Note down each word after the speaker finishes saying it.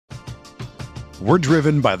We're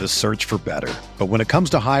driven by the search for better. But when it comes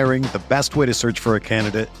to hiring, the best way to search for a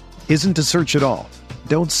candidate isn't to search at all.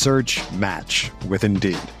 Don't search, match with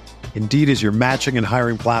Indeed. Indeed is your matching and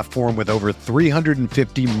hiring platform with over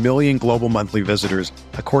 350 million global monthly visitors,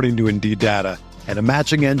 according to Indeed data, and a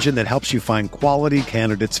matching engine that helps you find quality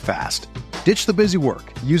candidates fast. Ditch the busy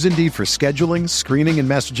work. Use Indeed for scheduling, screening, and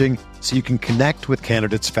messaging so you can connect with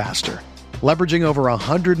candidates faster. Leveraging over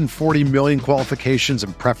 140 million qualifications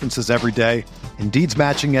and preferences every day, Indeed's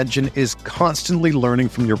matching engine is constantly learning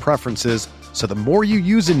from your preferences, so the more you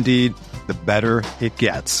use Indeed, the better it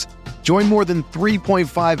gets. Join more than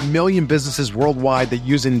 3.5 million businesses worldwide that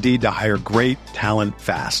use Indeed to hire great talent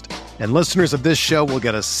fast. And listeners of this show will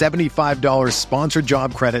get a $75 sponsored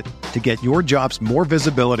job credit to get your jobs more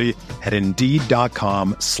visibility at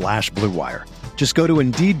Indeed.com/Blue Wire. Just go to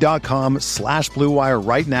Indeed.com/Blue Wire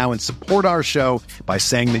right now and support our show by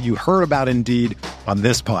saying that you heard about Indeed on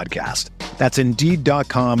this podcast. That's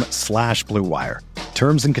Indeed.com/Blue Wire.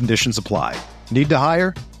 Terms and conditions apply. Need to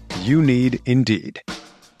hire? You need Indeed.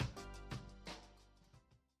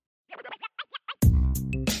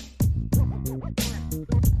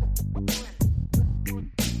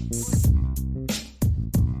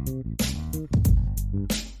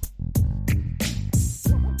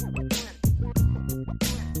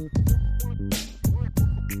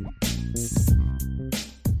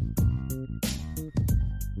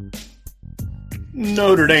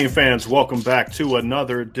 Notre Dame fans, welcome back to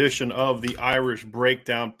another edition of the Irish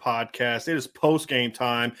Breakdown Podcast. It is post-game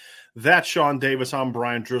time. That's Sean Davis. I'm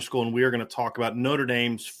Brian Driscoll, and we are going to talk about Notre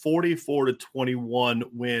Dame's 44-21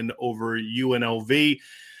 win over UNLV.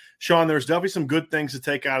 Sean, there's definitely some good things to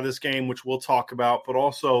take out of this game, which we'll talk about, but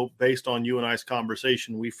also based on you and I's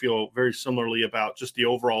conversation, we feel very similarly about just the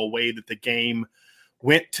overall way that the game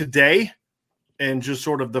went today. And just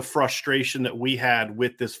sort of the frustration that we had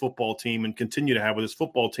with this football team and continue to have with this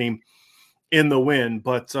football team in the win.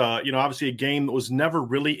 But, obviously a game that was never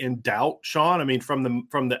really in doubt, Sean. I mean, from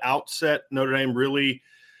the outset, Notre Dame really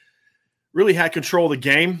had control of the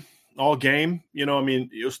game, all game. It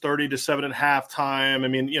was 30-7 at halftime.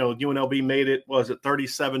 UNLV made it,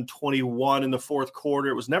 37-21 in the fourth quarter.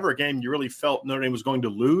 It was never a game you really felt Notre Dame was going to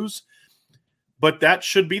lose. But that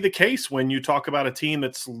should be the case when you talk about a team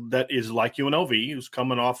that is like UNLV, who's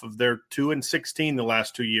coming off of their 2-16 the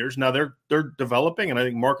last 2 years. Now they're developing, and I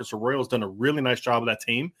think Marcus Arroyo has done a really nice job of that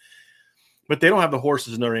team. But they don't have the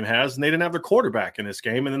horses Notre Dame has, and they didn't have their quarterback in this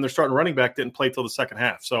game. And then their starting running back didn't play till the second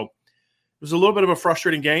half. So it was a little bit of a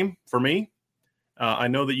frustrating game for me. I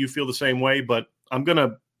know that you feel the same way, but I'm going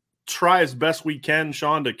to try as best we can,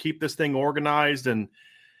 Sean, to keep this thing organized and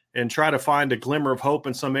try to find a glimmer of hope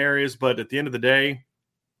in some areas. But at the end of the day,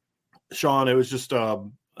 Sean, it was just it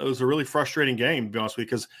was a really frustrating game, to be honest with you,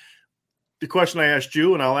 because the question I asked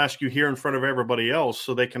you, and I'll ask you here in front of everybody else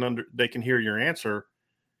so they can hear your answer.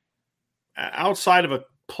 Outside of a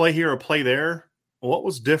play here or play there, what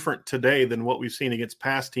was different today than what we've seen against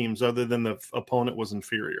past teams other than the opponent was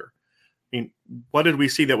inferior? I mean, what did we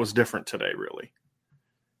see that was different today, really?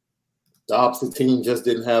 The opposite team just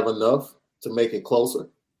didn't have enough to make it closer.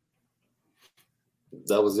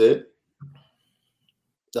 That was it.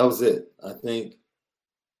 I think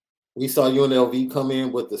we saw UNLV come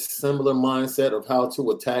in with a similar mindset of how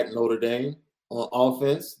to attack Notre Dame on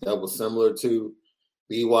offense. That was similar to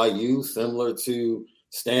BYU, similar to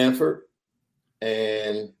Stanford.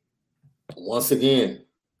 And once again,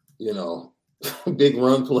 big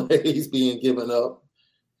run plays being given up,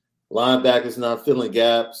 linebackers not filling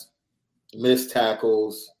gaps, missed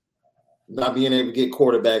tackles, not being able to get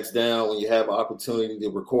quarterbacks down when you have an opportunity to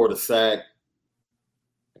record a sack.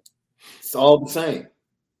 It's all the same.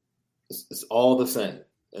 It's all the same.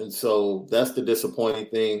 And so that's the disappointing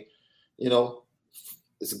thing.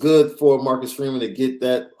 It's good for Marcus Freeman to get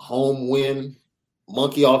that home win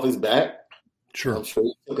monkey off his back. Sure. I'm sure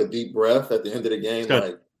he took a deep breath at the end of the game.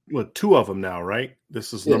 Got, two of them now, right?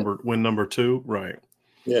 This is win number 2, right?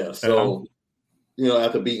 Yeah. So,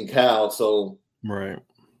 after beating Cal. So, right.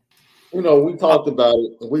 We talked about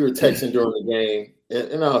it, and we were texting during the game,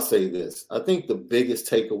 and I'll say this. I think the biggest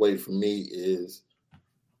takeaway for me is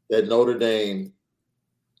that Notre Dame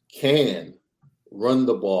can run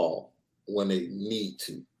the ball when they need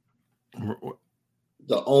to.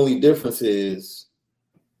 The only difference is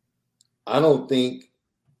I think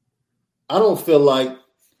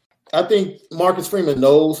Marcus Freeman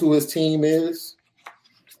knows who his team is.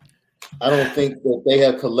 I don't think that they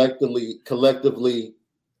have collectively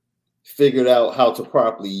figured out how to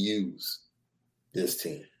properly use this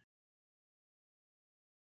team.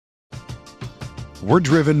 We're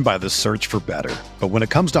driven by the search for better. But when it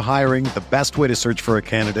comes to hiring, the best way to search for a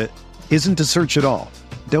candidate isn't to search at all.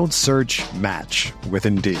 Don't search, match with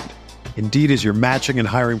Indeed. Indeed is your matching and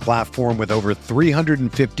hiring platform with over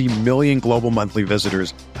 350 million global monthly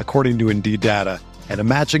visitors, according to Indeed data, and a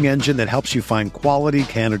matching engine that helps you find quality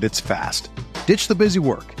candidates fast. Ditch the busy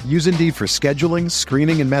work. Use Indeed for scheduling,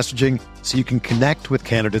 screening, and messaging so you can connect with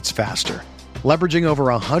candidates faster. Leveraging over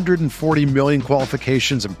 140 million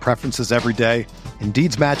qualifications and preferences every day,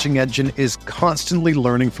 Indeed's matching engine is constantly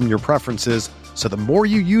learning from your preferences, so the more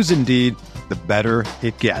you use Indeed, the better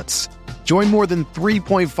it gets. Join more than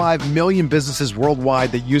 3.5 million businesses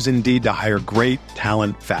worldwide that use Indeed to hire great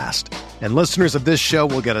talent fast. And listeners of this show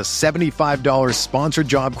will get a $75 sponsored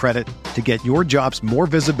job credit to get your jobs more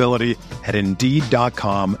visibility at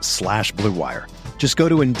Indeed.com/Blue Wire. Just go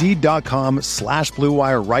to Indeed.com/Blue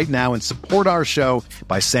Wire right now and support our show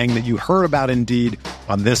by saying that you heard about Indeed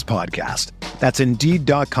on this podcast. That's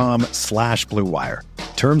Indeed.com/Blue Wire.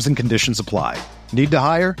 Terms and conditions apply. Need to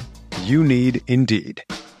hire? You need Indeed.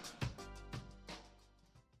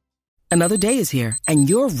 Another day is here, and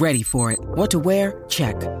you're ready for it. What to wear?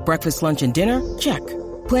 Check. Breakfast, lunch, and dinner? Check.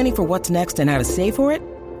 Planning for what's next and how to save for it?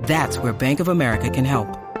 That's where Bank of America can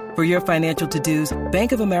help. For your financial to-dos,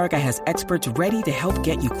 Bank of America has experts ready to help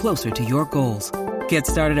get you closer to your goals. Get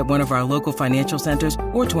started at one of our local financial centers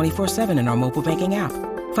or 24/7 in our mobile banking app.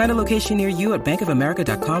 Find a location near you at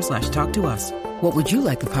bankofamerica.com/talktous. What would you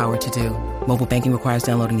like the power to do? Mobile banking requires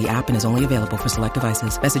downloading the app and is only available for select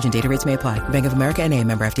devices. Message and data rates may apply. Bank of America NA,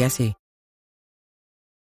 member FDIC.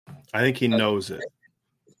 I think he knows it.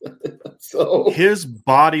 So His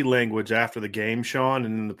body language after the game, Sean,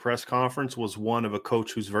 and in the press conference was one of a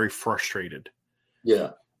coach who's very frustrated.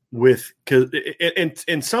 yeah, Because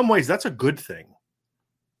in some ways that's a good thing.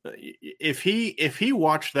 If he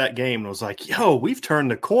watched that game and was like, "Yo, we've turned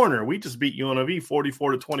the corner. We just beat UNLV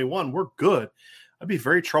 44-21. We're good," I'd be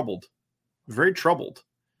very troubled. Very troubled.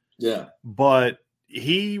 yeah, But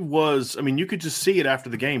he was. I mean, you could just see it after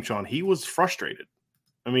the game, Sean. He was frustrated.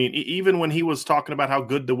 I mean, even when he was talking about how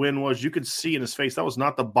good the win was, you could see in his face that was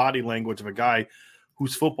not the body language of a guy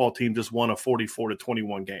whose football team just won a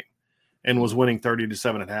 44-21 game and was winning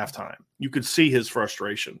 30-7 at halftime. You could see his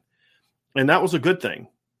frustration, and that was a good thing.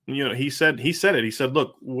 You know, he said it. He said,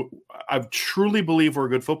 "Look, I truly believe we're a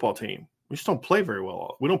good football team. We just don't play very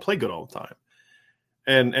well. We don't play good all the time."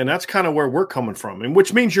 And that's kind of where we're coming from, and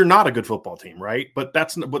which means you're not a good football team, right? But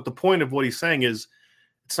the point of what he's saying is,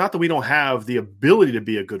 it's not that we don't have the ability to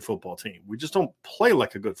be a good football team. We just don't play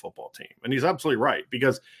like a good football team. And he's absolutely right,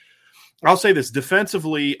 because I'll say this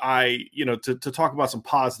defensively, to talk about some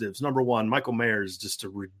positives. Number one, Michael Mayer is just a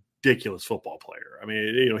ridiculous football player. I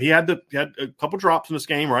mean, he had a couple drops in this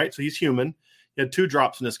game, right? So he's human. He had two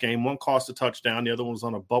drops in this game. One cost a touchdown. The other one was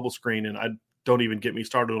on a bubble screen. And I don't even get me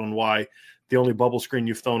started on why the only bubble screen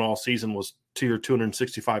you've thrown all season was to your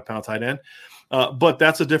 265-pound tight end. But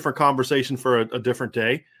that's a different conversation for a different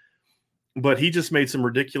day. But he just made some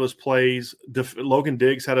ridiculous plays. Logan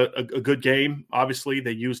Diggs had a good game. Obviously,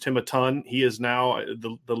 they used him a ton. He is now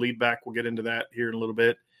the lead back. We'll get into that here in a little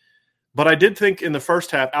bit. But I did think in the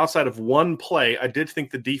first half, outside of one play, I did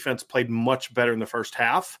think the defense played much better in the first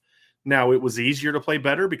half. Now, it was easier to play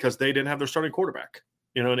better because they didn't have their starting quarterback.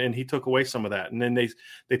 And he took away some of that. And then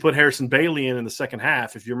they put Harrison Bailey in the second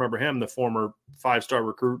half. If you remember him, the former 5-star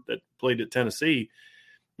recruit that played at Tennessee,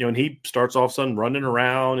 and he starts off sudden running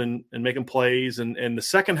around and making plays. And the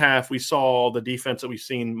second half, we saw the defense that we've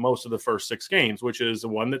seen most of the first 6 games, which is the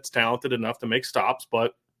one that's talented enough to make stops,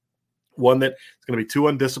 but one that is going to be too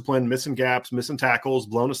undisciplined, missing gaps, missing tackles,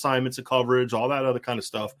 blown assignments of coverage, all that other kind of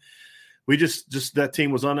stuff. We just that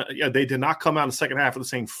team was they did not come out in the second half with the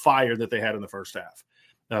same fire that they had in the first half.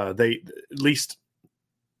 They at least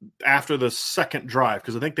after the second drive,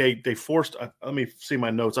 because I think they forced let me see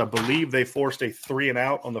my notes. I believe they forced a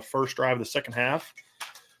 3-and-out on the first drive of the second half.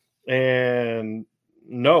 And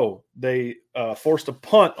no, they forced a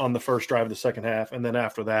punt on the first drive of the second half. And then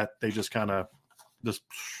after that, they just kind of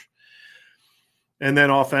and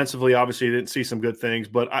then offensively, obviously, you didn't see some good things,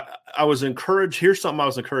 but I was encouraged. Here's something I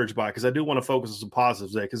was encouraged by, because I do want to focus on some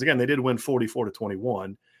positives there. Because again, they did win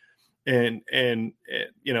 44-21.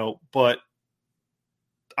 But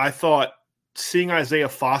I thought seeing Isaiah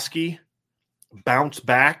Foskey bounce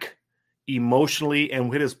back emotionally and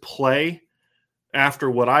with his play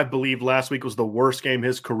after what I believed last week was the worst game of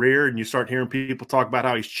his career, and you start hearing people talk about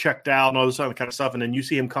how he's checked out and all this other kind of stuff, and then you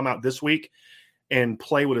see him come out this week and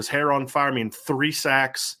play with his hair on fire. I mean, 3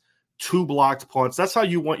 sacks, 2 blocked punts. That's how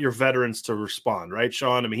you want your veterans to respond, right,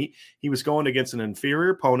 Sean? I mean, he was going against an inferior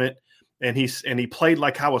opponent. And he played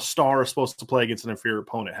like how a star is supposed to play against an inferior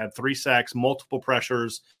opponent. Had 3 sacks, multiple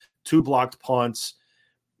pressures, 2 blocked punts.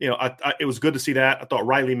 it was good to see that. I thought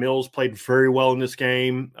Riley Mills played very well in this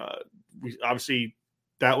game. Obviously,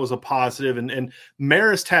 that was a positive. And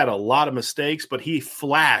Marist had a lot of mistakes, but he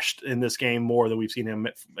flashed in this game more than we've seen him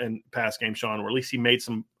in past games, Sean, or at least he made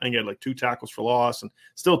some, I think he had like 2 tackles for loss and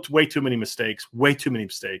still way too many mistakes.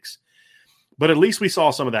 But at least we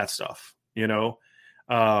saw some of that stuff,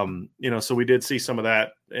 so we did see some of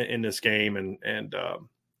that in this game. And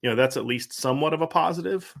that's at least somewhat of a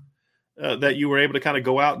positive that you were able to kind of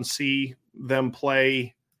go out and see them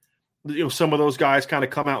play. Some of those guys kind of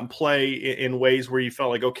come out and play in ways where you felt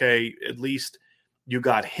like, okay, at least you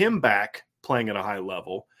got him back playing at a high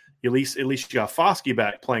level. At least you got Foskey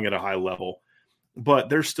back playing at a high level. But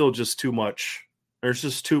there's still just too much. There's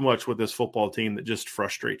just too much with this football team that just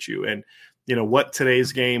frustrates you. And what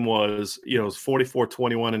today's game was, it was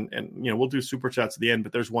 44-21. And we'll do super chats at the end,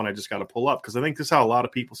 but there's one I just got to pull up because I think this is how a lot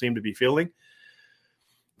of people seem to be feeling.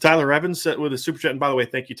 Tyler Evans said with a super chat, and by the way,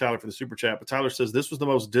 thank you, Tyler, for the super chat. But Tyler says this was the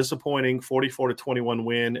most disappointing 44-21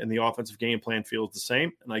 win, and the offensive game plan feels the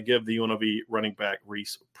same. And I give the UNLV running back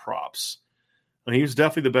Reese props. And he was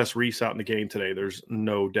definitely the best Reese out in the game today. There's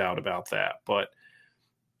no doubt about that. But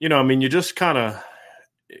you just kind of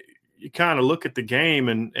look at the game,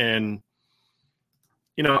 and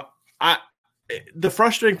the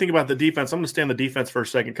frustrating thing about the defense, I'm going to stay on the defense for a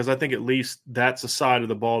second because I think at least that's a side of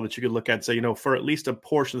the ball that you could look at and say, for at least a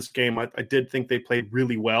portion of this game, I did think they played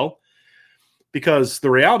really well because the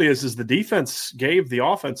reality is the defense gave the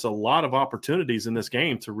offense a lot of opportunities in this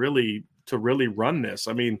game to really run this.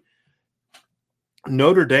 I mean,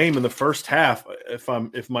 Notre Dame in the first half,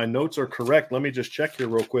 if my notes are correct, let me just check here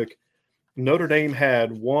real quick. Notre Dame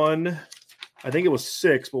had I think it was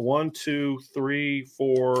 6, but 1, 2, 3,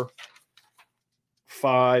 4,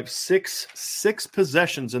 5, 6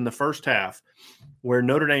 possessions in the first half where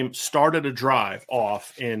Notre Dame started a drive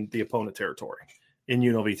off in the opponent territory, in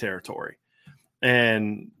UNLV territory.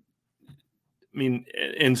 And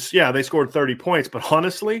they scored 30 points, but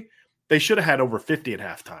honestly, they should have had over 50 at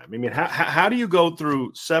halftime. I mean, how do you go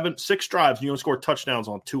through 6 drives and you only score touchdowns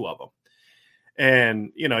on 2 of them?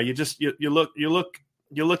 And, you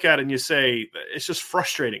look at it and you say it's just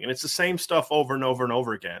frustrating, and it's the same stuff over and over and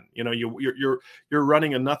over again. You're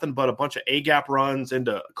running nothing but a bunch of A-gap runs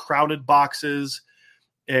into crowded boxes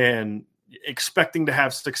and expecting to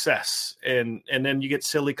have success, and then you get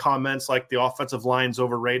silly comments like the offensive line's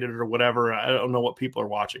overrated or whatever. I don't know what people are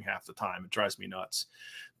watching half the time. It drives me nuts.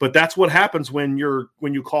 But that's what happens when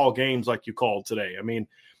you call games like you called today. I mean,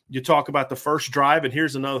 you talk about the first drive, and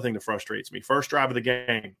here's another thing that frustrates me. First drive of the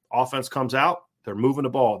game, offense comes out. They're moving the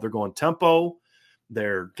ball. They're going tempo.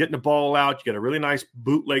 They're getting the ball out. You get a really nice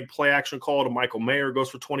bootleg play action call to Michael Mayer, goes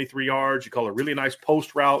for 23 yards. You call a really nice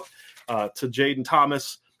post route to Jaden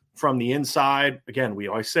Thomas from the inside. Again, we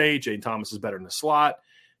always say Jaden Thomas is better in the slot.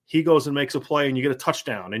 He goes and makes a play, and you get a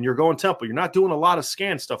touchdown, and you're going tempo. You're not doing a lot of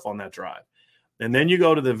scan stuff on that drive. And then you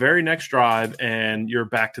go to the very next drive, and you're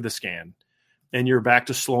back to the scan, and you're back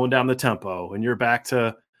to slowing down the tempo, and you're back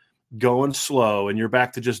to going slow, and you're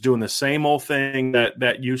back to just doing the same old thing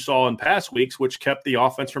that you saw in past weeks, which kept the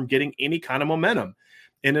offense from getting any kind of momentum.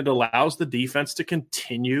 And it allows the defense to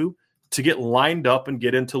continue to get lined up and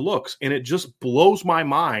get into looks. And it just blows my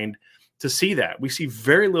mind to see that. We see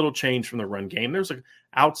very little change from the run game. There's an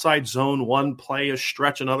outside zone, one play, a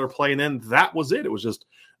stretch, another play, and then that was it. It was just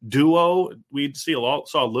duo. We saw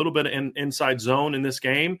a little bit of inside zone in this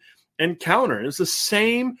game and counter. It's the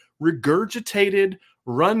same regurgitated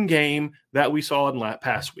run game that we saw in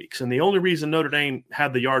past weeks. And the only reason Notre Dame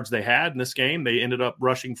had the yards they had in this game, they ended up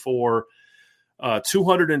rushing for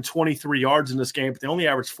 223 yards in this game, but they only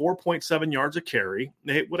averaged 4.7 yards a carry.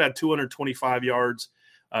 They would have had 225 yards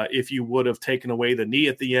if you would have taken away the knee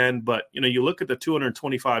at the end. But, you look at the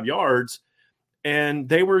 225 yards, and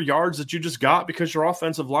they were yards that you just got because your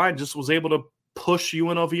offensive line just was able to push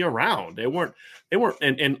UNLV around. They weren't,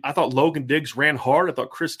 and I thought Logan Diggs ran hard. I thought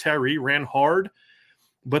Chris Terry ran hard.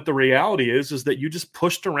 But the reality is that you just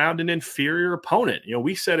pushed around an inferior opponent.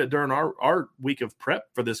 We said it during our week of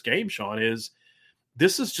prep for this game, Sean, is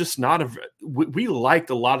this is just not we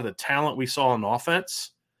liked a lot of the talent we saw on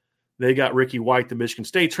offense. They got Ricky White, the Michigan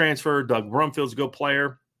State transfer. Doug Brumfield's a good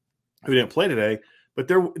player who didn't play today. But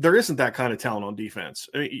there isn't that kind of talent on defense.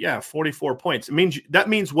 44 points. That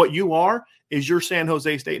means what you are is your San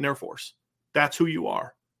Jose State and Air Force. That's who you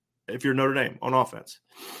are if you're Notre Dame on offense.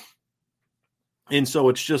 And so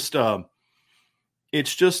it's just a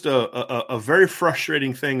very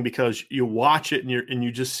frustrating thing because you watch it and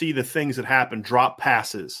you just see the things that happen: drop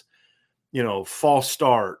passes, false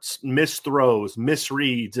starts, missed throws,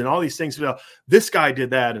 misreads, and all these things. This guy did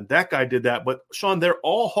that and that guy did that. But Sean, they're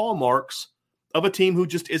all hallmarks of a team who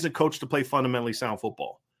just isn't coached to play fundamentally sound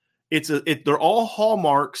football. They're all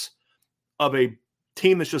hallmarks of a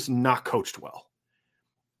team that's just not coached well.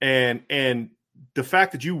 And the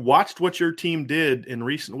fact that you watched what your team did in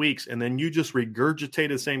recent weeks and then you just regurgitated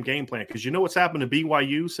the same game plan, because you know what's happened to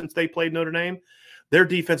BYU since they played Notre Dame? Their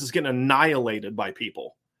defense is getting annihilated by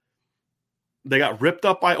people. They got ripped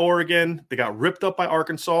up by Oregon. They got ripped up by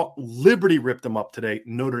Arkansas. Liberty ripped them up today.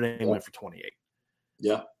 Notre Dame went for 28.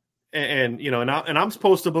 Yeah. And I'm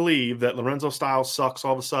supposed to believe that Lorenzo Styles sucks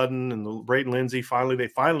all of a sudden, and Braden Lindsey they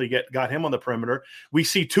finally got him on the perimeter. We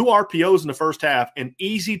see 2 RPOs in the first half and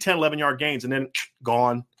easy 10, 11-yard gains, and then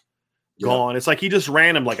gone. It's like he just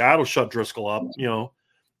ran him like, I'll shut Driscoll up,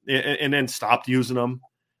 and then stopped using them.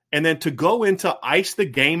 And then to go into ice the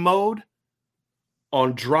game mode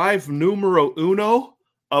on drive numero uno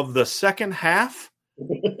of the second half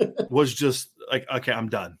was just like, okay, I'm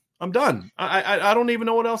done. I don't even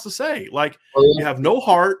know what else to say. Like, you have no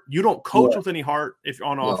heart. You don't coach with any heart if you're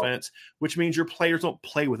on offense, which means your players don't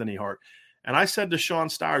play with any heart. And I said to Sean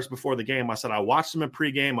Stiers before the game, I said, I watched them in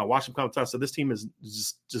pregame. I watched them come to us. I said, this team is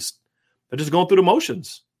they're just going through the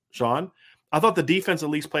motions, Sean. I thought the defense at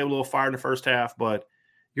least played a little fire in the first half, but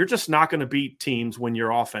you're just not going to beat teams when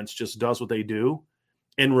your offense just does what they do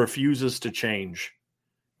and refuses to change.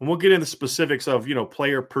 And we'll get into specifics of,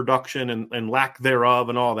 player production and lack thereof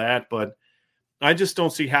and all that. But I just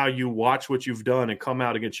don't see how you watch what you've done and come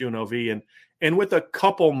out against UNLV and with a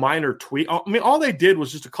couple minor tweaks. I mean, all they did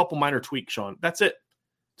was just a couple minor tweaks, Sean. That's it.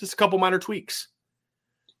 Just a couple minor tweaks.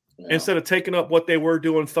 Yeah. Instead of taking up what they were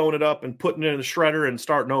doing, throwing it up and putting it in the shredder and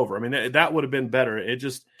starting over. I mean, that would have been better. It's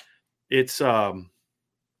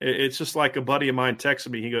just like a buddy of mine texted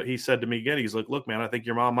me. He said to me again, he's like, look, man, I think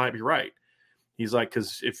your mom might be right. He's like,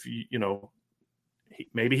 because if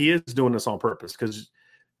maybe he is doing this on purpose, because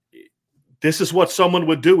this is what someone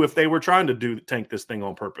would do if they were trying to tank this thing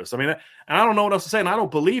on purpose. I mean, and I don't know what else to say, and I don't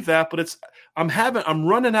believe that, but I'm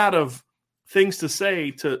running out of things to say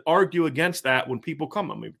to argue against that when people come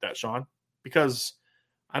at me with that, Sean, because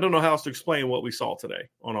I don't know how else to explain what we saw today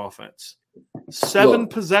on offense. 7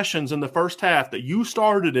 possessions in the first half that you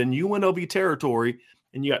started in UNLV territory,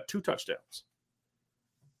 and you got 2 touchdowns.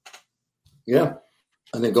 Yeah,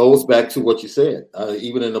 and it goes back to what you said.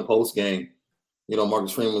 Even in the post game,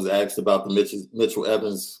 Marcus Freeman was asked about the Mitchell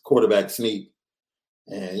Evans quarterback sneak,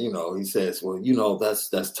 and he says, "Well,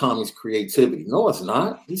 that's Tommy's creativity." No, it's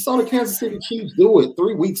not. He saw the Kansas City Chiefs do it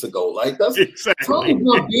 3 weeks ago. Like that's exactly. Tommy's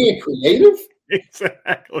not being creative.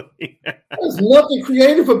 Exactly. There's nothing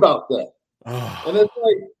creative about that. And it's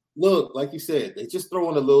like, look, like you said, they just throw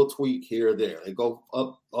in a little tweak here or there. They go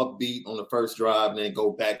upbeat on the first drive and then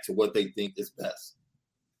go back to what they think is best.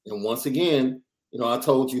 And once again, I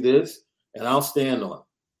told you this, and I'll stand on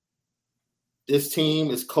it. This team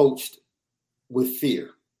is coached with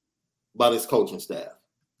fear by this coaching staff.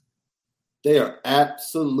 They are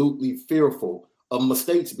absolutely fearful of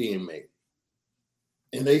mistakes being made.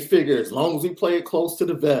 And they figure as long as we play it close to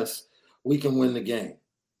the vest, we can win the game.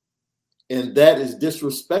 And that is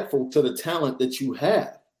disrespectful to the talent that you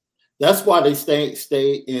have. That's why they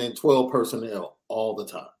stay in 12 personnel all the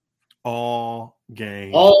time. All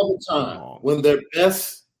game. All the time. When their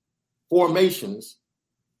best formations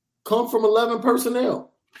come from 11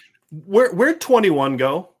 personnel. Where'd 21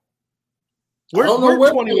 go? Where'd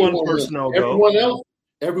 21 personnel go?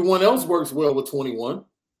 Everyone else works well with 21.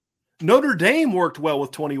 Notre Dame worked well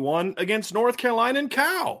with 21 against North Carolina and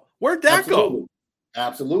Cal. Where'd that go?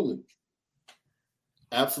 Absolutely.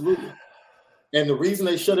 And the reason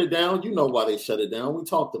they shut it down, you know why they shut it down. We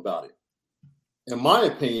talked about it. In my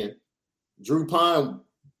opinion, Drew Pine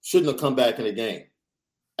shouldn't have come back in the game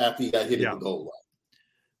after he got hit at the goal line.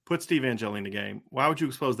 Put Steve Angeli in the game. Why would you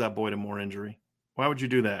expose that boy to more injury? Why would you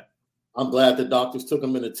do that? I'm glad the doctors took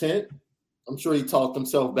him in the tent. I'm sure he talked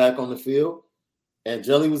himself back on the field.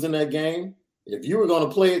 Angeli was in that game. If you were going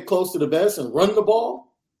to play it close to the vest and run the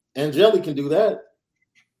ball, Angeli can do that.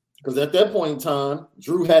 Because at that point in time,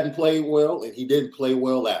 Drew hadn't played well, and he didn't play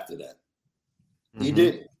well after that. Mm-hmm. He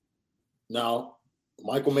didn't. Now,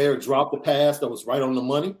 Michael Mayer dropped the pass that was right on the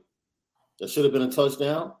money. That should have been a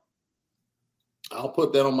touchdown. I'll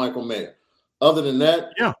put that on Michael Mayer. Other than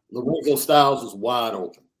that, Lorenzo Styles was wide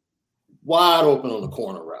open. Wide open on the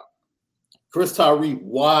corner route. Chris Tyree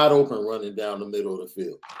wide open running down the middle of the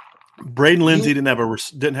field. Braden Lindsey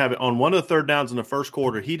didn't have it on one of the third downs in the first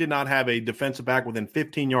quarter. He did not have a defensive back within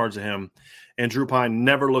 15 yards of him, and Drew Pine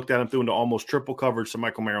never looked at him through into almost triple coverage to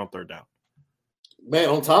Michael Mayer on third down. Man,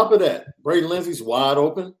 on top of that, Braden Lindsey's wide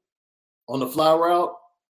open on the fly route.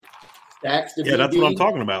 That's what I'm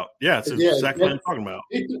talking about. Yeah, it's exactly what I'm talking about.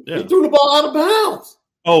 He threw the ball out of bounds.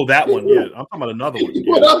 Oh, that one, yeah. I'm talking about another one. He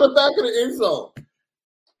went out the back of the end zone.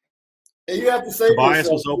 And you have to say Tobias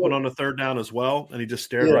was open on the third down as well, and he just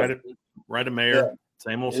stared right at Mayer. Yeah.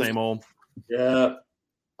 Same old. Yeah.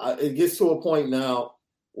 It gets to a point now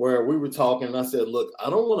where we were talking, and I said, look, I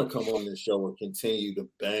don't want to come on this show and continue to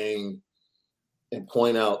bang and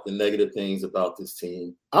point out the negative things about this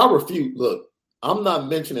team. I refuse. Look, I'm not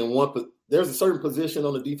mentioning one, but there's a certain position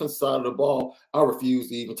on the defense side of the ball I refuse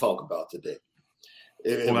to even talk about today.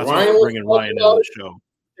 That's why we're bringing Ryan into the show.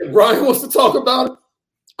 If Ryan wants to talk about it,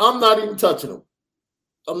 I'm not even touching him.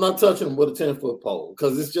 I'm not touching him with a 10-foot pole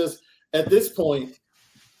because it's just at this point.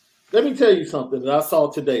 Let me tell you something that I saw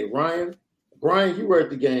today. Brian, you were at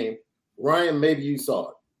the game. Ryan, maybe you saw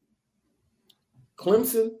it.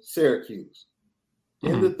 Clemson, Syracuse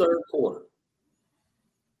in the third quarter.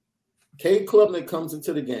 Cade Klubnik comes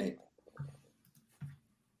into the game,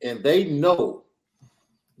 and they know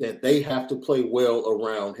that they have to play well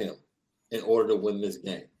around him in order to win this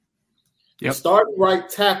game. Yep. The starting right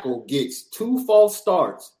tackle gets 2 false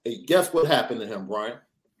starts. Hey, guess what happened to him, Brian?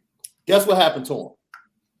 Guess what happened to him?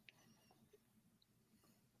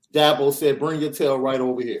 Dabo said, bring your tail right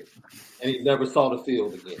over here. And he never saw the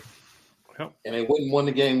field again. Yep. And they went and won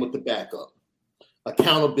the game with the backup.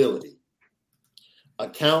 Accountability.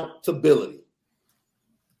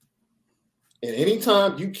 And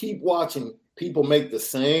anytime you keep watching people make the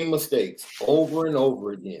same mistakes over and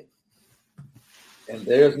over again, and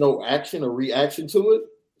there's no action or reaction to it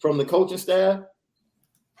from the coaching staff,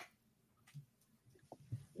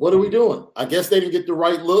 what are we doing? I guess they didn't get the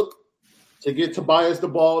right look to get Tobias the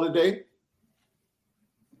ball today.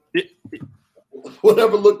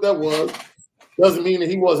 Whatever look that was doesn't mean that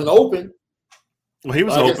he wasn't open. Well, he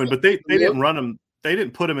was open, but they didn't run him. They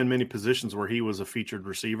didn't put him in many positions where he was a featured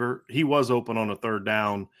receiver. He was open on a third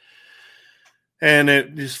down, and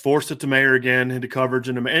it just forced it to Mayer again into coverage.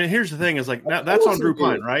 And here's the thing: is like now that's on Drew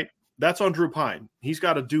Pine, right? That's on Drew Pine. He's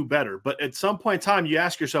got to do better. But at some point in time, you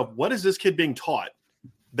ask yourself, what is this kid being taught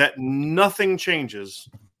that nothing changes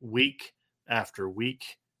week after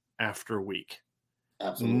week after week?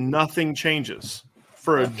 Absolutely. Nothing changes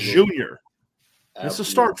for a junior. It's a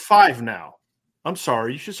start 5 now. I'm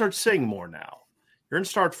sorry. You should start saying more now. You're in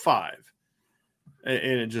start 5. And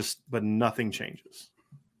it just, but nothing changes.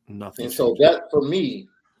 Nothing. And changes. so that, for me,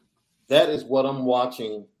 that is what I'm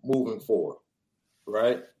watching moving forward,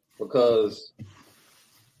 right? Because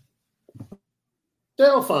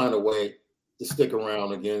they'll find a way to stick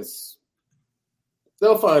around against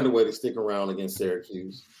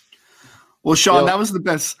Syracuse. Well, Sean, that was the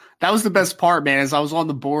best. That was the best part, man. As I was on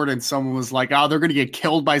the board and someone was like, "Oh, they're going to get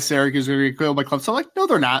killed by Syracuse. They're going to get killed by Clemson." So I'm like, no,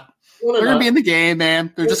 they're not. They're going to be in the game,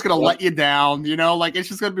 man. They're just going to let you down. You know, like it's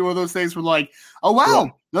just going to be one of those things where like, oh, wow,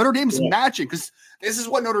 Notre Dame's matching because this is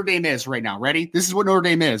what Notre Dame is right now. Ready? This is what Notre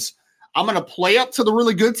Dame is. I'm going to play up to the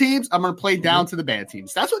really good teams. I'm going to play down to the bad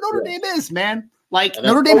teams. That's what Notre Dame is, man. Like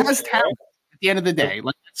Notre Dame has talent at the end of the day.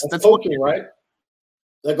 Like that's coaching, right?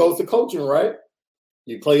 That goes to coaching, right?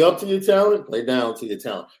 You play up to your talent, play down to your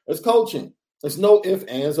talent. It's coaching. There's no ifs,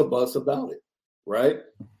 ands, or buts about it, right?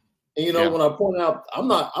 And, you know, when I point out, I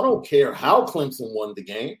don't care how Clemson won the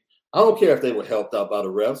game. I don't care if they were helped out by the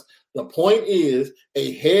refs. The point is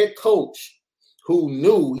a head coach who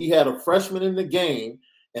knew he had a freshman in the game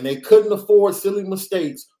and they couldn't afford silly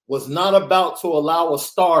mistakes was not about to allow a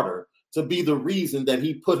starter to be the reason that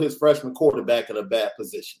he put his freshman quarterback in a bad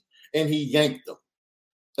position. And he yanked them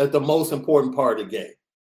at the most important part of the game.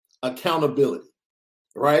 Accountability,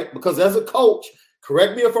 right? Because as a coach,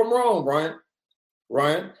 correct me if I'm wrong,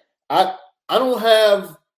 Ryan, I don't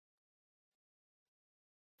have,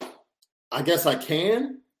 I guess I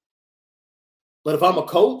can, but if I'm a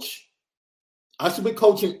coach, I should be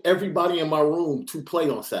coaching everybody in my room to play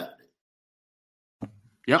on Saturday.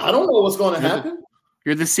 Yeah, I don't know what's going to happen.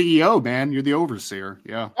 You're the CEO, man. You're the overseer.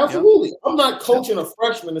 Yeah, absolutely. Yep. I'm not coaching a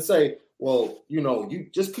freshman to say, well, you know, you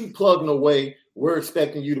just keep plugging away. We're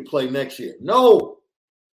expecting you to play next year. No,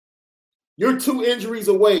 you're 2 injuries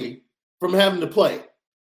away from having to play.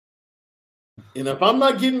 And if I'm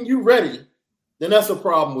not getting you ready, then that's a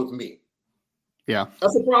problem with me. Yeah.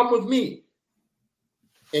 That's a problem with me.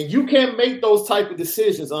 And you can't make those type of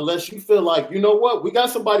decisions unless you feel like, you know what, we got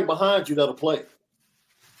somebody behind you that'll play.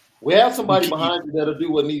 We have somebody behind you that'll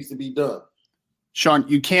do what needs to be done. Sean,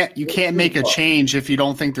 you can't make a change if you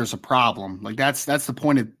don't think there's a problem. Like that's the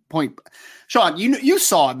point. Sean, you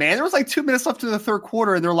saw it, man. There was like 2 minutes left in the third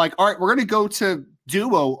quarter, and they're like, all right, we're gonna go to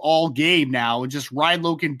duo all game now and just ride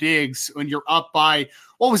Logan Diggs when you're up by,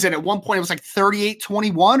 what was it? At one point it was like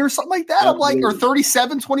 38-21 or something like that. I'm like, or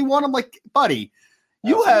 37-21. I'm like, buddy,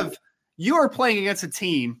 you have you are playing against a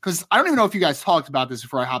team, because I don't even know if you guys talked about this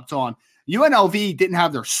before I hopped on. UNLV didn't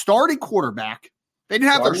have their starting quarterback. They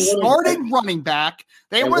didn't have their starting running back.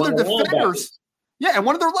 They had one of their defenders. Yeah, and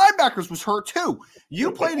one of their linebackers was hurt too.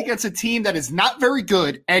 You played against a team that is not very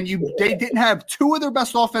good, and they didn't have two of their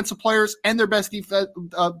best offensive players and their best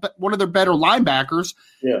one of their better linebackers.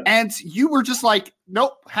 Yeah. And you were just like,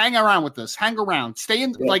 nope, hang around with this. Hang around. Stay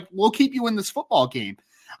in, like, we'll keep you in this football game.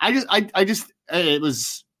 It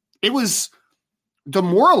was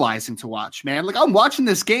demoralizing to watch, man. Like, I'm watching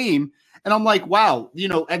this game, and I'm like, wow,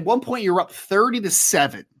 at one point you're up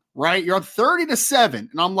 30-7. Right? You're up 30-7.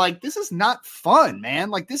 And I'm like, this is not fun, man.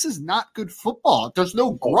 Like, this is not good football. There's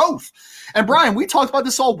no growth. And Brian, we talked about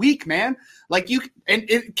this all week, man. Like, and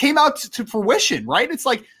it came out to fruition, right? It's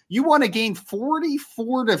like you won a game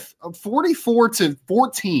 44 to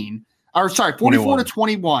 14, or sorry,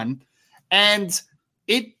 44-21. And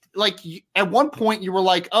it, like, at one point you were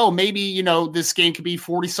like, oh, maybe, this game could be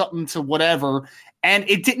 40 something to whatever. And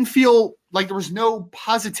it didn't feel like there was no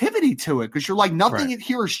positivity to it, because you're like, nothing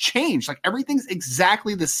here has changed. Like, everything's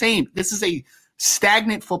exactly the same. This is a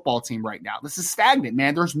stagnant football team right now. This is stagnant,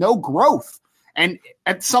 man. There's no growth. And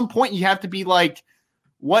at some point you have to be like,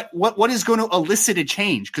 what is going to elicit a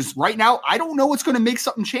change? Because right now, I don't know what's going to make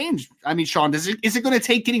something change. I mean, Sean, is it going to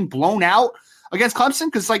take getting blown out against Clemson?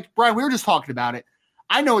 Because, like, Brian, we were just talking about it.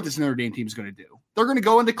 I know what this Notre Dame team is going to do. They're going to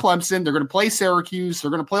go into Clemson. They're going to play Syracuse.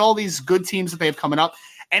 They're going to play all these good teams that they have coming up.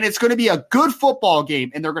 And it's going to be a good football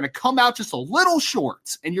game. And they're going to come out just a little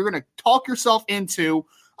short. And you're going to talk yourself into,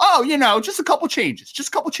 just a couple changes.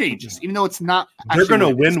 Even though it's not. They're going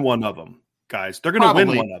to win one of them, guys. They're going to win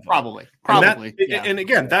one of them. Probably. And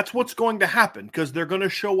again, that's what's going to happen, because they're going to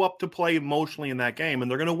show up to play emotionally in that game,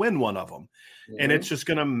 and they're going to win one of them. Mm-hmm. And it's just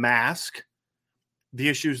going to mask the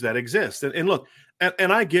issues that exist. And look,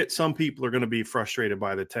 and I get some people are going to be frustrated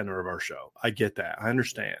by the tenor of our show. I get that. I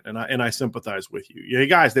understand. And I sympathize with you. Yeah,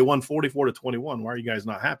 guys, they won 44-21. Why are you guys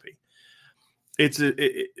not happy? It's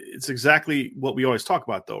exactly what we always talk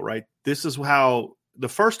about, though, right? This is how the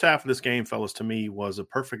first half of this game, fellas, to me was a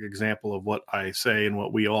perfect example of what I say and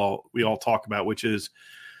what we all talk about, which is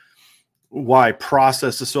why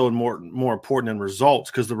process is so more important than results,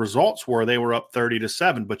 because the results were they were up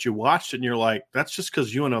 30-7, but you watched it and you're like, that's just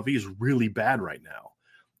because UNLV is really bad right now.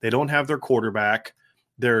 They don't have their quarterback.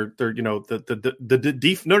 They're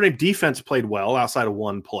the Notre Dame defense played well outside of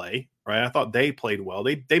one play, right? I thought they played well.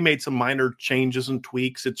 They made some minor changes and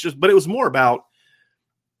tweaks. But it was more about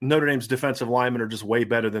Notre Dame's defensive linemen are just way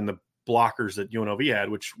better than the blockers that UNLV had,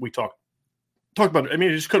 which we talked about. I mean,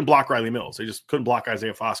 they just couldn't block Riley Mills. They just couldn't block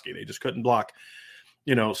Isaiah Foskey. They just couldn't block,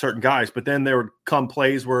 certain guys. But then there would come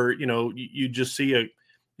plays where, you just see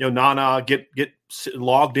Nana get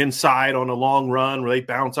logged inside on a long run where they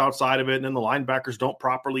bounce outside of it. And then the linebackers don't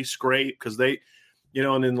properly scrape because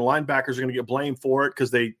and then the linebackers are going to get blamed for it because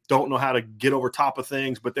they don't know how to get over top of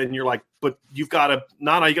things. But then you're like, but you've got to,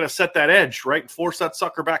 Nana, you got to set that edge, right? And force that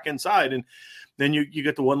sucker back inside. And then you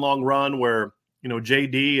get the one long run where,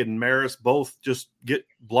 JD and Maris both just get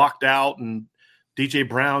blocked out, and DJ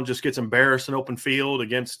Brown just gets embarrassed in open field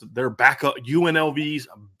against their backup, UNLV's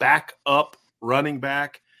backup running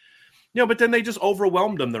back. But then they just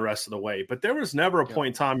overwhelmed them the rest of the way. But there was never a point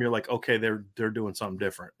in time you're like, okay, they're doing something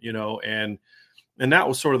different, and that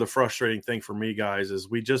was sort of the frustrating thing for me, guys, is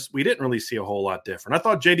we didn't really see a whole lot different. I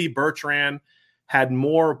thought JD Bertrand had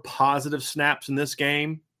more positive snaps in this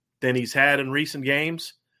game than he's had in recent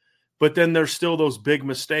games. But then there's still those big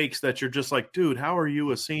mistakes that you're just like, dude, how are you,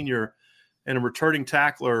 a senior and a returning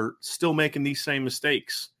tackler, still making these same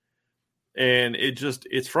mistakes? And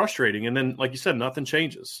it's frustrating. And then, like you said, nothing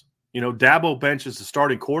changes. Dabo benches the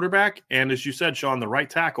starting quarterback, and as you said, Sean, the right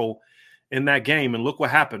tackle in that game. And look what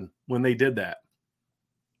happened when they did that.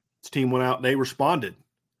 This team went out, they responded.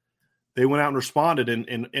 They went out and responded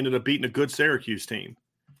and ended up beating a good Syracuse team.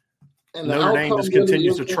 And Notre Dame just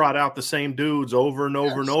continues to trot out the same dudes over and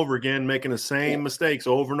over and over again, making the same mistakes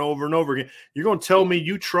over and over and over again. You're going to tell me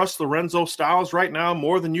you trust Lorenzo Styles right now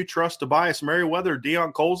more than you trust Tobias Merriweather or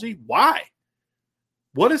Deion Colsey? Why?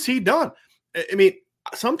 What has he done? I mean,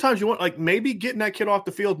 sometimes you want, like, maybe getting that kid off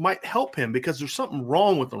the field might help him because there's something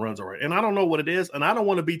wrong with Lorenzo, right? And I don't know what it is, and I don't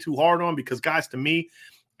want to be too hard on, because, guys, to me,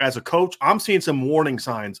 as a coach, I'm seeing some warning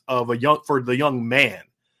signs of for the young man.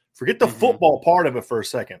 Forget the football part of it for a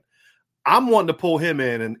second. I'm wanting to pull him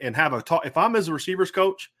in and have a talk. If I'm as a receivers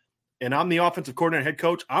coach and I'm the offensive coordinator head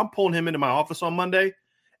coach, I'm pulling him into my office on Monday,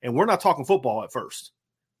 and we're not talking football at first.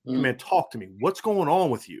 Man, talk to me. What's going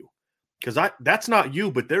on with you? Because that's not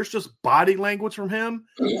you, but there's just body language from him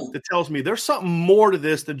that tells me there's something more to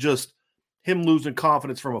this than just him losing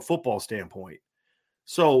confidence from a football standpoint.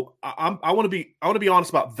 So I want to be honest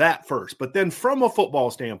about that first. But then from a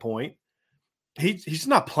football standpoint, he's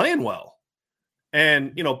not playing well.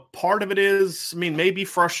 And, part of it is, maybe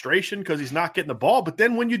frustration because he's not getting the ball. But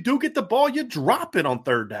then when you do get the ball, you drop it on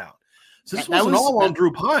third down. So this wasn't all on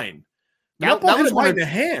Drew Pine. That was right in the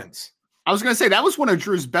hands. I was going to say, that was one of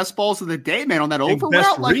Drew's best balls of the day, man, on that over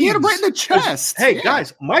route. Like, he had him right in the chest. Hey,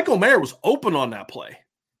 guys, Michael Mayer was open on that play.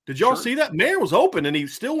 Did y'all see that? Mayer was open, and he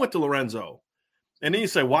still went to Lorenzo. And then you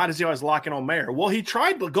say, why does he always lock in on Mayer? Well, he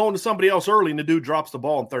tried going to somebody else early, and the dude drops the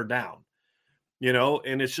ball on third down.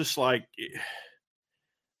 And it's just like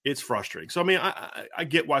it's frustrating. So, I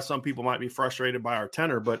get why some people might be frustrated by our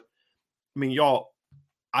tenor, but, y'all,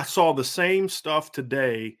 I saw the same stuff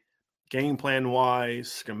today, game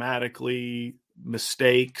plan-wise, schematically,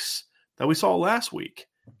 mistakes that we saw last week.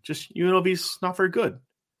 Just UNLV's not very good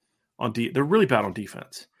on they're really bad on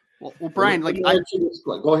defense. Well, Brian, go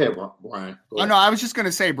ahead, Brian. Oh, no, I was just going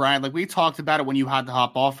to say, Brian, we talked about it when you had to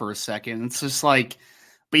hop off for a second. It's just like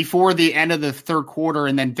before the end of the third quarter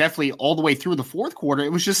and then definitely all the way through the fourth quarter,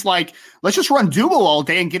 it was just like, let's just run duo all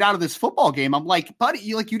day and get out of this football game. I'm like, buddy,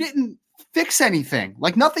 you didn't fix anything.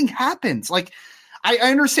 Like, nothing happens. Like, I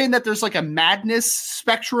understand that there's like a madness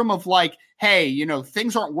spectrum of like, hey,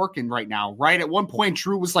 things aren't working right now, right? At one point,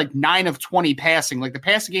 Drew was like 9 of 20 passing. Like, the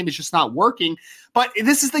passing game is just not working. But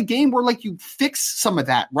this is the game where like you fix some of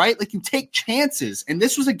that, right? Like, you take chances. And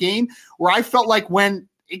this was a game where I felt like when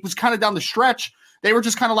it was kind of down the stretch, they were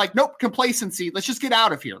just kind of like, nope, complacency. Let's just get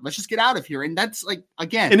out of here. And that's like,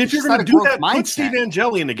 again. And if you're going to do that, put Steve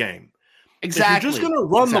Angeli in the game. Exactly. If you're just going to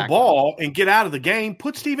run the ball and get out of the game,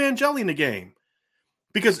 put Steve Angeli in the game.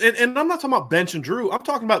 Because, and I'm not talking about bench and Drew. I'm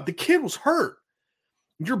talking about the kid was hurt.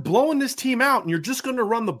 You're blowing this team out, and you're just going to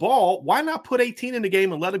run the ball. Why not put 18 in the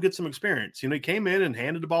game and let him get some experience? He came in and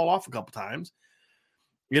handed the ball off a couple times.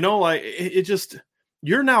 It just –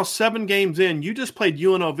 you're now 7 games in. You just played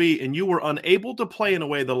UNLV, and you were unable to play in a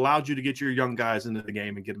way that allowed you to get your young guys into the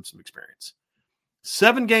game and get them some experience.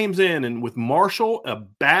 7 games in, and with Marshall, a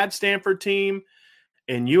bad Stanford team,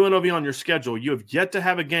 and UNLV on your schedule, you have yet to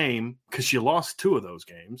have a game, because you lost 2 of those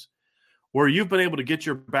games, where you've been able to get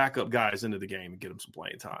your backup guys into the game and get them some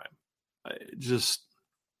playing time.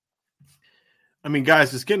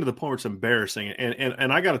 Guys, it's getting to the point where it's embarrassing.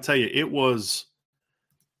 And I got to tell you, it was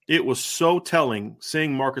so telling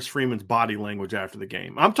seeing Marcus Freeman's body language after the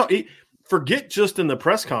game. I'm talking, forget just in the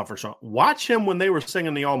press conference. Watch him when they were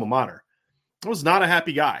singing the alma mater. I was not a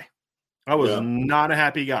happy guy. Not a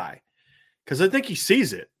happy guy. Because I think he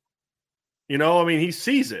sees it. He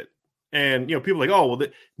sees it. And, people are like, oh, well,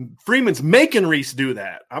 Freeman's making Reese do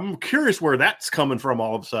that. I'm curious where that's coming from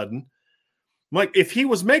all of a sudden. I'm like, if he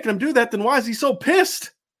was making him do that, then why is he so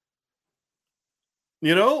pissed?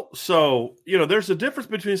 So, there's a difference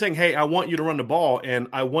between saying, hey, I want you to run the ball, and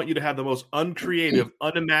I want you to have the most uncreative,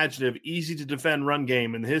 unimaginative, easy-to-defend run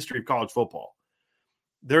game in the history of college football.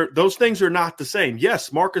 Those things are not the same.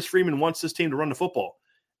 Yes, Marcus Freeman wants this team to run the football,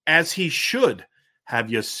 as he should.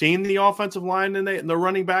 Have you seen the offensive line and the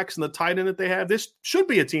running backs and the tight end that they have? This should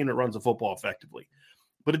be a team that runs the football effectively.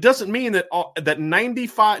 But it doesn't mean that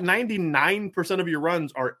 99% of your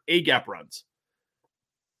runs are A-gap runs.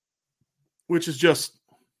 Which is just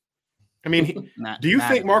 – do you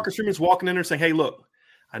think Marcus Freeman's walking in there saying, hey, look,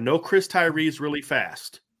 I know Chris Tyree is really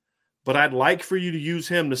fast, but I'd like for you to use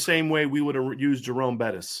him the same way we would have used Jerome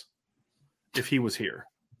Bettis if he was here.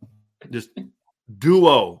 Just –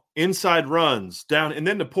 duo, inside runs, down, and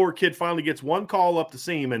then the poor kid finally gets one call up the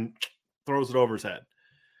seam and throws it over his head.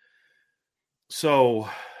 So,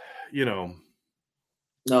 Now,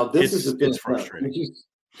 this is the thing. It's frustrating.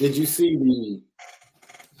 Did you see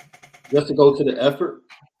just to go to the effort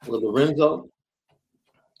with Lorenzo?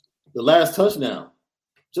 The last touchdown.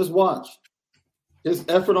 Just watch. His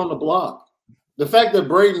effort on the block. The fact that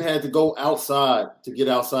Braden had to go outside to get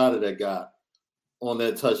outside of that guy on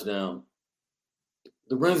that touchdown.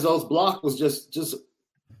 Lorenzo's block was just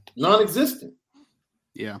non-existent.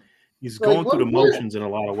 Yeah. He's going through the motions in a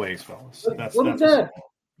lot of ways, fellas. What is that?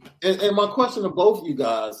 And my question to both of you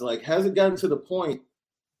guys, has it gotten to the point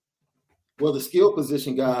where the skill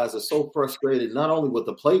position guys are so frustrated, not only with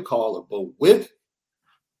the play caller, but with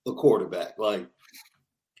the quarterback?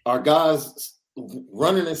 Are guys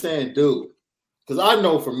running and saying, dude, because I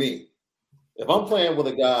know for me, if I'm playing with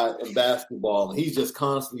a guy in basketball and he's just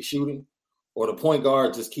constantly shooting, or the point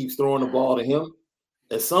guard just keeps throwing the ball to him,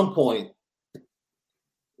 at some point,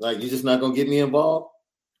 you're just not going to get me involved.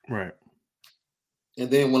 Right.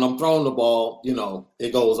 And then when I'm throwing the ball,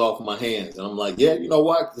 it goes off of my hands. And I'm like, yeah, you know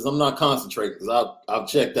what? Because I'm not concentrating because I've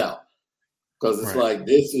checked out. Because it's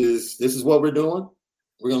this is what we're doing.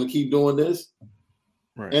 We're going to keep doing this.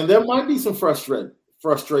 Right. And there might be some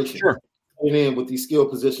frustration sure. in with these skill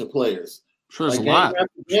position players. Sure, there's a lot.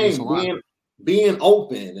 Being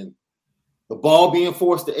open and the ball being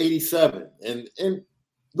forced to 87. And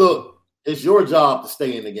look, it's your job to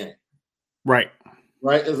stay in the game. Right.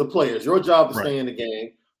 Right? As a player, it's your job to stay in the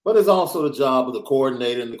game, but it's also the job of the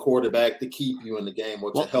coordinator and the quarterback to keep you in the game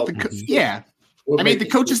or to help you. I mean, the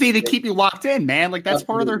coaches need to keep you locked in, man. Like, that's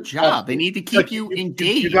part of their job. They need to keep you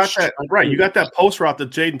engaged. You got that right. You got that post route to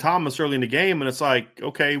Jaden Thomas early in the game, and it's like,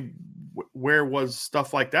 okay, where was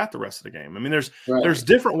stuff like that the rest of the game? I mean, there's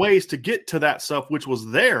different ways to get to that stuff, which was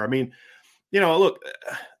there. I mean, look,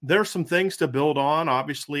 there's some things to build on.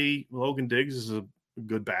 Obviously, Logan Diggs is a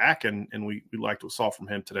good back, and we liked what we saw from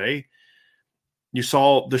him today. You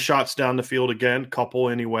saw the shots down the field again, couple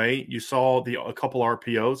anyway. You saw a couple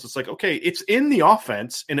RPOs. It's like, okay, it's in the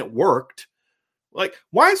offense and it worked. Like,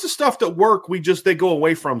 why is the stuff that work they go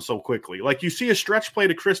away from so quickly? Like, you see a stretch play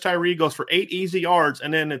to Chris Tyree goes for 8 easy yards,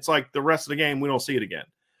 and then it's like the rest of the game we don't see it again.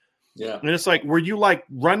 Yeah, and it's like, were you like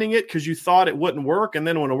running it because you thought it wouldn't work, and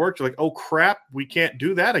then when it worked, you're like, oh crap, we can't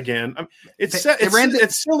do that again. I mean,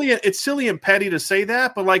 it's silly and petty to say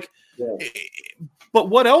that, but like. Yeah. But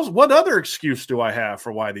what else? What other excuse do I have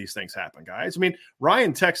for why these things happen, guys? I mean,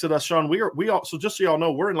 Ryan texted us, Sean. We all, so just so y'all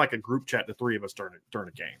know, we're in like a group chat, the three of us during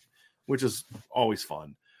a game, which is always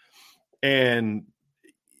fun. And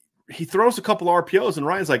he throws a couple RPOs, and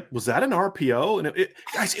Ryan's like, "Was that an RPO?" And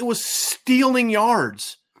guys, it was stealing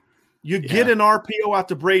yards. You get an RPO out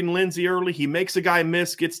to Braden Lindsay early. He makes a guy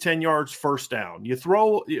miss, gets 10 yards, first down.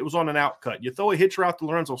 It was on an out cut. You throw a hitch route to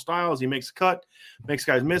Lorenzo Styles. He makes a cut, makes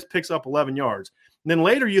guys miss, picks up 11 yards. And then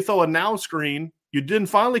later you throw a now screen. You didn't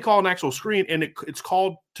finally call an actual screen, and it's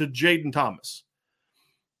called to Jaden Thomas.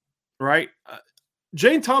 Right?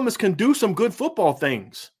 Jaden Thomas can do some good football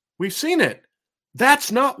things. We've seen it.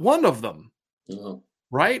 That's not one of them. Mm-hmm.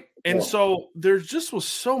 Right? And so there just was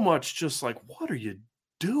so much just like, what are you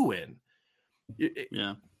doing?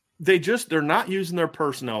 They're not using their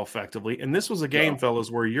personnel effectively. And this was a game,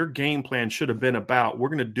 fellas, where your game plan should have been about, we're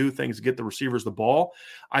going to do things to get the receivers the ball.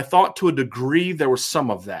 I thought to a degree there was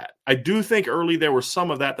some of that. I do think early there was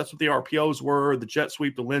some of that. That's what the RPOs were, the jet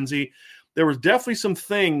sweep to Lindsey. There was definitely some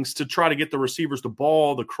things to try to get the receivers the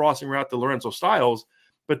ball, the crossing route to Lorenzo Styles.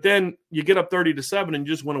 But then you get up 30-7 and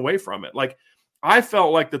you just went away from it. Like, I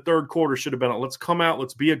felt like the third quarter should have been, let's come out,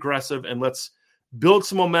 let's be aggressive, and let's build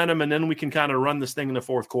some momentum, and then we can kind of run this thing in the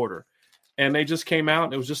fourth quarter. And they just came out,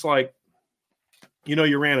 and it was just like, you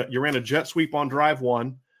ran a jet sweep on drive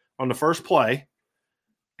one on the first play,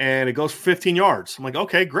 and it goes for 15 yards. I'm like,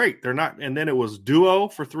 okay, great. They're not, and then it was duo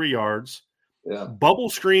for 3 yards, bubble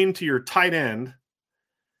screen to your tight end,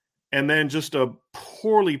 and then just a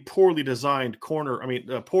poorly designed corner. I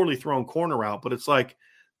mean, a poorly thrown corner route. But it's like,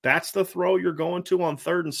 that's the throw you're going to on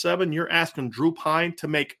 3rd and 7. You're asking Drew Pine to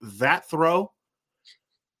make that throw.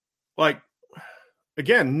 Like,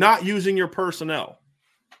 again, not using your personnel.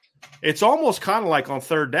 It's almost kind of like on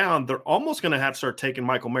 3rd down, they're almost going to have to start taking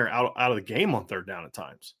Michael Mayer out of the game on 3rd down at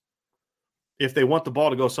times if they want the ball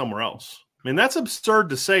to go somewhere else. I mean, that's absurd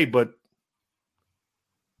to say, but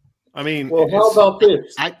I mean. Well, how about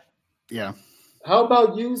this? How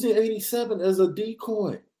about using 87 as a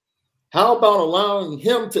decoy? How about allowing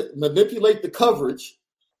him to manipulate the coverage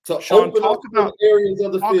to open up areas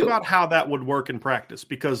of the field? Talk about how that would work in practice,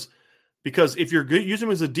 because if you're using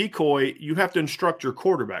him as a decoy, you have to instruct your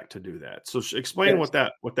quarterback to do that. So explain what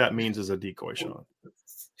that means as a decoy, Sean.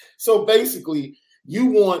 So basically, you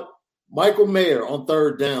want Michael Mayer on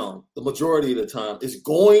 3rd down the majority of the time is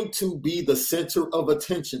going to be the center of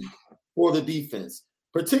attention for the defense,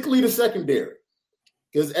 particularly the secondary.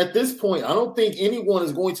 Because at this point, I don't think anyone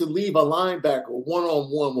is going to leave a linebacker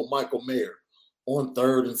one-on-one with Michael Mayer on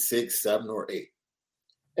 3rd and 6, 7, or 8.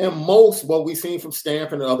 And most what we've seen from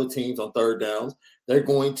Stanford and other teams on 3rd downs, they're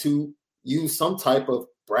going to use some type of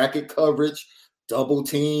bracket coverage, double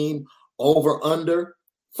team, over, under.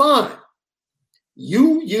 Fine.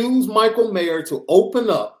 You use Michael Mayer to open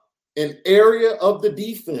up an area of the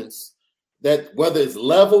defense that, whether it's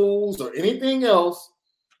levels or anything else,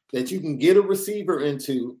 that you can get a receiver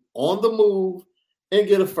into on the move and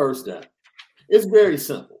get a 1st down. It's very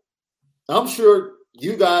simple. I'm sure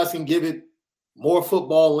you guys can give it more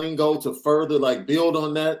football lingo to further build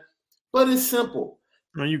on that, but it's simple.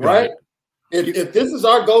 No, you got it. If this is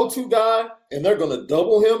our go-to guy and they're going to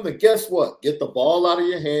double him, then guess what? Get the ball out of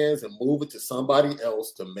your hands and move it to somebody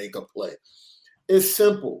else to make a play. It's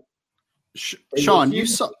simple. Sean, you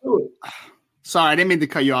saw. Sorry, I didn't mean to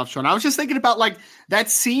cut you off, Sean. I was just thinking about like that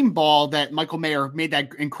seam ball that Michael Mayer made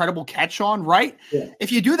that incredible catch on, right? Yeah. If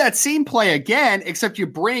you do that seam play again, except you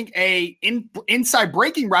bring a inside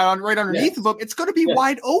breaking route right underneath of him, it's going to be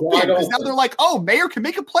wide open. Because now they're like, oh, Mayer can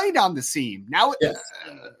make a play down the seam. Now,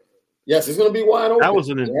 yes, it's going to be wide open. That was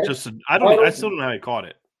I still don't know how he caught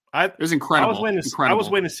it. It was incredible. I was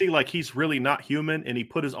waiting to see like he's really not human, and he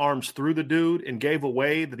put his arms through the dude and gave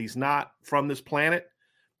away that he's not from this planet.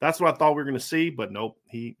 That's what I thought we were going to see, but nope,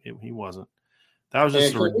 he wasn't. That was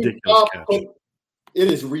just a ridiculous catch.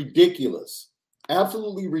 It is ridiculous,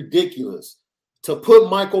 absolutely ridiculous, to put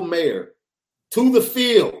Michael Mayer to the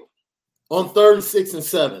field on 3rd and 6 and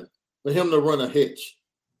 7 for him to run a hitch.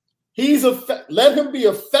 Let him be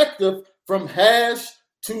effective from hash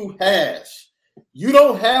to hash. You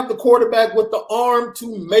don't have the quarterback with the arm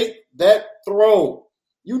to make that throw.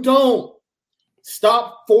 You don't.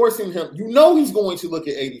 Stop forcing him. You know he's going to look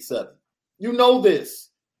at 87. You know this.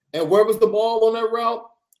 And where was the ball on that route?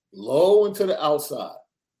 Low and to the outside.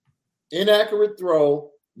 Inaccurate throw.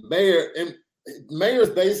 Mayer's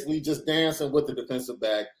basically just dancing with the defensive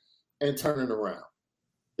back and turning around.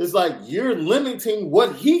 It's like you're limiting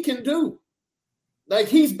what he can do. Like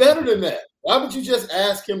he's better than that. Why would you just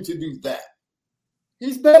ask him to do that?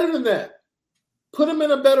 He's better than that. Put him in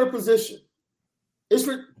a better position. It's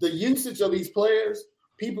for the usage of these players.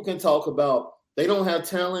 People can talk about they don't have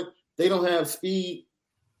talent, they don't have speed.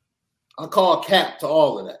 I call cap to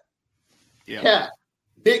all of that. Yeah. Cap,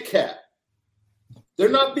 big cap. They're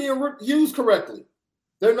not being used correctly.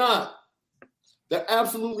 They're not. They're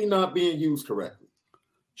absolutely not being used correctly.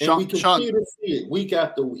 And we continue to see it week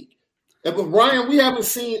after week. But Ryan, we haven't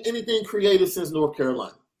seen anything creative since North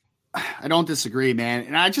Carolina. I don't disagree, man.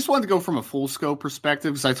 And I just wanted to go from a full scope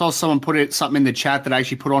perspective because I saw someone put something in the chat that I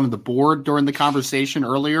actually put onto the board during the conversation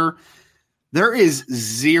earlier. There is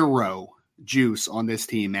zero juice on this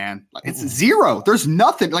team, man. It's zero. There's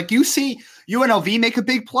nothing. Like you see UNLV make a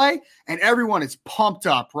big play and everyone is pumped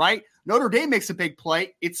up, right? Notre Dame makes a big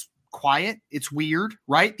play. It's quiet. It's weird,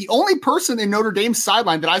 right? The only person in Notre Dame's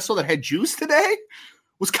sideline that I saw that had juice today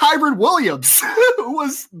was Kyron Williams, who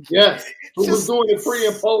was doing it pre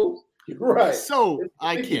and post. Right. So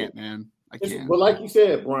I can't, man. I can't. But like you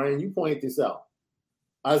said, Brian, you point this out.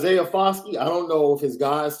 Isaiah Foskey, I don't know if his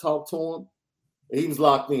guys talked to him. He was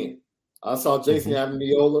locked in. I saw Jason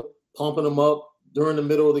Aveniola pumping him up during the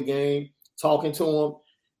middle of the game, talking to him.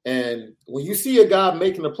 And when you see a guy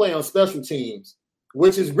making a play on special teams,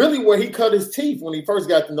 which is really where he cut his teeth when he first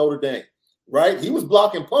got to Notre Dame, right? He was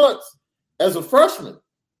blocking punts as a freshman,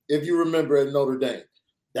 if you remember, at Notre Dame.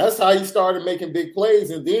 That's how he started making big plays,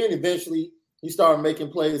 and then eventually he started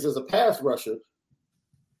making plays as a pass rusher.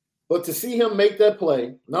 But to see him make that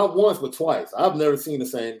play, not once but twice, I've never seen the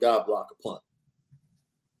same guy block a punt.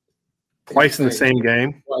 Twice in the same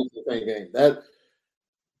game? Twice in the same game.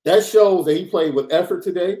 That shows that he played with effort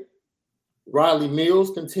today. Riley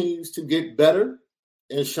Mills continues to get better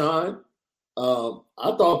and shine. I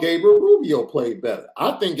thought Gabriel Rubio played better.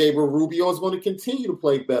 I think Gabriel Rubio is going to continue to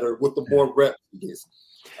play better with the more reps he gets.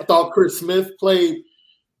 I thought Chris Smith played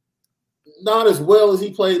not as well as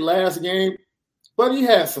he played last game, but he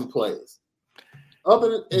had some plays.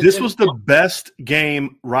 This was the best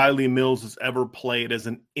game Riley Mills has ever played as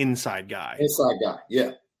an inside guy. Inside guy,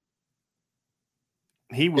 yeah.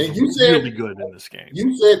 He was really good in this game.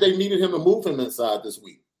 You said they needed him to move him inside this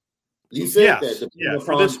week. You said that. Yeah,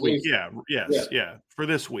 for this week. Yeah. For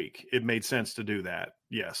this week, it made sense to do that.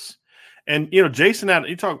 Yes. And, Jason,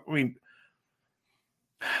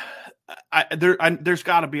 there's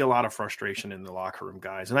got to be a lot of frustration in the locker room,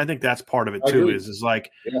 guys. And I think that's part of it, too, is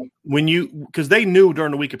like because they knew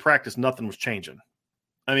during the week of practice nothing was changing.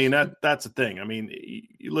 I mean, that's the thing. I mean,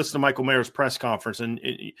 you listen to Michael Mayer's press conference, and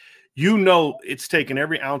it's taken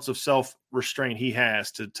every ounce of self-restraint he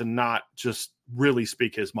has to not just really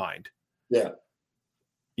speak his mind. Yeah.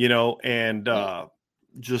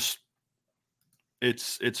 Just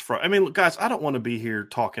it's I mean, look, guys, I don't want to be here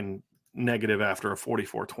talking negative after a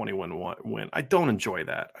 44-21 win. I don't enjoy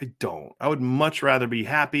that. I don't. I would much rather be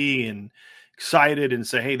happy and excited and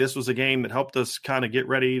say, hey, this was a game that helped us kind of get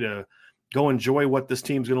ready to go enjoy what this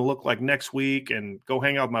team's going to look like next week and go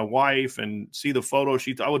hang out with my wife and see the photo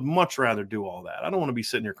sheets. I would much rather do all that. I don't want to be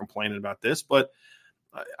sitting here complaining about this, but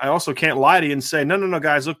I also can't lie to you and say, no,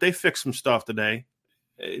 guys, look, they fixed some stuff today.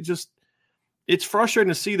 It's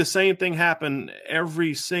frustrating to see the same thing happen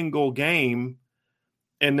every single game.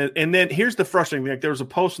 And then here's the frustrating thing. Like, there was a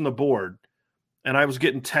post on the board, and I was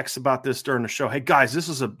getting texts about this during the show. Hey, guys, this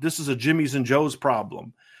is a Jimmy's and Joe's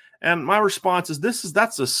problem. And my response is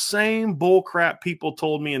that's the same bull crap people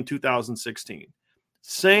told me in 2016.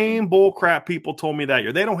 Same bull crap people told me that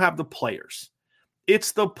year. They don't have the players.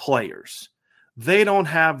 It's the players. They don't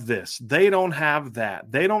have this. They don't have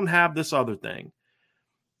that. They don't have this other thing.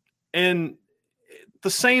 And the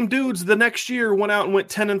same dudes the next year went out and went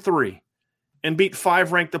 10-3 and beat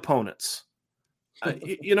 5 ranked opponents.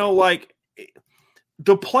 The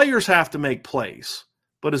players have to make plays.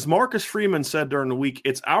 But as Marcus Freeman said during the week,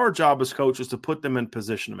 it's our job as coaches to put them in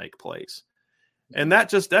position to make plays. And that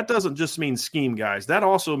doesn't just mean scheme, guys. That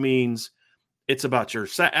also means it's about your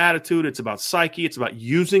attitude. It's about psyche. It's about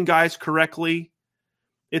using guys correctly.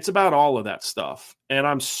 It's about all of that stuff. And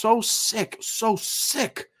I'm so sick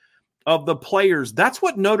of the players. That's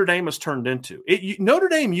what Notre Dame has turned into. Notre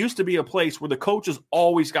Dame used to be a place where the coaches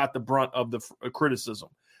always got the brunt of the criticism.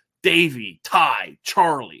 Davey, Ty,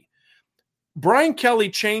 Charlie. Brian Kelly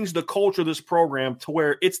changed the culture of this program to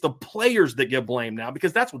where it's the players that get blamed now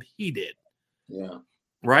because that's what he did. Yeah.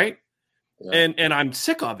 Right? Yeah. And I'm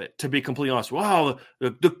sick of it, to be completely honest. Wow, they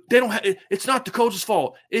don't have, it's not the coach's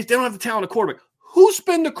fault. They don't have the talent of quarterback. Who's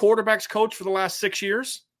been the quarterback's coach for the last 6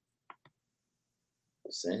 years?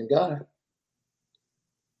 Same guy.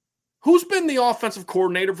 Who's been the offensive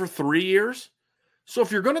coordinator for 3 years? So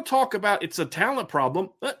if you're going to talk about it's a talent problem,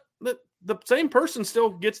 the same person still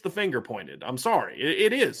gets the finger pointed. I'm sorry.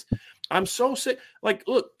 It is. I'm so sick. Like,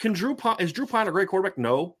 look, is Drew Pine a great quarterback?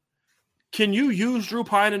 No. Can you use Drew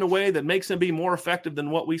Pine in a way that makes him be more effective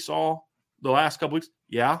than what we saw the last couple weeks?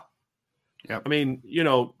 Yeah. Yep. I mean,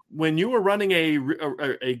 when you were running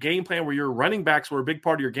a game plan where your running backs were a big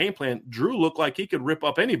part of your game plan, Drew looked like he could rip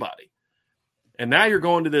up anybody. And now you're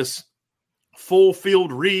going to this full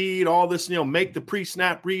field read, all this, make the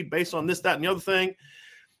pre-snap read based on this, that, and the other thing.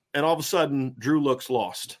 And all of a sudden, Drew looks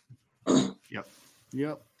lost. Yep.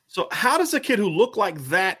 So how does a kid who looked like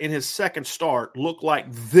that in his second start look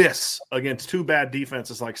like this against 2 bad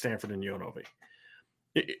defenses like Stanford and UNLV?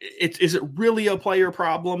 Is it really a player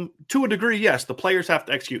problem? To a degree, yes. The players have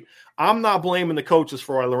to execute. I'm not blaming the coaches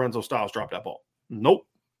for why Lorenzo Styles dropped that ball. Nope.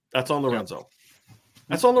 That's on Lorenzo.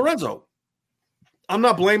 That's on Lorenzo. I'm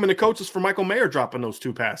not blaming the coaches for Michael Mayer dropping those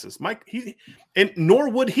 2 passes. Nor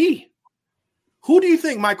would he. Who do you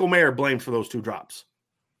think Michael Mayer blamed for those 2 drops?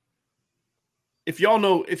 If y'all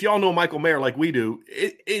know Michael Mayer like we do,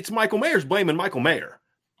 it's Michael Mayer's blaming Michael Mayer,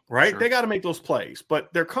 right? Sure. They got to make those plays.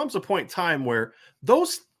 But there comes a point in time where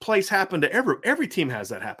those plays happen to every team has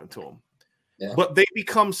that happen to them. Yeah. But they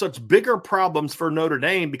become such bigger problems for Notre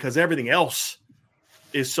Dame because everything else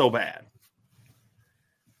is so bad.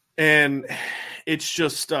 And it's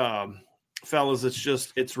just, fellas,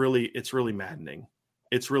 it's really maddening.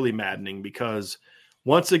 It's really maddening because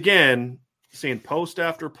once again, seeing post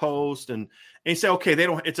after post and you say, okay,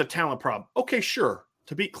 it's a talent problem. Okay, sure.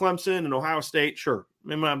 To beat Clemson and Ohio State, sure.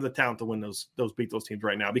 They might have the talent to win beat those teams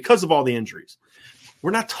right now because of all the injuries.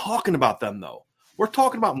 We're not talking about them though. We're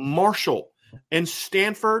talking about Marshall and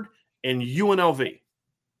Stanford and UNLV.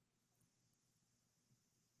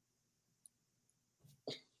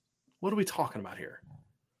 What are we talking about here?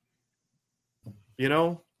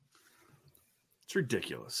 It's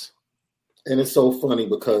ridiculous. And it's so funny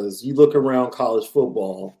because you look around college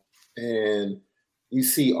football and you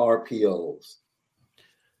see RPOs.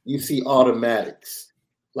 You see automatics.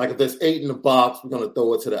 Like if there's 8 in the box, we're going to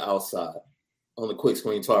throw it to the outside on the quick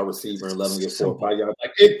screen to our receiver and let them get 4 or 5 yards.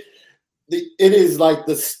 Like it is like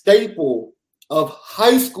the staple of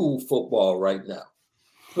high school football right now.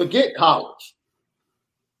 Forget college.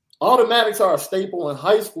 Automatics are a staple in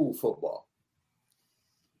high school football.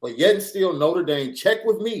 But yet and still, Notre Dame, check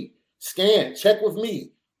with me. Scan, check with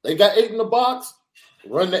me. They got 8 in the box,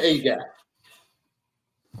 run the 8 gap.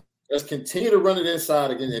 Let's continue to run it inside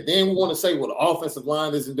again. And then we want to say, well, the offensive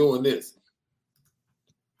line isn't doing this.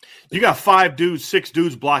 You got 5 dudes, 6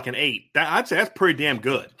 dudes blocking 8. I'd say that's pretty damn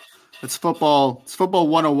good. It's football. It's football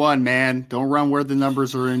 101, man. Don't run where the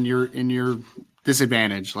numbers are in your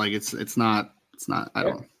disadvantage. Like it's not. I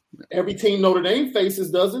don't. Every team Notre Dame faces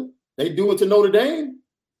doesn't. They do it to Notre Dame.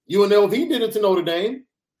 UNLV did it to Notre Dame.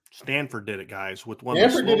 Stanford did it, guys, with one of the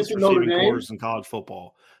slowest receiving quarters in college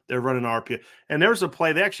football. They're running RPO. And there was a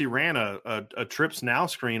play. They actually ran a trips now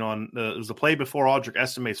screen on it was the play before Audric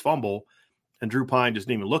Estime's fumble, and Drew Pine just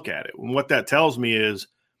didn't even look at it. And what that tells me is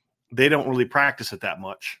they don't really practice it that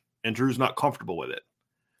much, and Drew's not comfortable with it.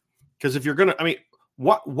 Because if you're going to –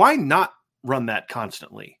 why not run that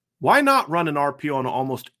constantly? Why not run an RPO on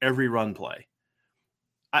almost every run play?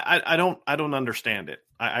 I don't understand it.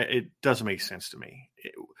 It doesn't make sense to me.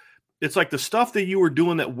 It's like the stuff that you were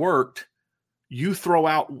doing that worked, you throw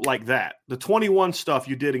out like that. The 21 stuff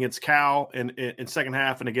you did against Cal in second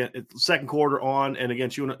half and again second quarter on and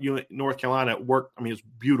against North Carolina worked. I mean, it's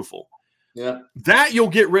beautiful. Yeah. That you'll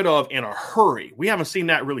get rid of in a hurry. We haven't seen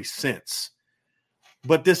that really since.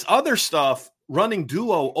 But this other stuff, running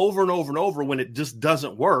duo over and over and over when it just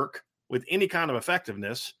doesn't work with any kind of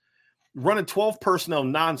effectiveness, running 12 personnel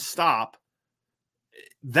nonstop,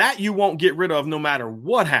 that you won't get rid of no matter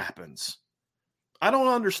what happens. I don't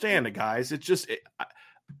understand it, guys. It's just,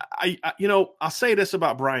 I'll say this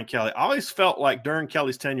about Brian Kelly. I always felt like during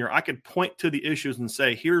Kelly's tenure, I could point to the issues and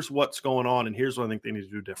say, here's what's going on, and here's what I think they need to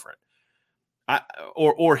do different.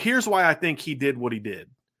 Or here's why I think he did what he did.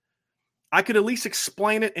 I could at least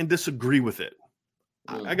explain it and disagree with it.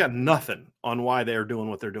 I got nothing on why they're doing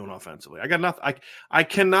what they're doing offensively. I got nothing. I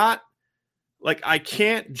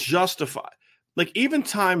can't justify. Like, even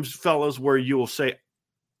times, fellas, where you will say,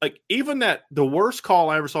 like, even that the worst call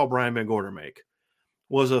I ever saw Brian Van Gorder make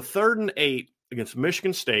was a 3rd and 8 against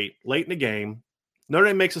Michigan State late in the game. Notre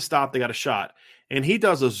Dame makes a stop. They got a shot. And he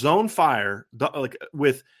does a zone fire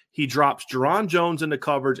he drops Jerron Jones into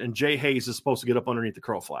coverage, and Jay Hayes is supposed to get up underneath the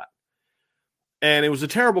curl flat. And it was a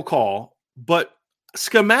terrible call, but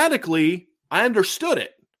schematically, I understood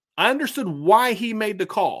it. I understood why he made the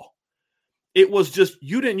call. It was just,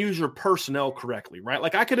 you didn't use your personnel correctly, right?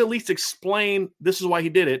 Like, I could at least explain this is why he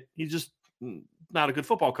did it. He's just not a good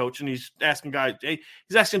football coach, and he's asking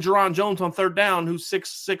Jerron Jones on 3rd down, who's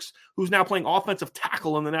 6'6", who's now playing offensive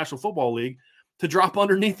tackle in the National Football League, to drop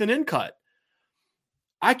underneath an in cut.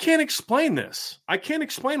 I can't explain this. I can't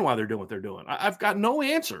explain why they're doing what they're doing. I've got no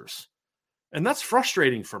answers, and that's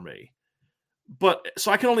frustrating for me. But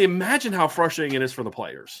so I can only imagine how frustrating it is for the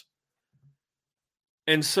players.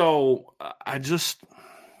 And so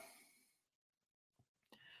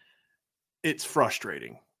it's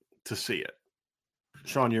frustrating to see it.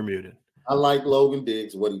 Sean, you're muted. I like Logan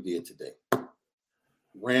Diggs, what he did today.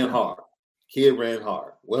 Ran hard. Kid ran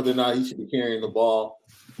hard. Whether or not he should be carrying the ball,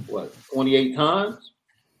 28 times?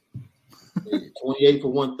 28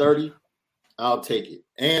 for 130? I'll take it.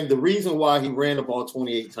 And the reason why he ran the ball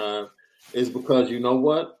 28 times is because, you know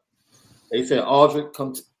what? They said,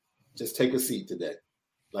 Aldrick, just take a seat today.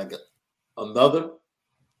 Like another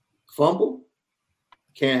fumble,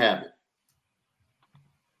 can't have it.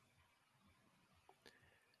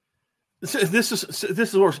 This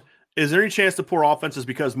is worse. Is there any chance the poor offense is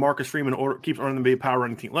because Marcus Freeman keeps running to be a power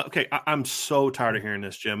running team? Okay, I'm so tired of hearing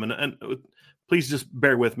this, Jim, and please just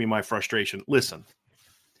bear with me my frustration. Listen,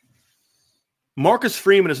 Marcus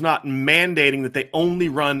Freeman is not mandating that they only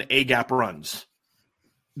run A-gap runs.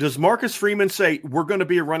 Does Marcus Freeman say we're going to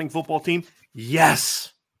be a running football team?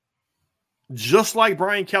 Yes. Just like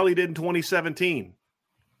Brian Kelly did in 2017.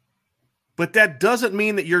 But that doesn't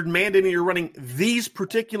mean that you're mandating you're running these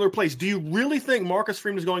particular plays. Do you really think Marcus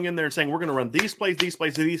Freeman is going in there and saying we're going to run these plays,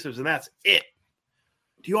 and that's it?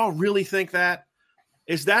 Do you all really think that?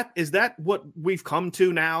 Is that what we've come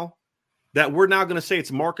to now? That we're now going to say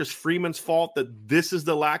it's Marcus Freeman's fault that this is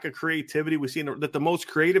the lack of creativity we've seen, that the most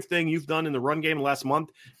creative thing you've done in the run game last month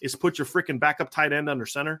is put your freaking backup tight end under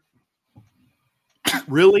center?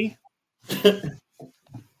 Really?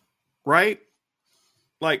 Right?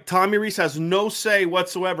 Like, Tommy Reese has no say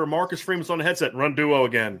whatsoever. Marcus Freeman's on the headset. Run duo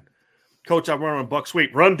again. Coach, I've run on buck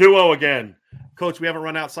sweep. Run duo again. Coach, we haven't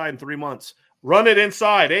run outside in 3 months. Run it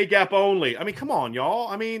inside. A-gap only. I mean, come on, y'all.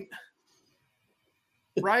 I mean,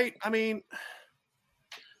 right? I mean,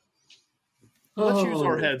 let's use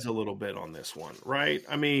our heads a little bit on this one, right?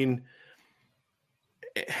 I mean,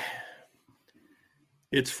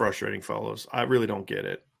 it's frustrating, fellows. I really don't get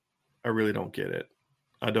it. I really don't get it.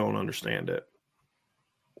 I don't understand it.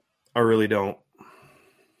 I really don't.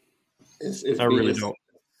 I really don't.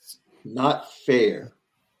 Not fair.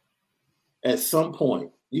 At some point,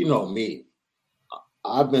 you know me,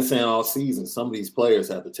 I've been saying all season, some of these players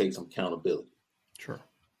have to take some accountability. Sure.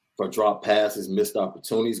 For drop passes, missed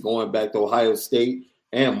opportunities, going back to Ohio State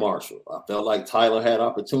and Marshall. I felt like Tyler had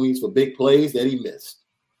opportunities for big plays that he missed.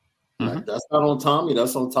 Mm-hmm. Right? That's not on Tommy,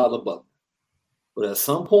 that's on Tyler Butler. But at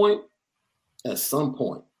some point, as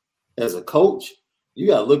a coach, you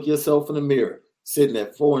got to look yourself in the mirror, sitting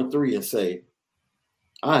at 4-3 and say,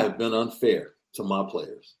 I have been unfair to my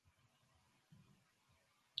players.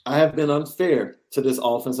 I have been unfair to this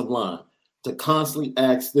offensive line to constantly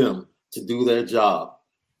ask them to do their job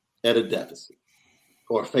at a deficit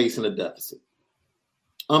or facing a deficit.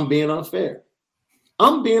 I'm being unfair.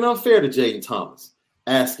 I'm being unfair to Jaden Thomas,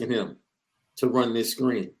 asking him to run this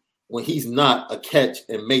screen when he's not a catch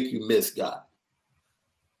and make you miss guy.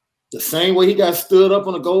 The same way he got stood up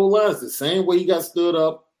on the goal line is the same way he got stood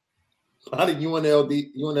up by the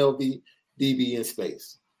UNLV DB in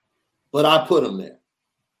space. But I put him there.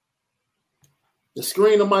 The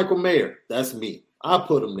screen of Michael Mayer, that's me. I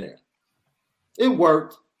put him there. It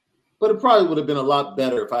worked. But it probably would have been a lot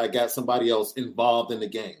better if I had got somebody else involved in the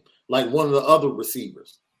game, like one of the other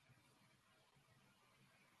receivers.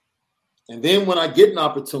 And then when I get an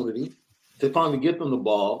opportunity to finally get them the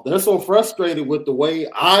ball, they're so frustrated with the way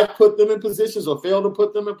I put them in positions or fail to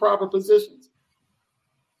put them in proper positions.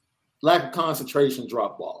 Lack of concentration,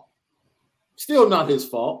 drop ball. Still not his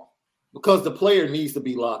fault because the player needs to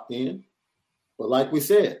be locked in. But like we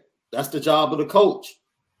said, that's the job of the coach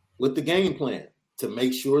with the game plan to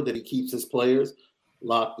make sure that he keeps his players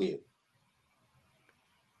locked in.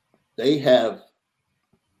 They have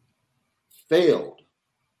failed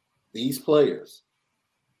these players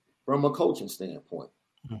from a coaching standpoint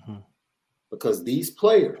because these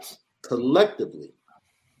players collectively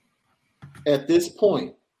at this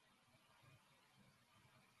point,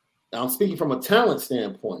 now I'm speaking from a talent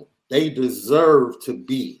standpoint, they deserve to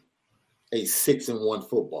be a 6-1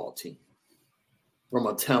 football team from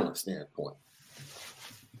a talent standpoint.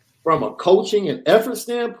 From a coaching and effort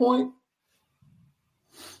standpoint,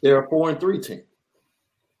 they're a 4-3 team.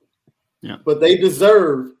 Yeah. But they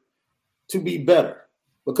deserve to be better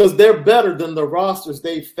because they're better than the rosters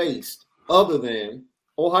they faced other than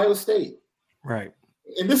Ohio State. Right.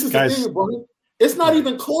 And this is the thing, bro. It's not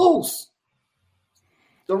even close.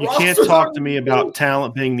 You can't talk to me about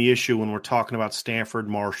talent being the issue when we're talking about Stanford,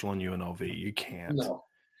 Marshall, and UNLV. You can't. No.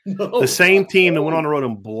 The same team that went on the road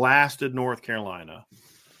and blasted North Carolina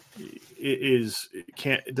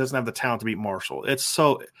it doesn't have the talent to beat Marshall. It's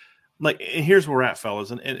so like, and here's where we're at,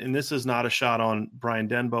 fellas, and this is not a shot on Brian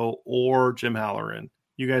Denbo or Jim Halloran.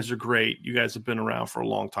 You guys are great. You guys have been around for a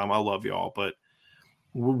long time. I love y'all, but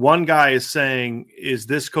one guy is saying, is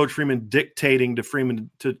this Coach Freeman dictating to Freeman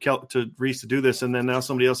to Reese to do this? And then now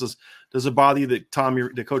somebody else is, does it bother you that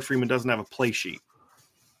Coach Freeman doesn't have a play sheet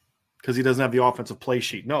because he doesn't have the offensive play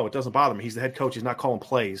sheet? No, it doesn't bother me. He's the head coach. He's not calling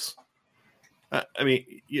plays.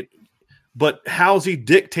 But how's he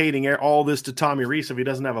dictating all this to Tommy Reese if he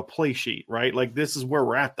doesn't have a play sheet, right? Like, this is where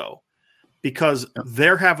we're at, though, because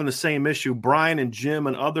they're having the same issue. Brian and Jim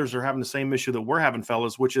and others are having the same issue that we're having,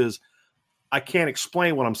 fellas, which is I can't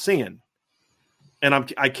explain what I'm seeing.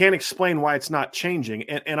 And I can't explain why it's not changing.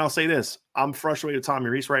 And I'll say this, I'm frustrated with Tommy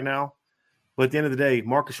Reese right now, but at the end of the day,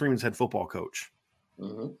 Marcus Freeman's head football coach.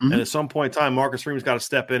 And at some point in time, Marcus Freeman's got to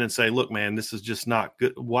step in and say, look, man, this is just not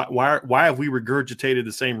good. Why have we regurgitated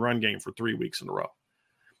the same run game for 3 weeks in a row?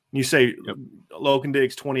 And you say, Logan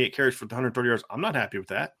Diggs, 28 carries for 130 yards. I'm not happy with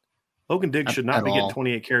that. Logan Diggs should not be getting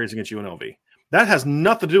 28 carries against UNLV. That has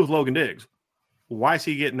nothing to do with Logan Diggs. Why is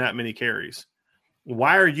he getting that many carries?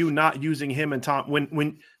 Why are you not using him and Tom?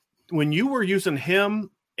 When you were using him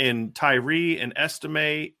and Tyree and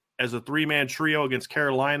Estime as a 3-man trio against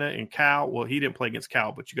Carolina and Cal, well, he didn't play against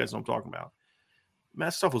Cal, but you guys know what I'm talking about. Man,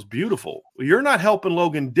 that stuff was beautiful. You're not helping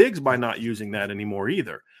Logan Diggs by not using that anymore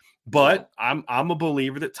either. But I'm a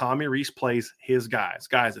believer that Tommy Reese plays his guys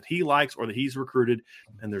that he likes or that he's recruited,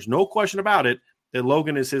 and there's no question about it that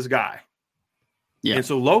Logan is his guy. Yeah. And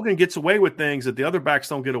so Logan gets away with things that the other backs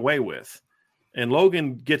don't get away with. And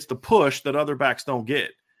Logan gets the push that other backs don't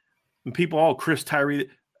get. And people, Chris Tyree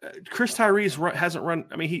hasn't run.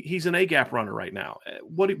 I mean, he's an A-gap runner right now.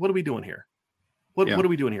 What are we doing here? What are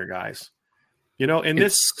we doing here, guys? You know, and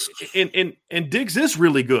and Diggs is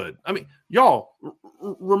really good. I mean, y'all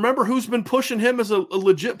remember who's been pushing him as a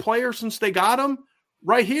legit player since they got him?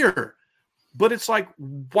 Right here. But it's like,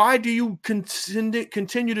 why do you continue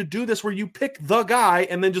to do this where you pick the guy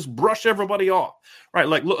and then just brush everybody off? Right?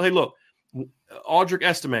 Like, look, Audric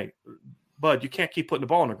Estime, bud, you can't keep putting the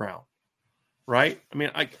ball on the ground. Right? I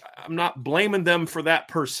mean, I'm not blaming them for that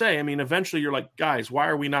per se. I mean, eventually you're like, guys, why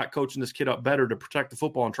are we not coaching this kid up better to protect the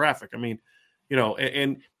football in traffic? I mean, you know,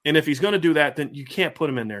 and if he's going to do that, then you can't put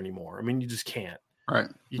him in there anymore. I mean, you just can't. Right.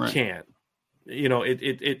 You can't. You know,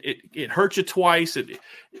 it hurt you twice.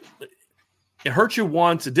 It hurt you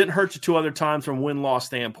once. It didn't hurt you 2 other times from win-loss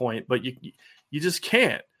standpoint, but you just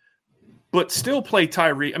can't. But still play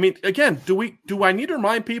Tyree. I mean, again, do I need to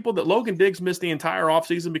remind people that Logan Diggs missed the entire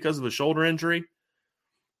offseason because of a shoulder injury?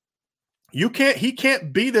 He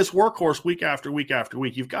can't be this workhorse week after week after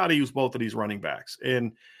week. You've got to use both of these running backs.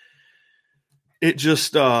 And it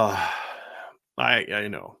just I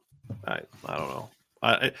don't know.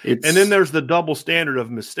 And then there's the double standard of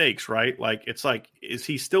mistakes, right? Like, it's like, is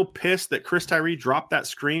he still pissed that Chris Tyree dropped that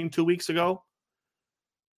screen 2 weeks ago?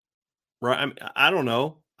 Right? I don't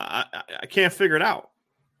know. I can't figure it out.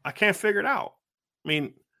 I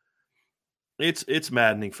mean, it's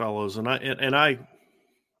maddening, fellows. And I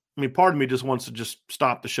mean, part of me just wants to just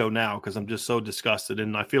stop the show now because I'm just so disgusted.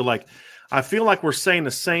 And I feel like we're saying the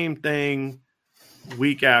same thing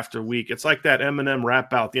week after week. It's like that Eminem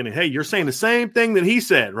rap out at the end. Hey, you're saying the same thing that he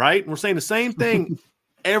said, right? And we're saying the same thing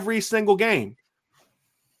every single game.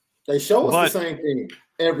 They show us the same thing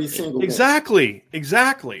every single game.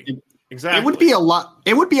 Exactly. It would be a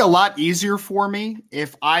lot easier for me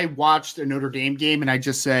if I watched a Notre Dame game and I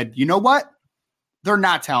just said, you know what? They're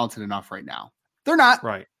not talented enough right now. They're not.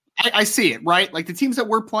 Right. I see it, right? Like the teams that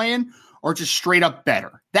we're playing are just straight up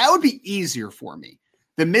better. That would be easier for me.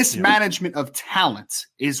 The mismanagement of talent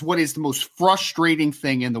is what is the most frustrating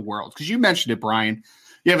thing in the world. Because you mentioned it, Brian.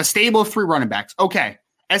 You have a stable of 3 running backs. Okay.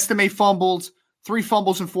 Estime fumbled, 3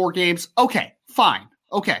 fumbles in 4 games. Okay, fine.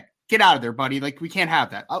 Okay. Get out of there, buddy. Like, we can't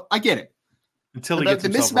have that. I get it. Until he gets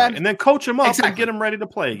himself right. And then coach him up and get him ready to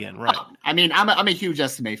play again, right? I mean, I'm a huge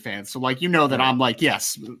Estime fan. So, like, you know that I'm like,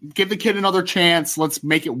 yes, give the kid another chance. Let's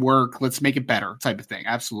make it work. Let's make it better type of thing.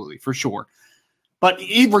 Absolutely, for sure. But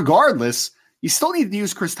regardless, you still need to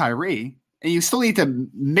use Chris Tyree, and you still need to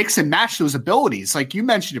mix and match those abilities. Like you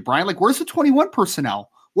mentioned it, Brian. Like, where's the 21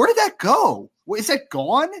 personnel? Where did that go? Is that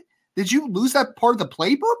gone? Did you lose that part of the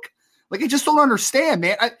playbook? Like, I just don't understand,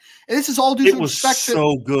 man. And this is all due to respect.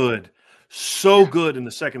 So good. So good in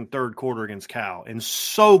the second, third quarter against Cal, and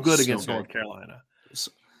so good against North Carolina.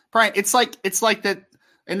 Brian, it's like that,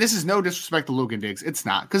 and this is no disrespect to Logan Diggs. It's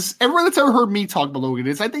not, because everyone that's ever heard me talk about Logan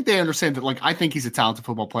Diggs, I think they understand that. Like, I think he's a talented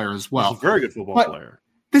football player as well. He's a very good football player.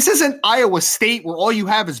 This isn't Iowa State where all you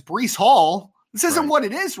have is Breece Hall. This isn't what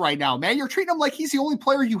it is right now, man. You're treating him like he's the only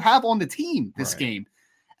player you have on the team this game.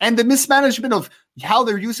 And the mismanagement of how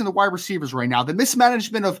they're using the wide receivers right now, the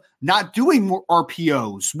mismanagement of not doing more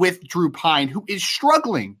RPOs with Drew Pine, who is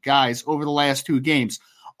struggling, guys, over the last 2 games.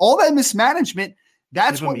 All that mismanagement,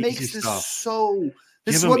 that's what makes this so –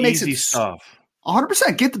 this is what makes it stuff.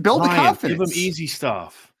 100%. Build the confidence. Give them easy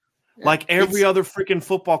stuff. Like every other freaking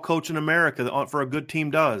football coach in America for a good team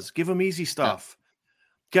does. Give them easy stuff.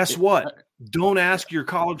 Guess what? Don't ask your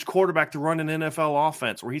college quarterback to run an NFL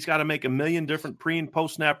offense where he's got to make a million different pre- and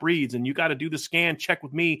post-snap reads, and you got to do the scan check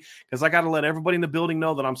with me because I got to let everybody in the building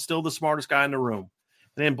know that I'm still the smartest guy in the room.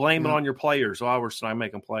 And then blame it on your players. Oh, we're not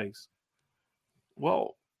making plays.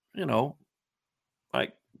 Well,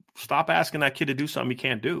 like, stop asking that kid to do something he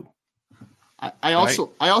can't do. I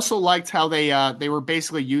also liked how they were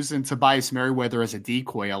basically using Tobias Merriweather as a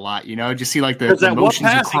decoy a lot. Just see like the motions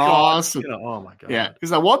across. Oh my god! Yeah,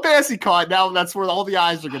 because that one pass he caught, now that's where all the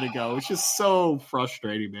eyes are going to go. It's just so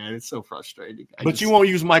frustrating, man. It's so frustrating. You won't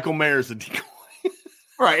use Michael Mayer as a decoy.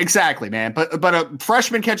 Right, exactly, man. But a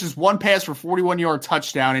freshman catches one pass for 41-yard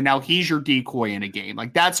touchdown, and now he's your decoy in a game.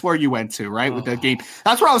 Like, that's where you went to, right, with that game.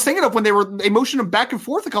 That's what I was thinking of when they motioned him back and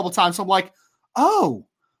forth a couple times. So I'm like, oh.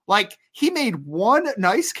 Like, he made one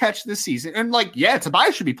nice catch this season. And, like, yeah,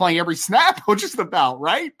 Tobias should be playing every snap, just about,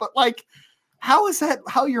 right? But, like, how is that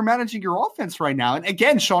how you're managing your offense right now? And,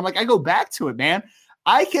 again, Sean, like, I go back to it, man.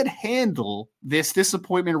 I could handle this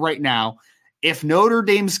disappointment right now if Notre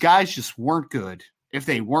Dame's guys just weren't good, if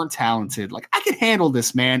they weren't talented. Like, I could handle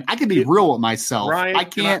this, man. I could be real with myself. Ryan, I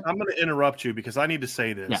can't. I'm going to interrupt you because I need to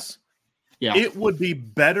say this. Yeah. It would be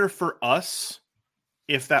better for us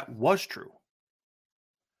if that was true.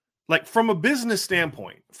 Like, from a business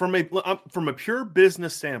standpoint, from a pure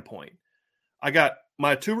business standpoint, I got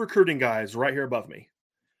my 2 recruiting guys right here above me.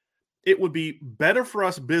 It would be better for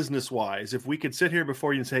us business-wise if we could sit here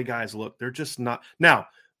before you and say, guys, look, they're just not. Now,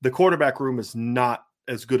 the quarterback room is not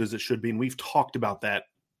as good as it should be, and we've talked about that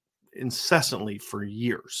incessantly for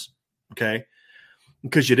years, okay?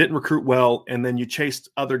 Because you didn't recruit well, and then you chased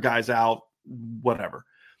other guys out, whatever.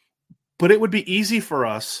 But it would be easy for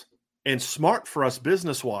us and smart for us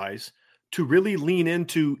business-wise to really lean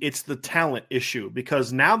into it's the talent issue,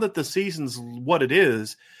 because now that the season's what it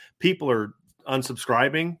is, people are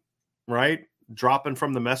unsubscribing, right? Dropping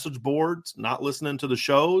from the message boards, not listening to the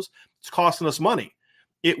shows. It's costing us money.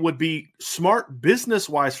 It would be smart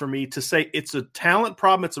business-wise for me to say it's a talent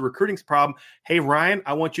problem, it's a recruiting problem. Hey, Ryan,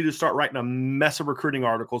 I want you to start writing a mess of recruiting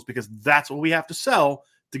articles because that's what we have to sell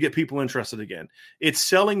to get people interested again. It's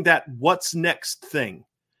selling that what's next thing.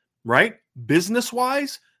 Right?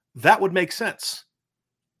 Business-wise, that would make sense.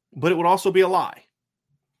 But it would also be a lie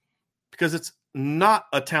because it's not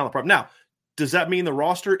a talent problem. Now, does that mean the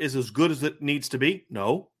roster is as good as it needs to be?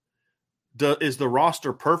 No. Is the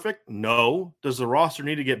roster perfect? No. Does the roster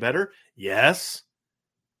need to get better? Yes.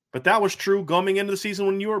 But that was true going into the season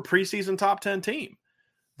when you were a preseason top 10 team.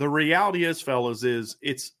 The reality is, fellas,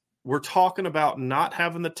 we're talking about not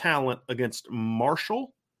having the talent against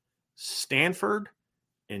Marshall, Stanford,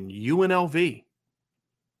 and UNLV.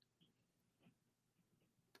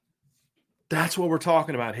 That's what we're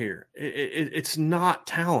talking about here. It's not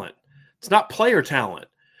talent. It's not player talent.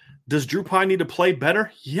 Does Drew Pine need to play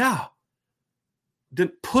better? Yeah.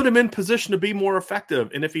 Then put him in position to be more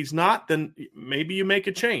effective. And if he's not, then maybe you make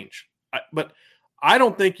a change. But I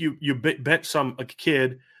don't think you bench a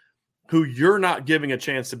kid who you're not giving a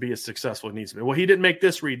chance to be as successful as he needs to be. Well, he didn't make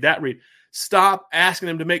this read, that read. Stop asking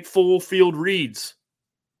him to make full field reads.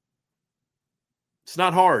 It's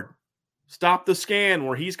not hard. Stop the scan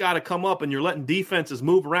where he's got to come up and you're letting defenses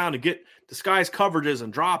move around and get disguise coverages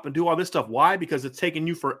and drop and do all this stuff. Why? Because it's taking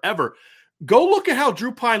you forever. Go look at how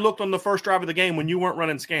Drew Pine looked on the first drive of the game when you weren't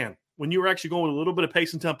running scan, when you were actually going with a little bit of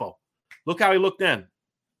pace and tempo. Look how he looked then.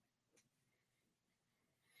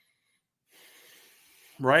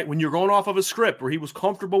 Right? When you're going off of a script where he was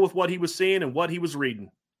comfortable with what he was seeing and what he was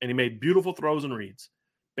reading, and he made beautiful throws and reads.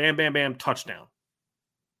 Bam, bam, bam, touchdown.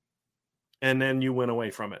 And then you went away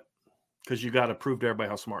from it because you got to prove to everybody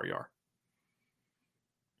how smart you are.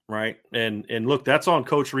 Right? And look, that's on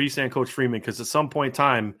Coach Reese and Coach Freeman, because at some point in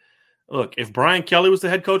time, look, if Brian Kelly was the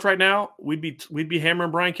head coach right now, we'd be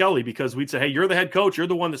hammering Brian Kelly, because we'd say, hey, you're the head coach. You're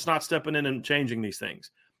the one that's not stepping in and changing these things.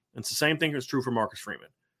 And it's the same thing that's true for Marcus Freeman.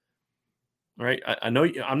 Right? I know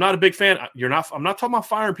I'm not a big fan. I'm not talking about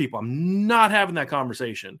firing people. I'm not having that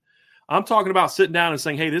conversation. I'm talking about sitting down and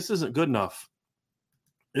saying, hey, this isn't good enough.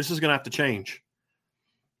 This is going to have to change.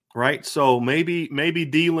 Right? So maybe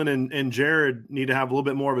Dylan and Jared need to have a little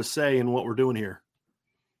bit more of a say in what we're doing here.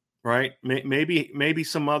 Right? Maybe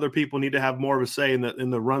some other people need to have more of a say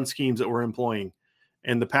in the run schemes that we're employing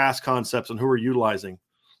and the pass concepts and who we're utilizing.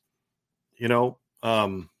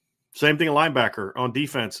 Same thing a linebacker on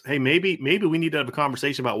defense. Hey, maybe we need to have a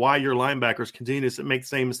conversation about why your linebackers continue to make the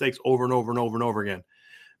same mistakes over and over and over and over again.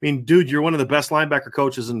 I mean, dude, you're one of the best linebacker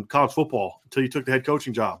coaches in college football until you took the head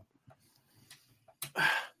coaching job.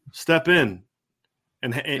 Step in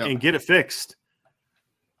and get it fixed.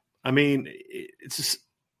 I mean, it's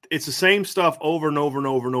the same stuff over and over and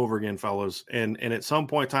over and over again, fellas. And at some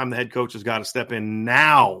point in time, the head coach has got to step in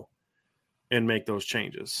now and make those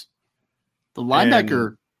changes. The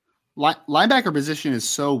linebacker position is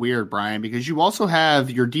so weird, Brian, because you also have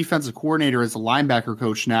your defensive coordinator as a linebacker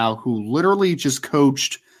coach now, who literally just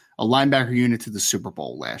coached a linebacker unit to the Super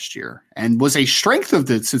Bowl last year and was a strength of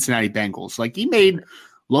the Cincinnati Bengals. Like, he made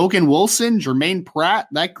Logan Wilson, Jermaine Pratt,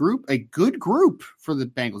 that group, a good group for the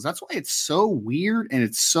Bengals. That's why it's so weird, and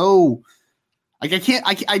it's so like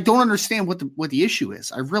I don't understand what the issue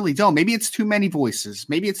is. I really don't. Maybe it's too many voices.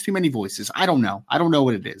 I don't know. I don't know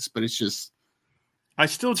what it is, but it's just. I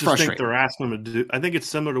still just think they're asking them to do. I think it's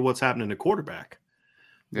similar to what's happening to quarterback.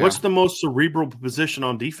 Yeah. What's the most cerebral position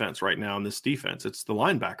on defense right now in this defense? It's the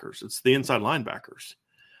linebackers. It's the inside linebackers.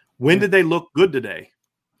 When did they look good today?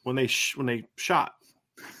 When they shot.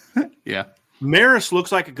 Yeah. Maris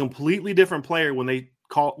looks like a completely different player when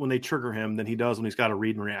they trigger him than he does when he's got to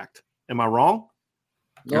read and react. Am I wrong?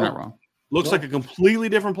 No. You're not wrong. Looks like a completely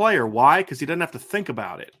different player. Why? Because he doesn't have to think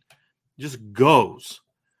about it. He just goes.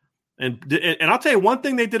 And I'll tell you one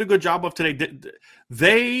thing they did a good job of today.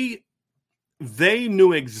 They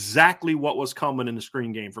knew exactly what was coming in the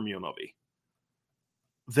screen game from UNLV.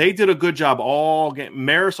 They did a good job all game.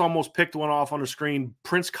 Maris almost picked one off on the screen.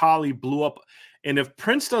 Prince Colley blew up. And if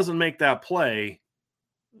Prince doesn't make that play,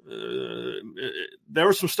 there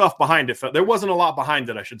was some stuff behind it. There wasn't a lot behind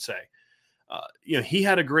it, I should say. He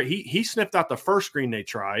had he sniffed out the first screen they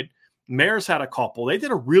tried. Maris had a couple. They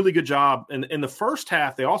did a really good job. And in the first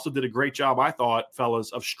half, they also did a great job, I thought,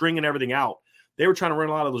 fellas, of stringing everything out. They were trying to run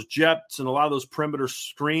a lot of those jets and a lot of those perimeter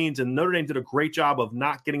screens, and Notre Dame did a great job of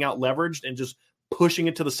not getting out leveraged and just pushing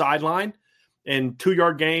it to the sideline and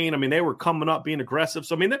 2-yard gain. I mean, they were coming up, being aggressive.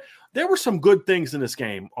 So, I mean, there were some good things in this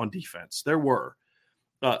game on defense. There were.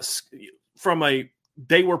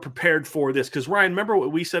 They were prepared for this. Because, Ryan, remember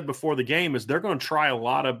what we said before the game is they're going to try a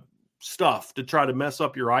lot of stuff to try to mess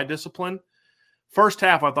up your eye discipline. First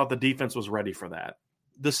half, I thought the defense was ready for that.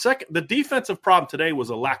 The defensive problem today was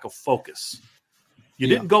a lack of focus. You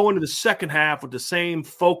didn't go into the second half with the same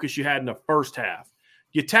focus you had in the first half.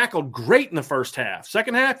 You tackled great in the first half.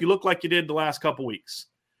 Second half, you look like you did the last couple weeks,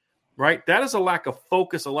 right? That is a lack of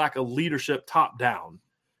focus, a lack of leadership top down.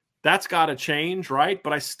 That's got to change, right?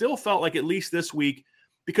 But I still felt like at least this week,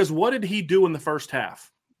 because what did he do in the first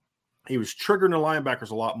half? He was triggering the linebackers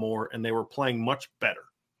a lot more, and they were playing much better.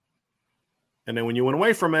 And then when you went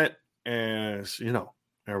away from it,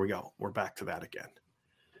 there we go. We're back to that again.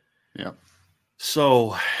 Yeah.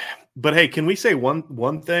 So, but hey, can we say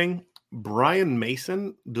one thing? Brian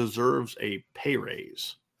Mason deserves a pay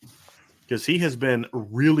raise because he has been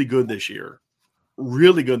really good this year.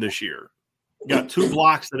 Got 2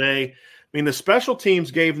 blocks today. I mean, the special teams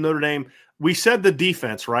gave Notre Dame – we said the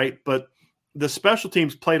defense, right? But the special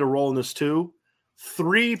teams played a role in this too.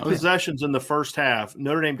 3 possessions in the first half.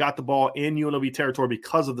 Notre Dame got the ball in UNLV territory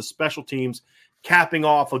because of the special teams capping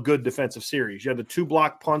off a good defensive series. You had the 2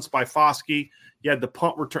 block punts by Foskey. You had the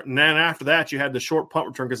punt return. And then after that, you had the short punt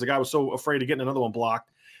return because the guy was so afraid of getting another one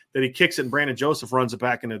blocked that he kicks it and Brandon Joseph runs it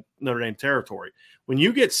back into Notre Dame territory. When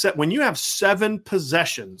you have 7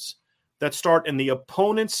 possessions that start in the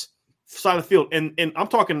opponent's side of the field, and I'm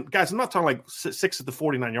talking, guys, I'm not talking like 6 at the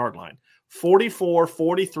 49-yard line. 44,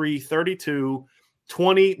 43, 32,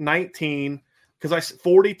 20, 19,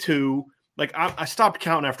 42. Like I stopped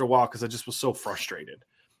counting after a while because I just was so frustrated.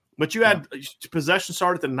 But you had possession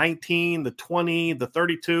start at the 19, the 20, the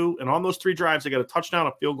 32, and on those 3 drives, they got a touchdown,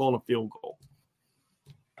 a field goal, and a field goal.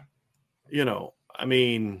 You know, I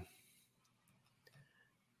mean,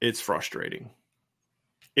 it's frustrating.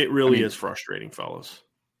 It really is frustrating, fellas.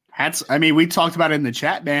 We talked about it in the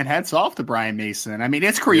chat, man. Hats off to Brian Mason. I mean,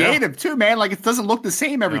 it's creative too, man. Like it doesn't look the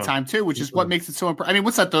same every time too, which is what makes it so impressive. I mean,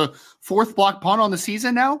 what's that, the 4th block punt on the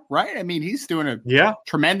season now, right? I mean, he's doing a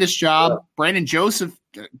tremendous job. Yeah. Brandon Joseph,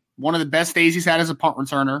 one of the best days he's had as a punt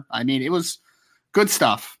returner. I mean, it was good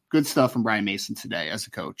stuff. Good stuff from Brian Mason today as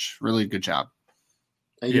a coach. Really good job.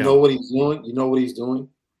 And you know what he's doing?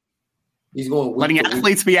 He's going letting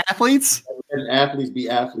athletes be athletes. Letting athletes be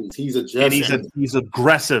athletes. He's adjusting. And he's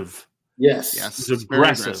aggressive. Yes. He's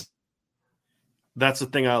aggressive. That's the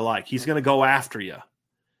thing I like. He's going to go after you.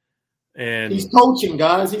 And he's coaching,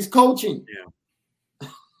 guys. He's coaching. Yeah.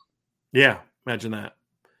 Yeah. Imagine that.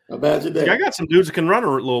 Imagine that. I got some dudes that can run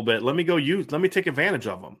a little bit. Let me take advantage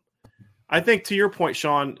of them. I think to your point,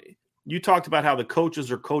 Sean, you talked about how the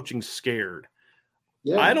coaches are coaching scared.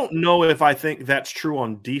 Yeah. I don't know if I think that's true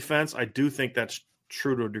on defense. I do think that's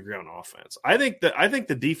true to a degree on offense. I think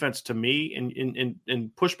the defense, to me,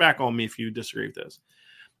 and push back on me if you disagree with this,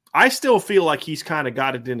 I still feel like he's kind of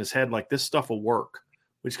got it in his head like this stuff will work.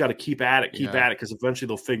 We just got to keep at it because eventually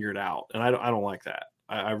they'll figure it out. And I don't like that.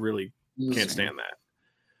 I really can't stand that.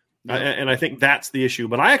 Yeah. And I think that's the issue.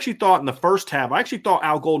 But I actually thought in the first half,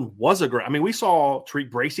 Al Golden was aggressive. I mean, we saw Tariq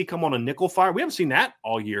Bracy come on a nickel fire. We haven't seen that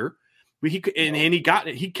all year. He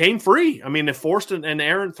came free. I mean, they forced an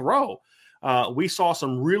errant throw. We saw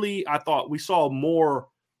some really. I thought we saw more.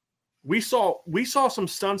 We saw some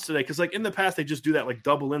stunts today because, like in the past, they just do that like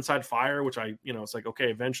double inside fire, which it's like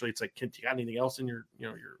okay. Eventually, it's like, you got anything else in your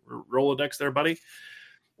Rolodex there, buddy?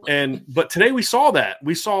 But today we saw that.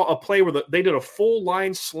 We saw a play where they did a full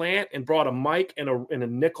line slant and brought a Mike and a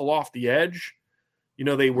nickel off the edge.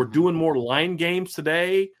 They were doing more line games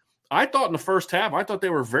today. I thought in the first half, they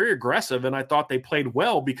were very aggressive, and I thought they played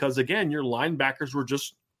well because, again, your linebackers were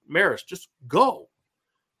just Maris, just go,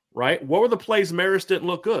 right? What were the plays Maris didn't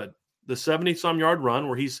look good? The 70-some-yard run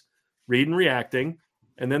where he's reading, reacting,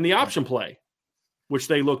 and then the option play, which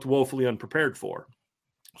they looked woefully unprepared for.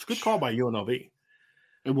 It's a good call by UNLV.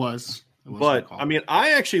 It was. But, I mean,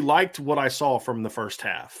 I actually liked what I saw from the first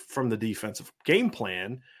half, from the defensive game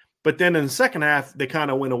plan. But then in the second half, they kind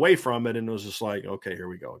of went away from it, and it was just like, okay, here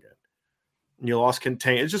we go again. And you lost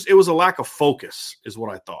contain. It was a lack of focus is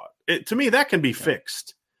what I thought. To me, that can be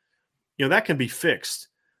fixed. That can be fixed.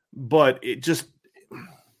 But it just,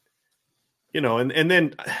 and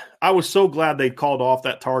then I was so glad they called off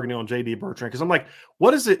that targeting on J.D. Bertrand because I'm like,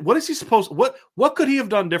 what is it? What is he supposed – what could he have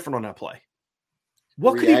done different on that play?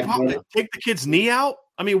 What could he probably take the kid's knee out?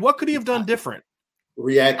 I mean, what could he have done different?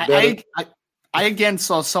 React better. I again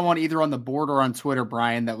saw someone either on the board or on Twitter,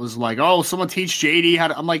 Brian, that was like, "Oh, someone teach JD how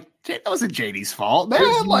to." I'm like, that wasn't JD's fault,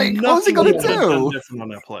 man. Like, what was he going to do? Different on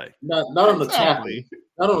that play, not on the tackle,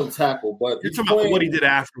 not on the tackle, but you're talking about what he did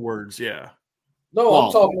afterwards. Yeah. No,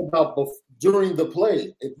 I'm talking about during the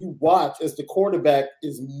play. If you watch as the quarterback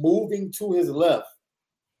is moving to his left,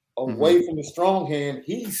 away from the strong hand,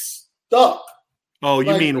 he's stuck. Oh,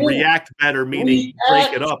 you mean react better, meaning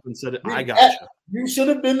break it up instead of I got you. You should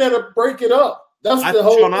have been there to break it up. That's the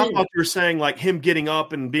whole thing. I thought you were saying like him getting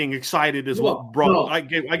up and being excited is what brought. I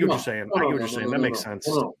get what you're saying. I get what you're saying. That makes sense.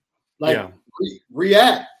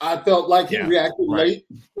 React. I felt like he reacted late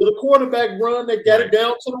to the quarterback run that got it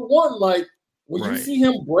down to the one. Like when you see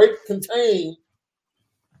him break contain,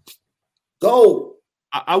 go.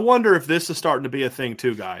 I wonder if this is starting to be a thing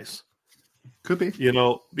too, guys. Could be,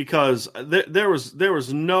 because there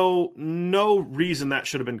was no reason that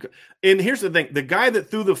should have been. And here's the thing: the guy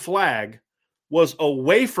that threw the flag was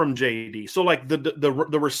away from JD, so like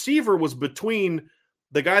the receiver was between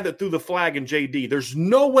the guy that threw the flag and JD. There's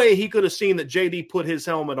no way he could have seen that JD put his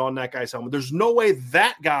helmet on that guy's helmet. There's no way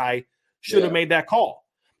that guy should have made that call.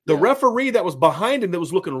 The referee that was behind him, that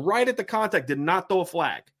was looking right at the contact, did not throw a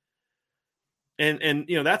flag.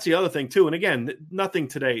 And that's the other thing too. And again, nothing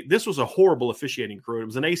today. This was a horrible officiating crew. It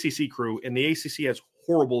was an ACC crew, and the ACC has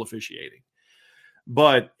horrible officiating.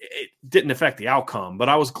 But it didn't affect the outcome. But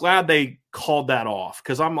I was glad they called that off,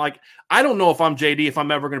 because I'm like, I don't know if I'm JD, if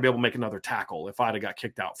I'm ever going to be able to make another tackle if I'd have got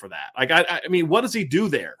kicked out for that. Like, I mean, what does he do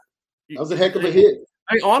there? That was a heck of a hit.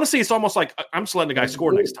 I mean, honestly, it's almost like I'm just letting the guy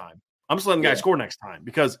score next time. I'm just letting the guy score next time,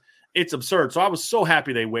 because it's absurd. So I was so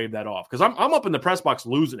happy they waved that off, because I'm up in the press box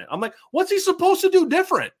losing it. I'm like, what's he supposed to do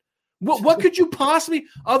different? What could you possibly,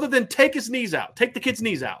 other than take his knees out, take the kid's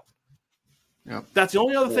knees out? Yep. That's the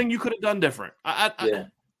only other thing you could have done different.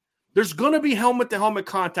 There's going to be helmet-to-helmet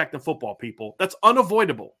contact in football, people. That's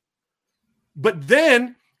unavoidable. But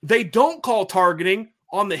then they don't call targeting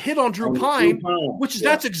on the hit on Drew Pine, which is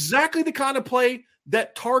that's exactly the kind of play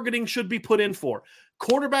that targeting should be put in for.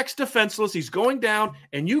 Quarterback's defenseless. He's going down,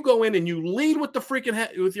 and you go in and you lead with the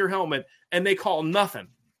freaking with your helmet, and they call nothing.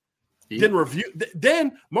 Didn't review.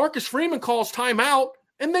 Then Marcus Freeman calls timeout,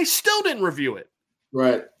 and they still didn't review it.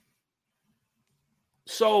 Right.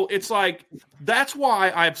 So it's like, that's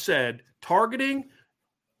why I've said targeting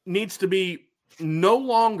needs to be no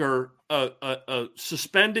longer a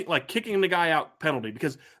suspending, like kicking the guy out penalty,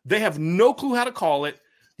 because they have no clue how to call it,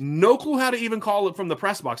 no clue how to even call it from the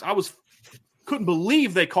press box. Couldn't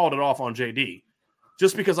believe they called it off on JD,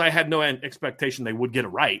 just because I had no expectation they would get it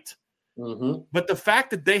right. Mm-hmm. But the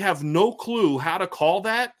fact that they have no clue how to call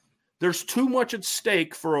that, there's too much at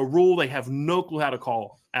stake for a rule they have no clue how to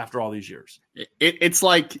call after all these years. It's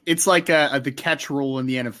like the catch rule in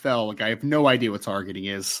the NFL. Like, I have no idea what targeting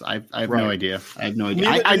is. I have no idea. I have no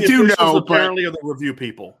idea. I do know, apparently, but are the review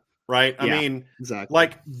people, right? I mean, exactly.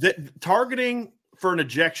 Like targeting for an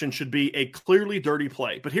ejection should be a clearly dirty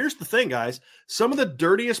play. But here's the thing, guys. Some of the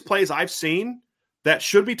dirtiest plays I've seen that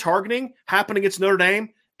should be targeting happened against Notre Dame,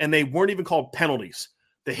 and they weren't even called penalties.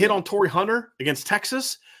 The hit on Torrey Hunter against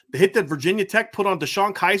Texas, the hit that Virginia Tech put on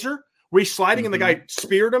Deshaun Kaiser, where he's sliding and the guy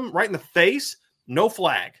speared him right in the face, no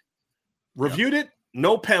flag. Reviewed it,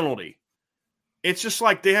 no penalty. It's just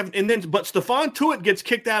like they have, but Stephon Tuitt gets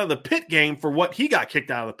kicked out of the Pitt game for what he got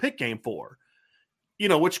kicked out of the Pitt game for.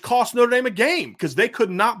 Which cost Notre Dame a game, because they could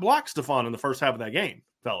not block Stephon in the first half of that game,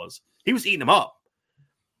 fellas. He was eating him up.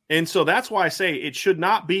 And so that's why I say it should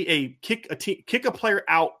not be a kick a player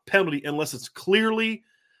out penalty unless it's clearly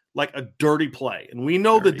like a dirty play. And we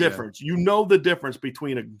know the difference. You know the difference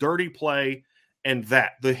between a dirty play and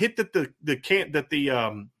that. The hit that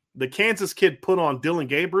the Kansas kid put on Dylan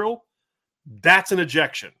Gabriel, that's an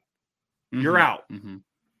ejection. Mm-hmm. You're out. Mm-hmm.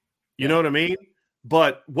 You know what I mean?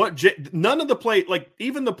 But none of the play, like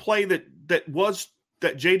even the play that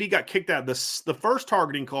JD got kicked out, the first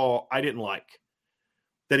targeting call I didn't like,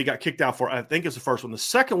 that he got kicked out for. I think it's the first one. The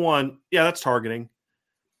second one, that's targeting.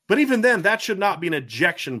 But even then, that should not be an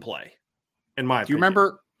ejection play, in my opinion.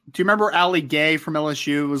 Do you remember Ali Gay from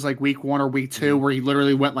LSU? It was like week 1 or week 2 where he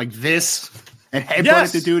literally went like this and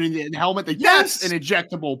headbutted the dude in the helmet. That's an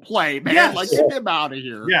ejectable play, man. Yes. Like, get him out of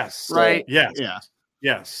here. Yes. Right? Yes. Yeah.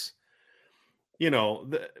 Yes.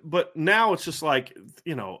 But now it's just like,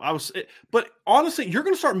 but honestly, you're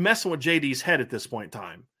going to start messing with JD's head at this point in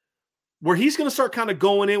time, where he's going to start kind of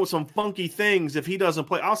going in with some funky things if he doesn't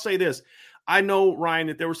play. I'll say this. I know, Ryan,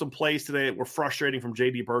 that there were some plays today that were frustrating from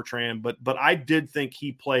J.D. Bertrand, but I did think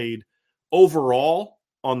he played overall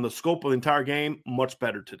on the scope of the entire game much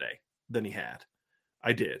better today than he had.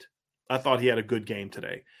 I did. I thought he had a good game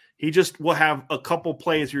today. He just will have a couple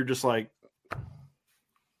plays you're just like,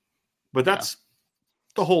 but that's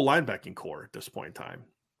the whole linebacking core at this point in time.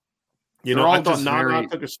 I thought Nana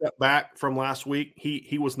took a step back from last week.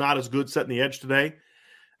 He was not as good setting the edge today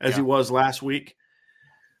as he was last week.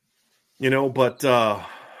 But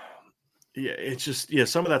it's just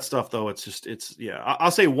some of that stuff though.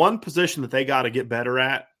 I'll say one position that they got to get better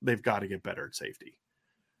at. They've got to get better at safety.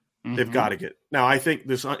 Mm-hmm. They've got to get. Now I think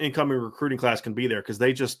this incoming recruiting class can be there, because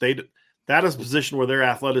that is a position where their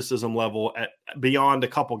athleticism level beyond a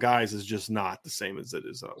couple guys is just not the same as it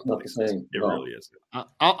is. Really is.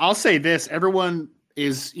 I'll say this: everyone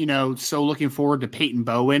is, so looking forward to Peyton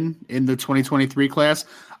Bowen in the 2023 class.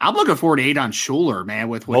 I'm looking forward to Adon Schuler, man,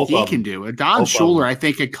 with what he can do. Adon Schuler, I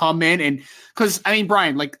think, could come in and because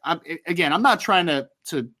Brian, like I'm not trying to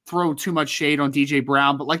throw too much shade on DJ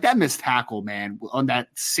Brown, but like that missed tackle, man, on that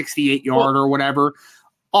 68-yard or whatever.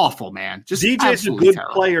 Awful, man. Just DJ's a good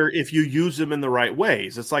player if you use him in the right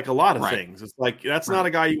ways. It's like a lot of things. It's like that's not a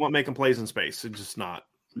guy you want making plays in space. It's just not.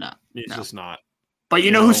 He's just not. But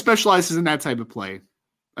you know who specializes in that type of play?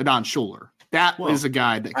 Adon Schuler. That is a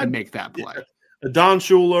guy that can make that play. Adon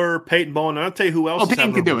Schuler, Peyton Bowen. And I'll tell you who else.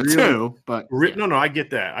 Peyton can do it too. But no, I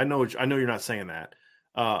get that. I know you're not saying that.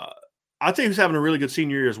 I'll tell you who's having a really good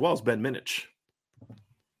senior year as well is Ben Minich.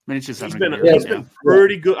 Minich is He's having been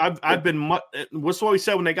pretty good. I've been what's what we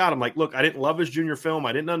said when they got him. Like, look, I didn't love his junior film.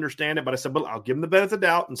 I didn't understand it, but I said, but I'll give him the benefit of the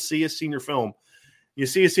doubt and see his senior film. You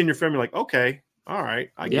see his senior film, you're like, okay, all right,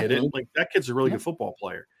 I get it. Like, that kid's a really good football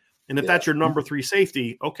player. And if that's your number 3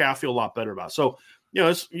 safety, okay, I feel a lot better about it. So,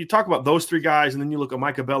 you talk about those 3 guys, and then you look at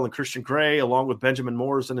Micah Bell and Christian Gray, along with Benjamin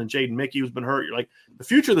Morrison and Jaden Mickey, who's been hurt. You're like, the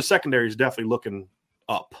future of the secondary is definitely looking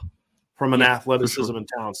up from an athleticism and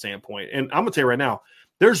talent standpoint. And I'm going to tell you right now,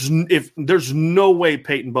 there's no way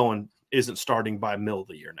Peyton Bowen isn't starting by middle of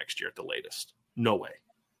the year next year at the latest. No way.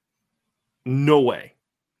 No way.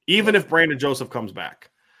 Even if Brandon Joseph comes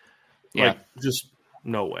back. Just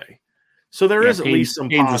no way. So there is at least some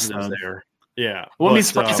positives there. Yeah. Well, I'm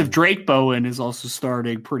surprised if Drake Bowen is also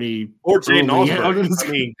starting pretty or Jaden Osborne.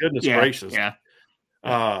 I mean, goodness gracious. Yeah.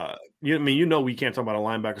 We can't talk about a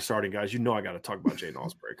linebacker starting, guys. I got to talk about Jaden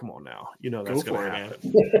Osborne. Come on now. That's going to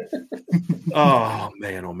happen. Oh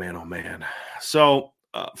man. So,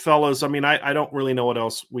 fellas, I don't really know what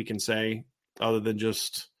else we can say other than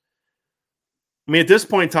just at this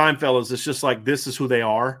point in time, fellas, it's just like this is who they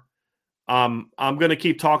are. I'm going to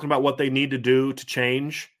keep talking about what they need to do to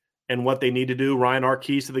change and what they need to do. Ryan, our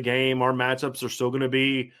keys to the game, our matchups are still going to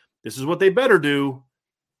be, this is what they better do.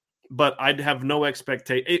 But I'd have no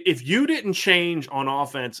expectation. If you didn't change on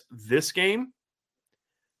offense this game,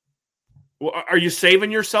 are you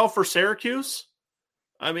saving yourself for Syracuse?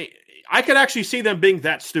 I could actually see them being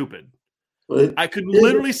that stupid. I could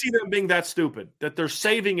literally see them being that stupid that they're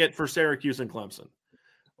saving it for Syracuse and Clemson.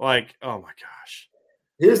 Like, oh my gosh.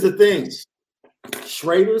 Here's the thing.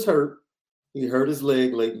 Schrader's hurt. He hurt his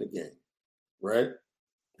leg late in the game, right?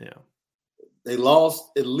 Yeah. They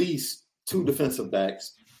lost at least 2 defensive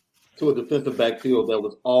backs to a defensive backfield that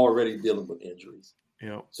was already dealing with injuries.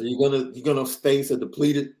 Yeah. So you're gonna face a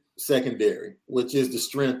depleted secondary, which is the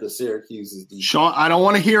strength of Syracuse's defense. Sean, I don't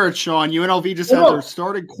want to hear it, Sean. UNLV just had their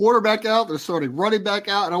starting quarterback out, their starting running back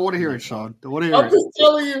out. I don't want to hear it, Sean. Don't want to hear it. I'm just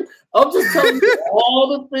telling you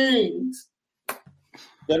all the things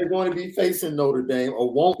that are going to be facing Notre Dame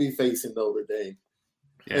or won't be facing Notre Dame.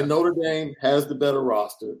 Yeah. And Notre Dame has the better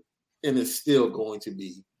roster, and it's still going to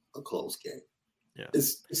be a close game. Yeah.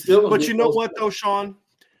 It's still. But you know what, though, Sean?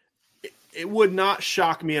 It would not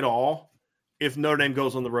shock me at all if Notre Dame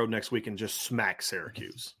goes on the road next week and just smacks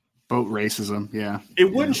Syracuse. Boat races them, yeah.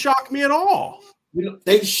 It wouldn't shock me at all.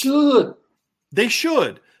 They should. They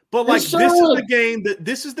should. But this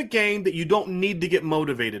is the game that you don't need to get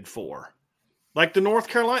motivated for. Like the North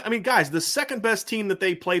Carolina, guys, the second best team that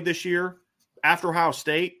they played this year after Ohio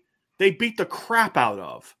State, they beat the crap out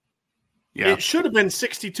of. Yeah. It should have been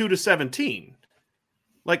 62-17.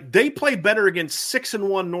 Like, they played better against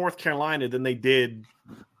 6-1 North Carolina than they did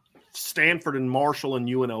Stanford and Marshall and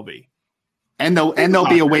UNLV. And they'll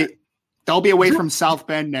be away. They'll be away from South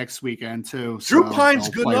Bend next weekend too. Drew Pine's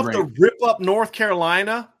good enough to rip up North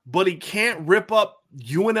Carolina, but he can't rip up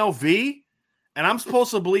UNLV. And I'm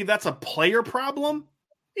supposed to believe that's a player problem?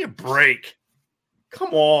 Give me a break.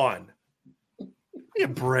 Come on. Give me a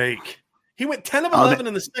break. He went 10 of 11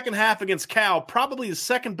 in the second half against Cal, probably the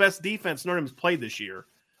second best defense Notre Dame's played this year.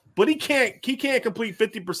 But he can't complete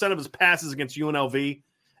 50% of his passes against UNLV.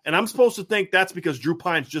 And I'm supposed to think that's because Drew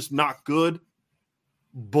Pine's just not good.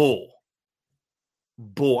 Bull.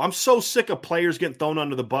 I'm so sick of players getting thrown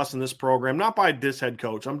under the bus in this program, not by this head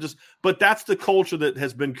coach. But that's the culture that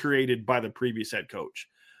has been created by the previous head coach.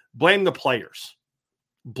 Blame the players.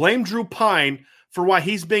 Blame Drew Pine for why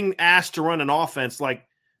he's being asked to run an offense like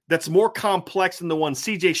that's more complex than the one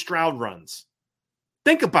CJ Stroud runs.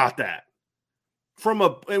 Think about that.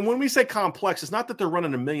 And when we say complex, it's not that they're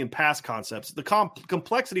running a million pass concepts. The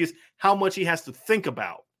complexity is how much he has to think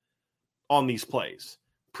about on these plays.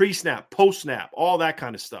 Pre-snap, post-snap, all that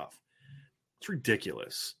kind of stuff. It's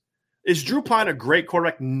ridiculous. Is Drew Pine a great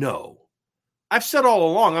quarterback? No. I've said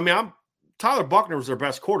all along, Tyler Buchner was their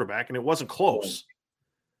best quarterback, and it wasn't close.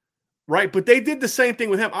 Right? But they did the same thing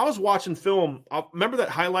with him. I was watching film. Remember that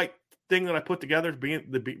highlight thing that I put together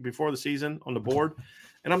before the season on the board?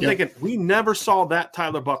 And I'm thinking, we never saw that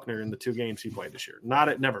Tyler Buchner in the 2 games he played this year.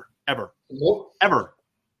 Never, ever. Nope. Ever.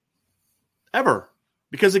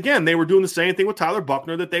 Because, again, they were doing the same thing with Tyler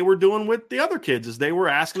Buchner that they were doing with the other kids is they were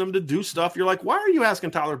asking him to do stuff. You're like, why are you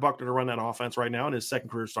asking Tyler Buchner to run that offense right now in his second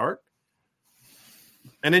career start?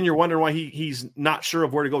 And then you're wondering why he's not sure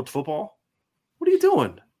of where to go with football. What are you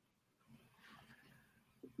doing?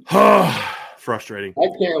 Frustrating. I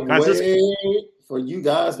can't wait for you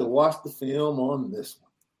guys to watch the film on this one.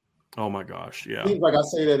 Oh, my gosh, yeah. Seems like I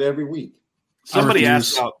say that every week. Somebody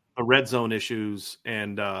asked about the red zone issues,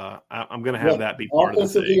 and I'm going to have that be part of the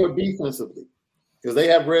offensively thing. or defensively, because they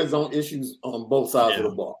have red zone issues on both sides of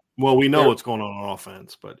the ball. Well, we know what's going on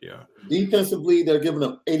offense, but yeah. Defensively, they're giving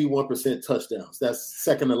up 81% touchdowns. That's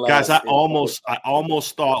second to last. Guys, I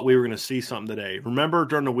almost thought we were going to see something today. Remember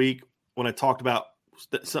during the week when I talked about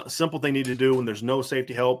the simple thing you need to do when there's no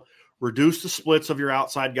safety help, reduce the splits of your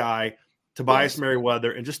outside guy, Tobias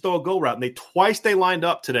Merriweather, and just throw a go route. And they lined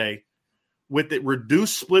up today with it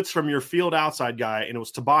reduced splits from your field outside guy, and it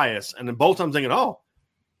was Tobias. And then both times thinking, I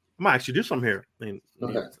might actually do something here. I mean,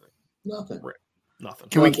 nothing. Nothing.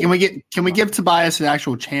 Can we give Tobias an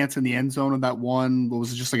actual chance in the end zone of that one? What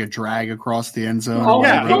was it, just like a drag across the end zone? Oh,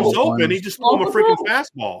 yeah, he was open. He just threw him a freaking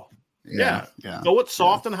fastball. Yeah. Go it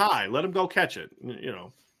soft and high. Let him go catch it.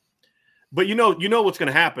 But you know what's going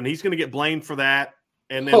to happen. He's going to get blamed for that.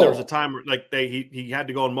 And then there was a time where, like he had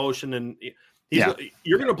to go in motion, and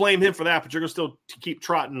you're going to blame him for that, but you're going to still keep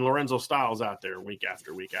trotting Lorenzo Styles out there week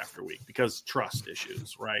after week after week because trust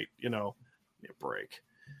issues, right? Break.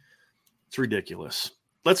 It's ridiculous.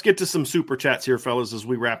 Let's get to some super chats here, fellas, as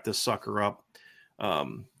we wrap this sucker up.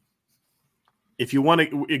 If you want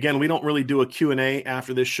to, again, we don't really do a Q&A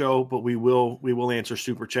after this show, but we will answer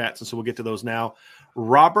super chats, and so we'll get to those now.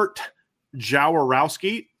 Robert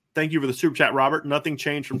Jaworowski, thank you for the super chat, Robert. Nothing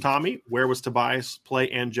changed from Tommy. Where was Tobias? Play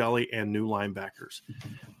Angeli and new linebackers.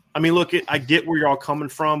 I mean, look, I get where you're all coming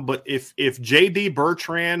from, but if J.D.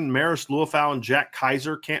 Bertrand, Maris Luafau, and Jack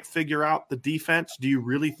Kaiser can't figure out the defense, do you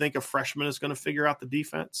really think a freshman is going to figure out the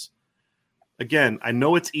defense? Again, I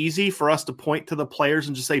know it's easy for us to point to the players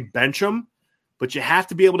and just say bench them, but you have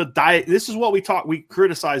to be able to This is what we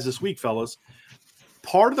criticized this week, fellas.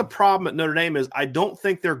 Part of the problem at Notre Dame is I don't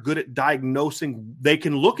think they're good at diagnosing. They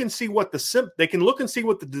can look and see what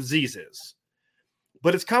the disease is.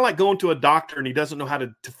 But it's kind of like going to a doctor and he doesn't know how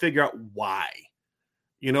to figure out why.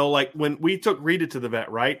 Like when we took Rita to the vet,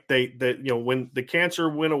 right? They when the cancer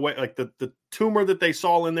went away, like the tumor that they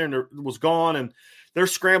saw in there and it was gone, and they're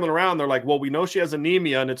scrambling around. They're like, well, we know she has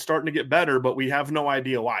anemia and it's starting to get better, but we have no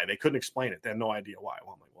idea why. They couldn't explain it. They had no idea why.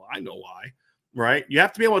 Well, I'm like, well, I know why, right? You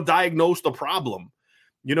have to be able to diagnose the problem.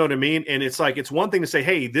 You know what I mean? And it's like, it's one thing to say,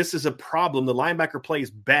 hey, this is a problem. The linebacker play is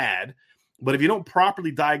bad. But if you don't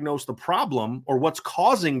properly diagnose the problem or what's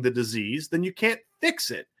causing the disease, then you can't fix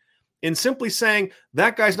it. And simply saying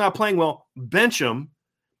that guy's not playing well, bench him,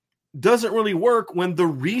 doesn't really work when the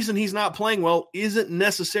reason he's not playing well isn't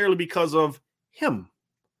necessarily because of him.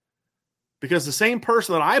 Because the same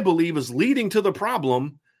person that I believe is leading to the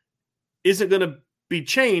problem isn't going to be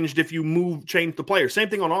changed if you change the player. Same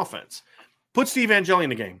thing on offense. Put Steve Angeli in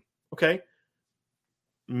the game, okay?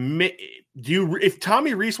 If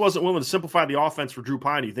Tommy Rees wasn't willing to simplify the offense for Drew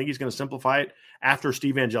Pine, do you think he's going to simplify it after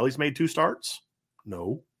Steve Angeli's made 2 starts?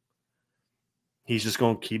 No. He's just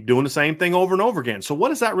going to keep doing the same thing over and over again. So what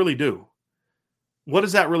does that really do? What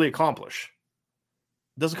does that really accomplish?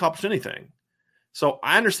 It doesn't accomplish anything. So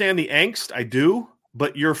I understand the angst. I do.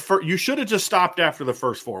 But you should have just stopped after the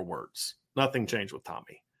first 4 words. Nothing changed with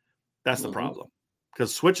Tommy. That's the problem.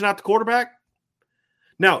 Because switching out the quarterback.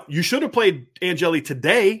 Now, you should have played Angeli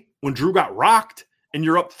today when Drew got rocked and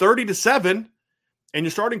you're up 30-7 and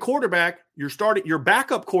your starting quarterback, your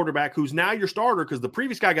backup quarterback, who's now your starter because the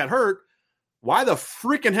previous guy got hurt. Why the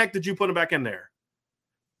freaking heck did you put him back in there?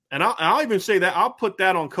 And I'll even say that. I'll put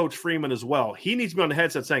that on Coach Freeman as well. He needs to be on the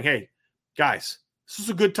headset saying, hey, guys, this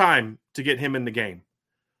is a good time to get him in the game.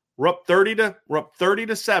 We're up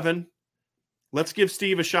 30-7. Let's give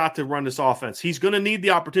Steve a shot to run this offense. He's going to need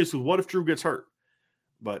the opportunity. So what if Drew gets hurt?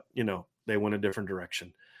 But, they went a different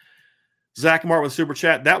direction. Zach Martin with Super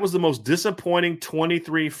Chat. That was the most disappointing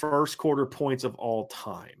 23 first quarter points of all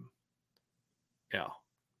time. Yeah.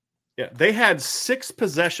 They had 6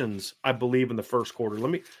 possessions, I believe, in the first quarter.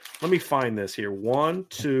 Let me find this here. 1,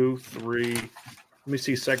 2, 3. Let me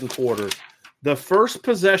see second quarter. The first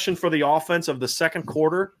possession for the offense of the second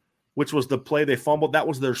quarter, which was the play they fumbled, that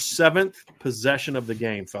was their 7th possession of the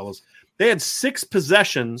game, fellas. They had 6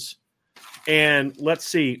 possessions. And let's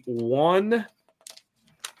see, 1,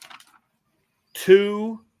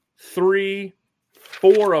 2, 3,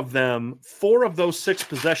 4 of them. 4 of those 6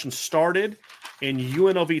 possessions started in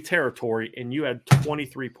UNLV territory, and you had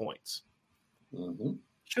 23 points. Mm-hmm.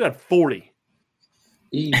 Should have 40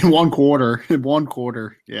 in one quarter.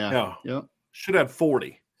 Yeah. Yep. Should have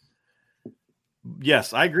 40.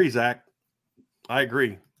 Yes, I agree, Zach. I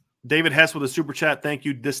agree. David Hess with a super chat. Thank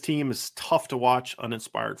you. This team is tough to watch.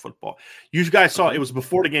 Uninspired football. You guys saw it was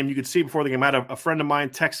before the game. You could see before the game. I had a friend of mine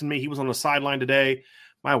texting me. He was on the sideline today.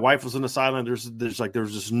 My wife was on the sideline. There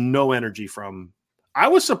was just no energy from. I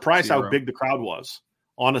was surprised how big the crowd was.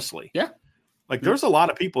 Honestly, yeah. Like there's a lot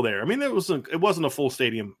of people there. I mean, it wasn't a full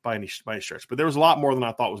stadium by any stretch, but there was a lot more than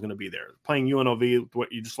I thought was going to be there. Playing UNLV,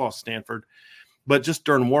 what you just lost Stanford, but just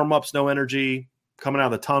during warm-ups, no energy. Coming out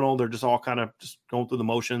of the tunnel, they're just all kind of just going through the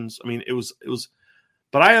motions. I mean, it was.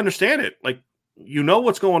 But I understand it. Like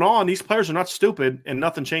what's going on. These players are not stupid, and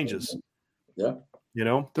nothing changes. Yeah.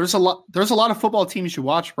 There's a lot of football teams you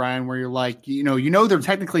watch, Brian, where you're like, they're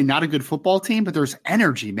technically not a good football team, but there's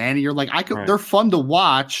energy, man. And you're like, they're fun to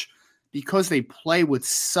watch because they play with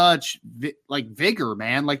such vigor,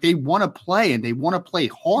 man. Like they want to play and they want to play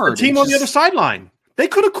hard. The team on the other sideline, they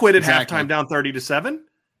could have quit at halftime down 30-7.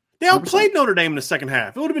 They outplayed Notre Dame in the second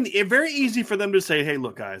half. It would have been very easy for them to say, "Hey,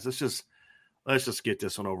 look, guys, let's just get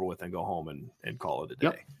this one over with and go home and call it a day."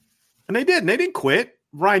 Yep. And they did. And they didn't quit.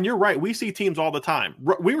 Ryan, you're right. We see teams all the time.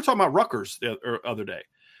 We were talking about Rutgers the other day.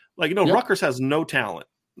 Like, Rutgers has no talent.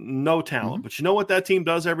 Mm-hmm. But you know what that team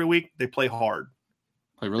does every week? They play hard.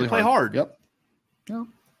 They play hard. Yep.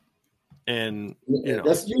 And,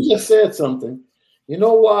 you just said something. You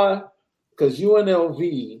know why? Because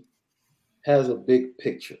UNLV has a big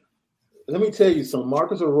picture. Let me tell you something.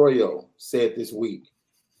 Marcus Arroyo said this week,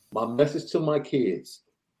 my message to my kids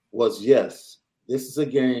was, yes, this is a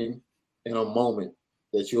game and a moment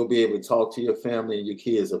that you'll be able to talk to your family and your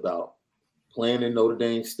kids about. Playing in Notre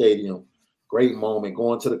Dame Stadium, great moment,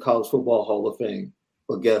 going to the College Football Hall of Fame.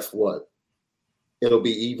 But guess what? It'll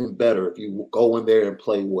be even better if you go in there and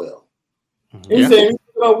play well. Mm-hmm. He said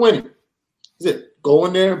about winning. He said, go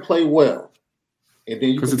in there and play well. And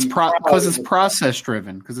then because it's process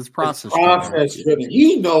driven. Driven.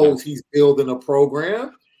 He knows he's building a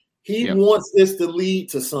program. He wants this to lead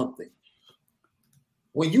to something.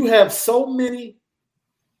 When you have so many,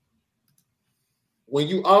 when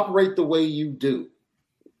you operate the way you do,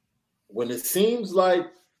 when it seems like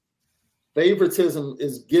favoritism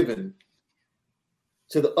is given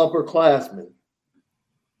to the upperclassmen,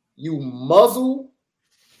 you muzzle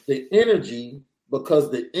the energy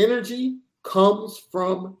because the energy comes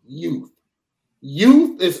from youth.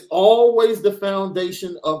 Youth is always the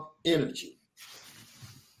foundation of energy.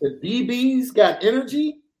 The DBs got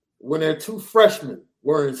energy when their two freshmen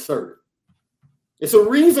were inserted. It's a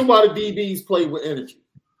reason why the DBs play with energy.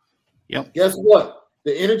 Yep. Guess what?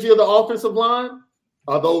 The energy of the offensive line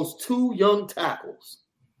are those two young tackles.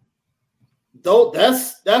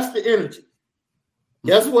 That's the energy.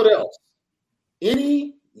 Guess what else?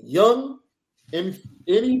 Any young and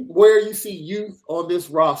anywhere you see youth on this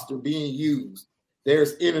roster being used,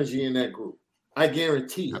 there's energy in that group. I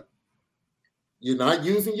guarantee it. You're not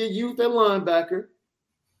using your youth at linebacker.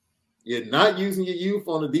 You're not using your youth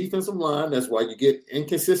on the defensive line. That's why you get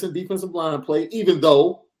inconsistent defensive line play, even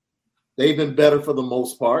though they've been better for the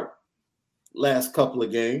most part last couple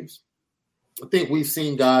of games. I think we've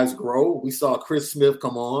seen guys grow. We saw Chris Smith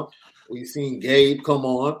come on. We've seen Gabe come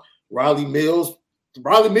on. Riley Mills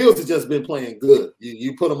has just been playing good.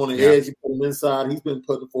 You put him on the edge, you put him inside. He's been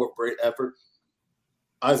putting forth great effort.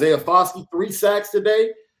 Isaiah Foskey, 3 sacks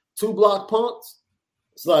today, 2 block punts.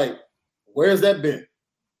 It's like, where's that been?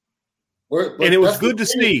 And it was good to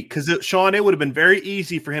see because, Sean, it would have been very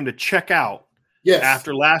easy for him to check out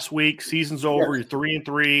after last week. Season's over. You're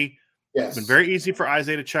 3-3. Yes. It's been very easy for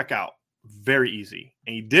Isaiah to check out. Very easy.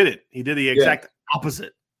 And he did it. He did the exact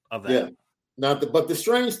opposite of that. Yeah. But the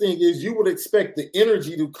strange thing is you would expect the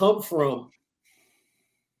energy to come from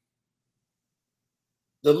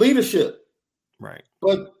the leadership. Right.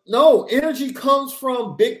 But no, energy comes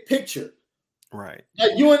from big picture. Right.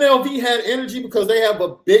 Like UNLV had energy because they have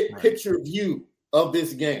a big picture view of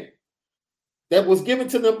this game that was given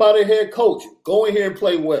to them by their head coach. Go in here and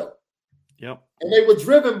play well. Yep. And they were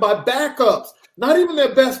driven by backups, not even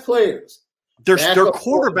their best players. Their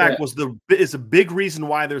quarterback is a big reason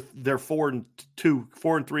why they're 4-2,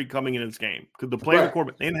 4-3 coming into this game. Because the player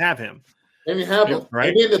quarterback, they didn't have him. They didn't have him.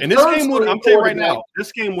 Right. And this game would, I'm telling you right now,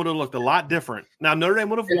 this game would have looked a lot different. Now Notre Dame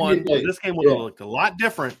would have won, but this game would have looked a lot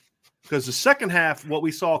different. Because the second half, what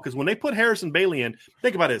we saw, because when they put Harrison Bailey in,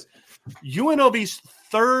 think about this. UNLV's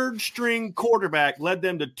third-string quarterback led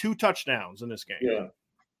them to 2 touchdowns in this game. Yeah.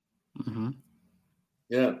 Mm-hmm.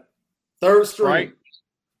 Yeah. Third string. Right.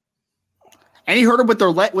 And he hurt him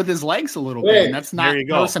with his legs a little bit. And that's not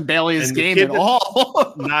Harrison Bailey's game at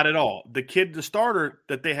all. Not at all. The starter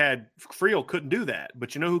that they had, Friel, couldn't do that.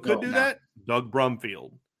 But you know who could do that? Doug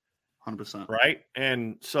Brumfield. 100%. Right.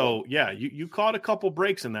 And so, you caught a couple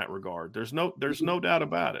breaks in that regard. There's no doubt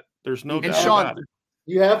about it. There's no doubt about it.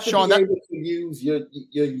 You have to be able to use your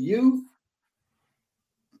youth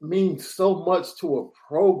means so much to a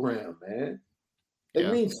program, man.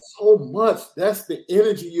 It means so much. That's the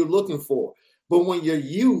energy you're looking for. But when your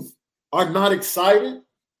youth are not excited,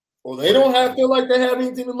 Or they don't feel like they have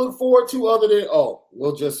anything to look forward to other than,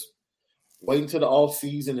 we'll just wait until the off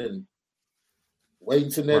season and wait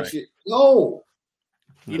until next year. No.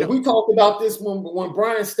 We talked about this when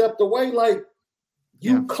Brian stepped away. Like,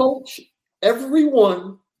 you coach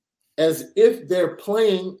everyone as if they're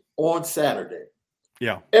playing on Saturday.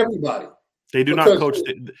 Yeah. Everybody. They do not coach.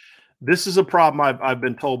 This is a problem I've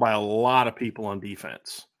been told by a lot of people on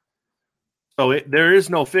defense. So there is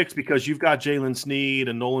no fix because you've got Jalen Sneed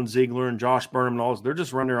and Nolan Ziegler and Josh Burnham and all this. They're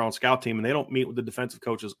just running their own scout team, and they don't meet with the defensive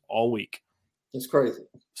coaches all week. It's crazy.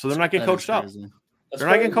 So they're not getting coached up. They're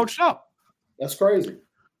not getting coached up. That's crazy.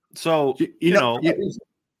 So you know, I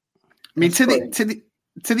mean, to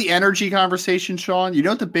the energy conversation, Sean. You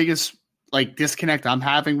know what the biggest disconnect I'm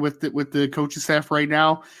having with the coaching staff right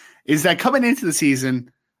now is that coming into the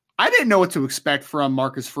season, I didn't know what to expect from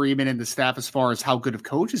Marcus Freeman and the staff as far as how good of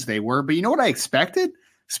coaches they were. But you know what I expected?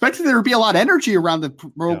 Expected there to be a lot of energy around the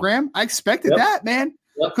program. I expected that, man.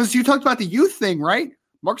 Because you talked about the youth thing, right?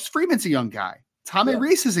 Marcus Freeman's a young guy. Tommy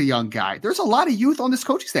Reese is a young guy. There's a lot of youth on this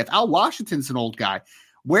coaching staff. Al Washington's an old guy.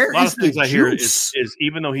 Where is the juice? I hear is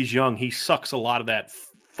even though he's young, he sucks a lot of that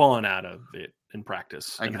fun out of it in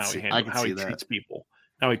practice and how he treats people,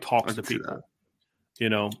 how he talks to people. You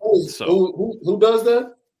know, who does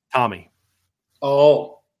that? Tommy.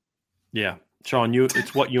 Oh, yeah, Sean.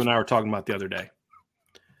 It's what you and I were talking about the other day.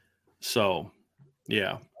 So,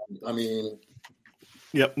 yeah. I mean,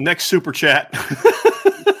 yep. Next super chat.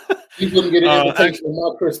 He wouldn't get an invitation to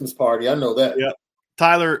my Christmas party. I know that. Yeah.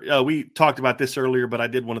 Tyler, we talked about this earlier, but I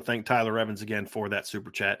did want to thank Tyler Evans again for that super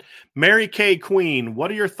chat. Mary Kay Queen,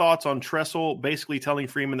 what are your thoughts on Tressel basically telling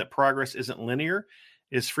Freeman that progress isn't linear?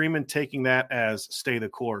 Is Freeman taking that as stay the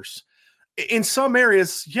course? In some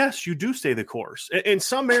areas, yes, you do stay the course. In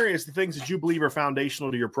some areas, the things that you believe are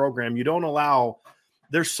foundational to your program, you don't allow.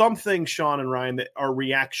 There's some things, Sean and Ryan, that are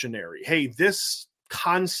reactionary. Hey, this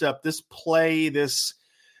concept, this play, this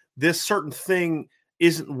certain thing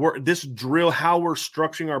isn't work. This drill, how we're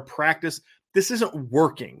structuring our practice, this isn't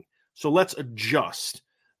working. So let's adjust.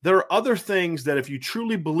 There are other things that if you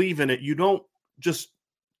truly believe in it, you don't just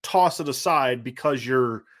toss it aside because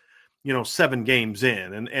you're, 7 games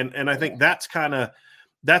in. And I think that's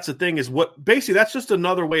the thing is what basically that's just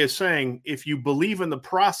another way of saying if you believe in the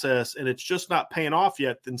process and it's just not paying off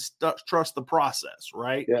yet, then trust the process,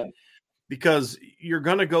 right? Yeah. Because you're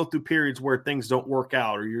going to go through periods where things don't work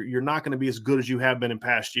out or you're not going to be as good as you have been in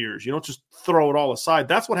past years. You don't just throw it all aside.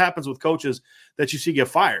 That's what happens with coaches that you see get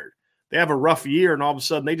fired. They have a rough year and all of a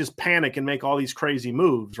sudden they just panic and make all these crazy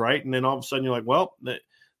moves, right? And then all of a sudden you're like, well,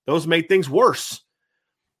 those made things worse.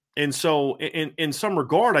 And so in some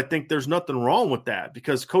regard, I think there's nothing wrong with that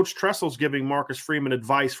because Coach Tressel's giving Marcus Freeman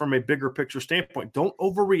advice from a bigger picture standpoint. Don't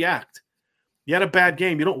overreact. You had a bad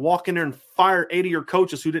game. You don't walk in there and fire 80 of your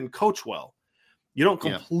coaches who didn't coach well. You don't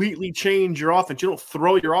completely change your offense. You don't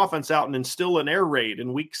throw your offense out and instill an air raid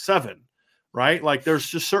in week 7, right? Like there's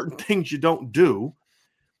just certain things you don't do,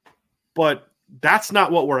 but that's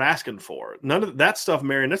not what we're asking for. None of that stuff,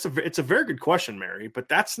 Mary, and it's a very good question, Mary, but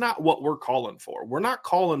that's not what we're calling for. We're not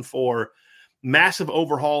calling for massive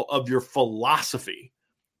overhaul of your philosophy.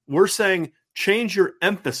 We're saying change your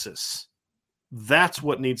emphasis. That's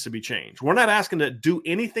what needs to be changed. We're not asking to do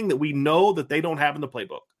anything that we know that they don't have in the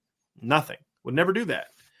playbook. Nothing. Would never do that.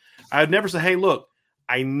 I would never say, hey, look,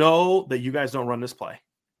 I know that you guys don't run this play,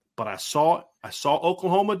 but I saw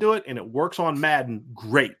Oklahoma do it, and it works on Madden.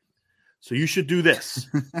 Great. So you should do this,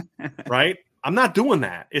 right? I'm not doing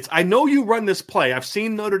that. I know you run this play. I've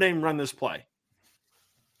seen Notre Dame run this play.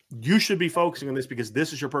 You should be focusing on this because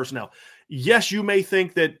this is your personnel. Yes, you may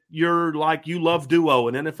think that you're like you love duo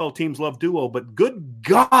and NFL teams love duo, but good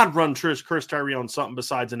God, run Chris Tyree on something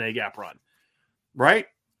besides an A-gap run, right?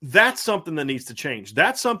 That's something that needs to change.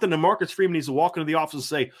 That's something that Marcus Freeman needs to walk into the office and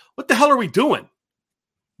say, what the hell are we doing?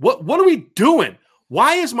 What are we doing?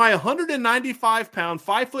 Why is my 195-pound,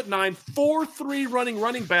 5'9", 4'3"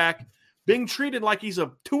 running back being treated like he's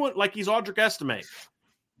Audric Estime?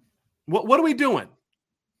 What are we doing?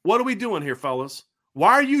 What are we doing here, fellas?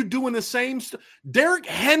 Why are you doing the same stuff? Derrick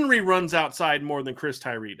Henry runs outside more than Chris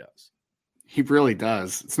Tyree does. He really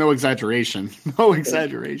does. It's no exaggeration. No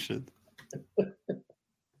exaggeration. I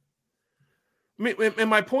mean, and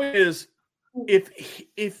my point is,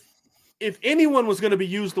 if anyone was going to be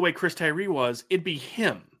used the way Chris Tyree was, it'd be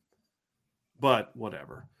him. But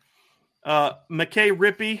whatever. McKay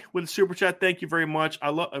Rippey with Super Chat, thank you very much.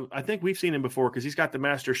 I think we've seen him before because he's got the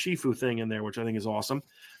Master Shifu thing in there, which I think is awesome.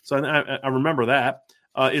 So I remember that.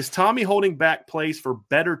 Is Tommy holding back plays for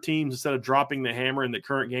better teams instead of dropping the hammer in the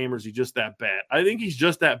current game, or is he just that bad? I think he's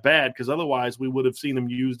just that bad because otherwise we would have seen him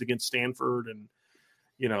used against Stanford and,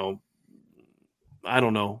 I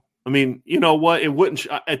don't know. I mean, you know what? It wouldn't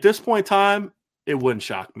at this point in time, it wouldn't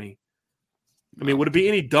shock me. I mean, would it be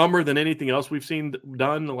any dumber than anything else we've seen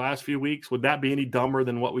done in the last few weeks? Would that be any dumber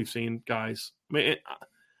than what we've seen, guys? I mean,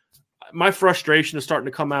 my frustration is starting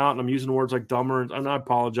to come out, and I'm using words like dumber, and I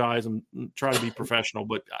apologize. I'm trying to be professional,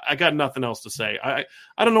 but I got nothing else to say. I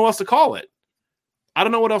don't know what else to call it. I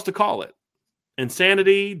don't know what else to call it.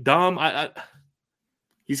 Insanity, dumb.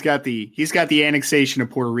 He's got the annexation of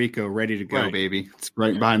Puerto Rico ready to go, baby. It's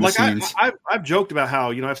right behind the scenes. I've joked about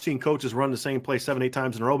how I've seen coaches run the same play 7-8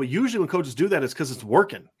 times in a row, but usually when coaches do that, it's because it's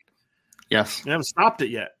working. Yes, they haven't stopped it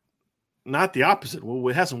yet. Not the opposite. Well,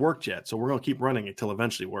 it hasn't worked yet, so we're going to keep running it till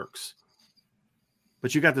eventually works.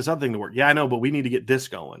 But you got this other thing to work. Yeah, I know, but we need to get this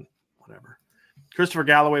going. Whatever. Christopher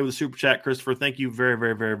Galloway with a super chat. Christopher, thank you very,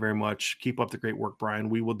 very, very, very much. Keep up the great work, Brian.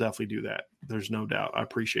 We will definitely do that. There's no doubt. I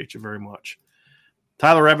appreciate you very much.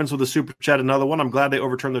 Tyler Evans with a super chat, another one. I'm glad they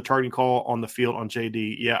overturned the targeting call on the field on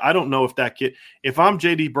JD. Yeah, I don't know if that kid – if I'm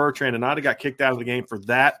JD Bertrand and I'd have got kicked out of the game for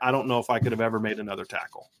that, I don't know if I could have ever made another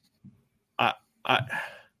tackle.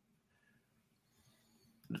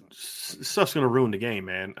 Stuff's going to ruin the game,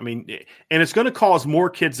 man. I mean, and it's going to cause more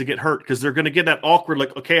kids to get hurt because they're going to get that awkward,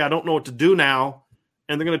 like, okay, I don't know what to do now,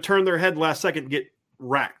 and they're going to turn their head last second and get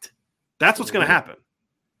racked. That's what's going to happen.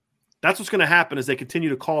 That's what's going to happen as they continue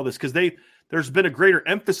to call this because there's been a greater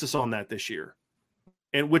emphasis on that this year,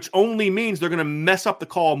 and which only means they're going to mess up the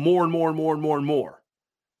call more and more and more and more and more.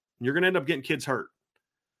 And you're going to end up getting kids hurt.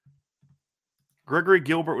 Gregory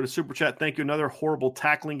Gilbert with a super chat. Thank you. Another horrible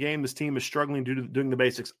tackling game. This team is struggling due to doing the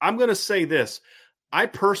basics. I'm going to say this. I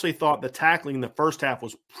personally thought the tackling in the first half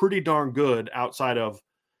was pretty darn good outside of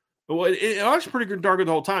 – well, it was pretty darn good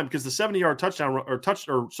the whole time because the 70-yard touchdown or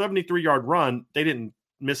 73-yard run, they didn't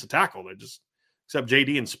miss a tackle. They just – except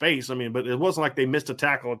JD in space. I mean, but it wasn't like they missed a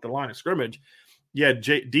tackle at the line of scrimmage. Yeah,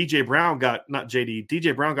 DJ Brown got – not JD.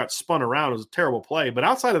 DJ Brown got spun around. It was a terrible play. But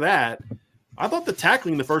outside of that – I thought the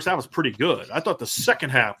tackling in the first half was pretty good. I thought the second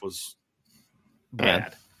half was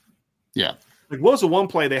bad. Yeah. Like, what was the one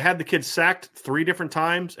play? They had the kid sacked 3 different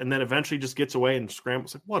times and then eventually just gets away and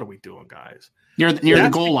scrambles. Like, what are we doing, guys? Near the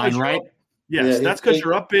goal line, right? Yes, that's because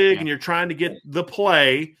you're up big and you're trying to get the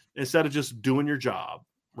play instead of just doing your job,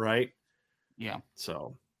 right? Yeah.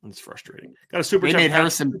 So it's frustrating. Got a super.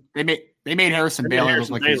 They made Harrison Bailey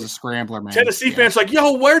look like he was a scrambler, man. Tennessee fans like,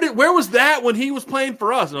 yo, where was that when he was playing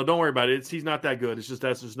for us? No, don't worry about it. He's not that good. It's just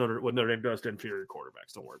that's just what Notre Dame does to inferior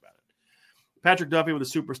quarterbacks. Don't worry about it. Patrick Duffy with a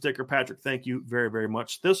super sticker. Patrick, thank you very, very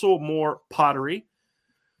much. Thistle Moore Pottery.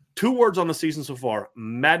 2 words on the season so far: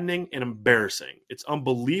 maddening and embarrassing. It's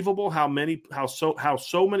unbelievable how many players have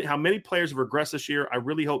regressed this year. I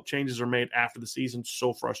really hope changes are made after the season.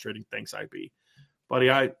 So frustrating. Thanks, IB.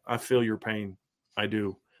 Buddy, I feel your pain. I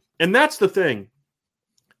do. And that's the thing.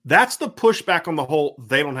 That's the pushback on the whole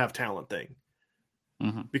they don't have talent thing.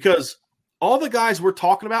 Mm-hmm. Because all the guys we're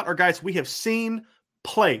talking about are guys we have seen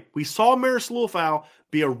play. We saw Maris Lufau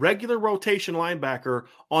be a regular rotation linebacker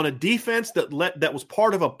on a defense that was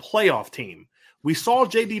part of a playoff team. We saw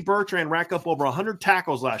J.D. Bertrand rack up over 100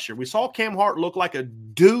 tackles last year. We saw Cam Hart look like a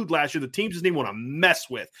dude last year the teams didn't even want to mess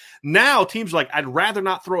with. Now teams are like, I'd rather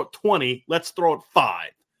not throw it 20. Let's throw it 5.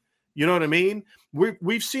 You know what I mean?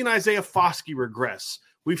 We've seen Isaiah Foskey regress.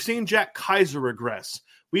 We've seen Jack Kaiser regress.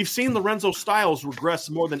 We've seen Lorenzo Styles regress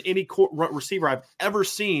more than any receiver I've ever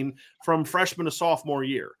seen from freshman to sophomore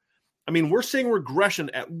year. I mean, we're seeing regression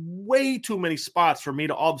at way too many spots for me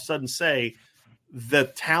to all of a sudden say the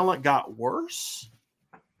talent got worse.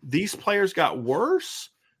 These players got worse.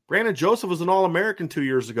 Brandon Joseph was an All-American 2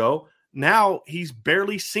 years ago. Now he's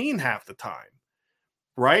barely seen half the time,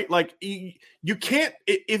 right? Like you can't –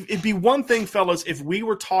 it'd be one thing, fellas, if we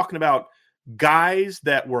were talking about guys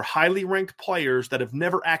that were highly ranked players that have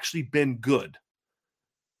never actually been good.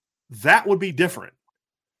 That would be different.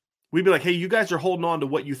 We'd be like, hey, you guys are holding on to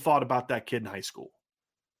what you thought about that kid in high school.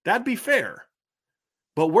 That'd be fair.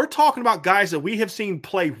 But we're talking about guys that we have seen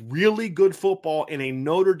play really good football in a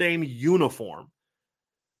Notre Dame uniform.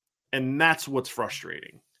 And that's what's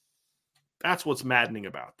frustrating. That's what's maddening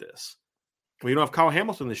about this. We don't have Kyle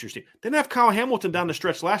Hamilton this year's team. They didn't have Kyle Hamilton down the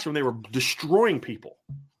stretch last year when they were destroying people.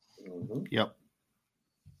 Mm-hmm. Yep.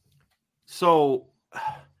 So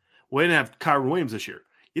we didn't have Kyron Williams this year.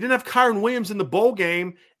 You didn't have Kyron Williams in the bowl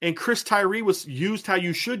game, and Chris Tyree was used how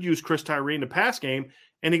you should use Chris Tyree in the pass game,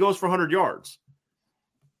 and he goes for 100 yards.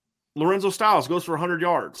 Lorenzo Styles goes for 100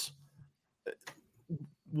 yards.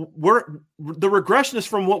 The regression is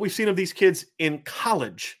from what we've seen of these kids in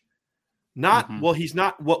college. Well, he's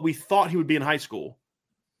not what we thought he would be in high school,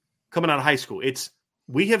 coming out of high school.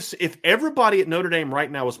 If everybody at Notre Dame right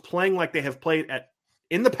now is playing like they have played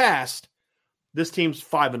in the past, this team's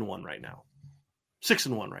 5-1 right now,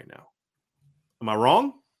 6-1 right now. Am I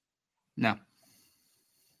wrong? No.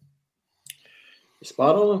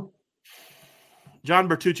 Spot on. John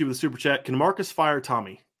Bertucci with a super chat. Can Marcus fire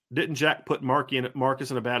Tommy? Didn't Jack put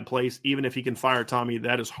Marcus in a bad place? Even if he can fire Tommy,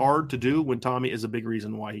 that is hard to do when Tommy is a big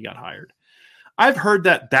reason why he got hired. I've heard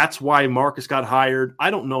that that's why Marcus got hired.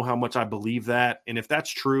 I don't know how much I believe that. And if that's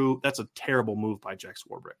true, that's a terrible move by Jack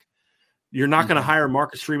Swarbrick. You're not going to hire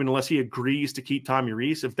Marcus Freeman unless he agrees to keep Tommy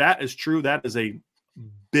Rees. If that is true, that is a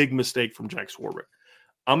big mistake from Jack Swarbrick.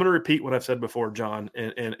 I'm going to repeat what I've said before, John,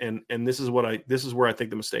 and this is where I think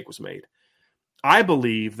the mistake was made. I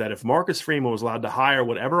believe that if Marcus Freeman was allowed to hire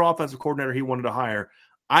whatever offensive coordinator he wanted to hire,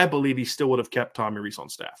 I believe he still would have kept Tommy Rees on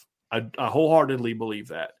staff. I wholeheartedly believe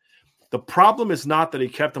that. The problem is not that he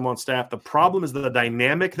kept him on staff. The problem is the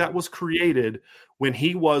dynamic that was created when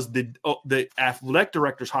he was the athletic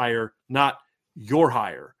director's hire, not your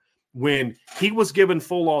hire. When he was given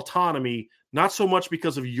full autonomy, not so much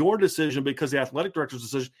because of your decision, because the athletic director's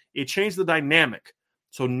decision, it changed the dynamic.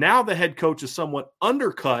 So now the head coach is somewhat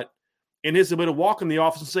undercut in his ability to walk in the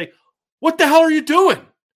office and say, what the hell are you doing?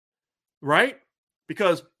 Right?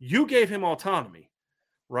 Because you gave him autonomy.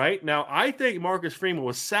 Right? Now, I think Marcus Freeman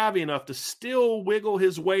was savvy enough to still wiggle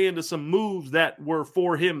his way into some moves that were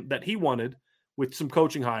for him that he wanted with some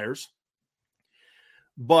coaching hires.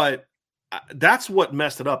 But that's what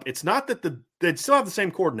messed it up. It's not that they'd still have the same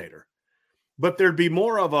coordinator, but there'd be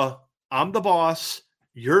more of a I'm the boss,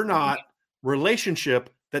 you're not relationship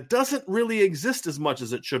that doesn't really exist as much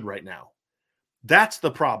as it should right now. That's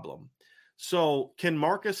the problem. So can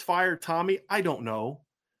Marcus fire Tommy? I don't know.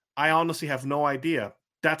 I honestly have no idea.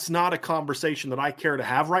 That's not a conversation that I care to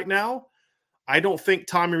have right now. I don't think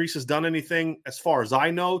Tommy Rees has done anything, as far as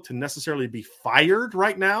I know, to necessarily be fired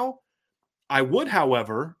right now. I would,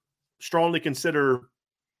 however, strongly consider,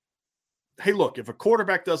 hey, look, if a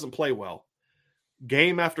quarterback doesn't play well,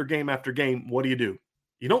 game after game after game, what do?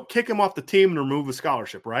 You don't kick him off the team and remove the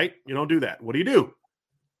scholarship, right? You don't do that. What do?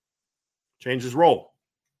 Change his role,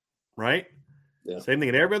 right? Yeah. Same thing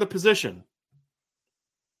in every other position.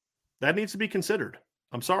 That needs to be considered.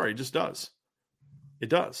 I'm sorry, it just does. It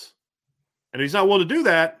does. And if he's not willing to do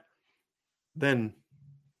that, then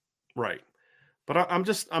right. But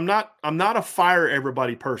I'm not a fire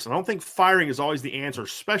everybody person. I don't think firing is always the answer,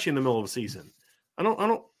 especially in the middle of a season. I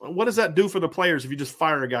don't. What does that do for the players if you just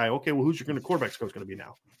fire a guy? Okay, well, who's your quarterback's coach going to be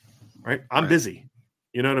now? Right? I'm busy.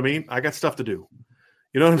 You know what I mean? I got stuff to do.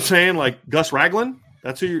 You know what I'm saying? Like Gus Ragland.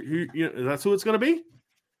 That's who that's who it's going to be.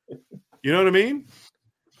 You know what I mean?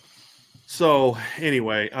 So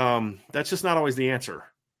anyway, that's just not always the answer.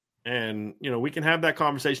 And we can have that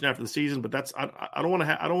conversation after the season, but I don't want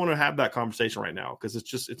to have that conversation right now because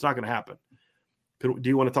it's not going to happen. Do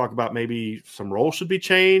you want to talk about maybe some roles should be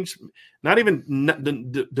changed? Not even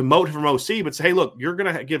demote him from OC, but say, hey, look, you're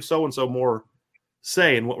going to give so-and-so more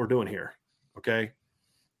say in what we're doing here. Okay.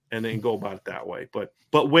 And then go about it that way.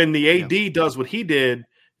 But when the AD does what he did,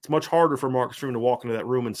 it's much harder for Marcus Freeman to walk into that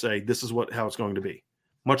room and say, this is how it's going to be.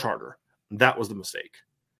 Much harder. That was the mistake.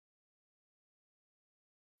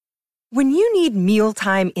 When you need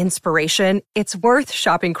mealtime inspiration, it's worth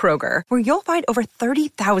shopping Kroger, where you'll find over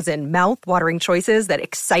 30,000 mouth-watering choices that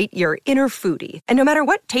excite your inner foodie. And no matter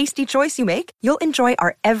what tasty choice you make, you'll enjoy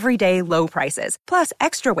our everyday low prices, plus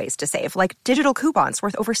extra ways to save, like digital coupons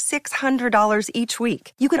worth over $600 each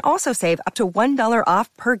week. You can also save up to $1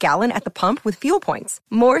 off per gallon at the pump with fuel points.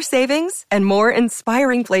 More savings and more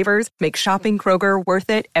inspiring flavors make shopping Kroger worth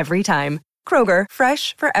it every time. Kroger,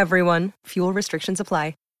 fresh for everyone. Fuel restrictions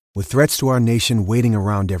apply. With threats to our nation waiting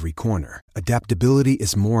around every corner, adaptability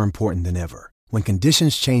is more important than ever. When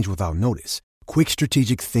conditions change without notice, quick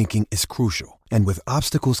strategic thinking is crucial. And with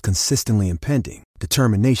obstacles consistently impending,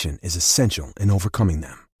 determination is essential in overcoming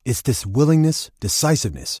them. It's this willingness,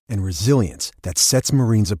 decisiveness, and resilience that sets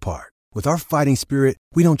Marines apart. With our fighting spirit,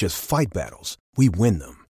 we don't just fight battles, we win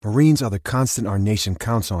them. Marines are the constant our nation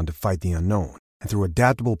counts on to fight the unknown. And through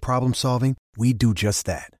adaptable problem solving, we do just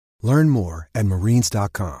that. Learn more at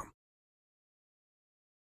Marines.com.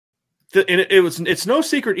 It's no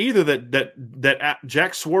secret either that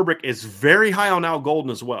Jack Swarbrick is very high on Al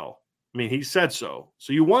Golden as well. I mean, he said so.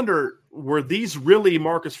 So you wonder, were these really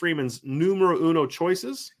Marcus Freeman's numero uno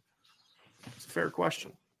choices? It's a fair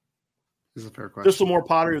question. It's a fair question. Just more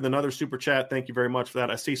Potter with another super chat. Thank you very much for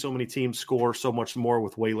that. I see so many teams score so much more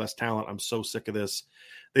with way less talent. I'm so sick of this.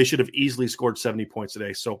 They should have easily scored 70 points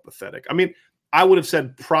today. So pathetic. I mean, I would have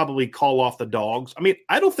said probably call off the dogs. I mean,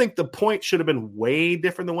 I don't think the point should have been way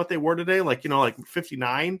different than what they were today. Like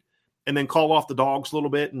 59 and then call off the dogs a little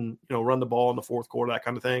bit and, run the ball in the fourth quarter, that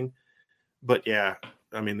kind of thing. But yeah,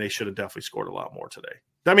 I mean, they should have definitely scored a lot more today.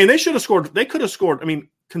 I mean, they should have scored. They could have scored. I mean,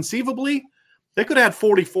 conceivably, they could have had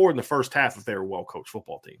 44 in the first half if they were a well-coached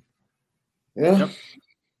football team. Yeah. Yep.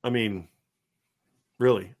 I mean,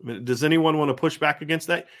 really, does anyone want to push back against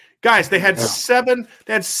that? Guys, they had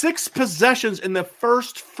 6 possessions in the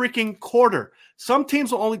first freaking quarter. Some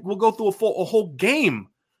teams will go through a whole game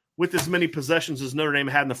with as many possessions as Notre Dame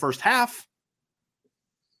had in the first half.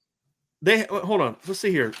 Hold on, let's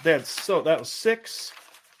see here. That was 6,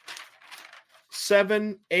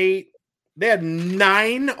 7, 8. They had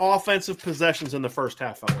 9 offensive possessions in the first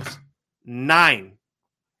half, fellas. 9.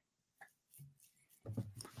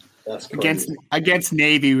 That's crazy. Against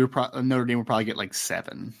Navy, Notre Dame would probably get like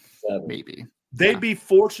 7. Maybe. They'd be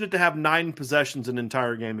fortunate to have 9 possessions in an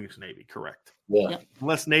entire game against Navy, correct? Yeah.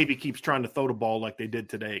 Unless Navy keeps trying to throw the ball like they did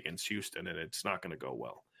today against Houston, and it's not going to go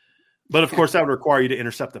well. But, of course, that would require you to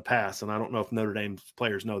intercept the pass, and I don't know if Notre Dame's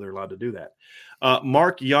players know they're allowed to do that.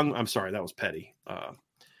 Mark Young – I'm sorry, that was petty.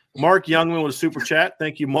 Mark Youngman with a super chat.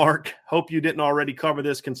 Thank you, Mark. Hope you didn't already cover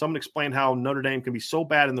this. Can someone explain how Notre Dame can be so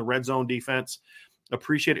bad in the red zone defense?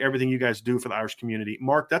 Appreciate everything you guys do for the Irish community.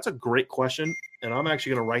 Mark, that's a great question, and I'm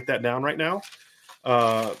actually going to write that down right now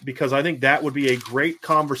because I think that would be a great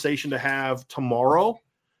conversation to have tomorrow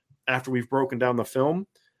after we've broken down the film.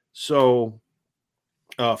 So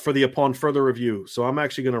upon further review. So I'm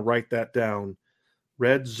actually going to write that down.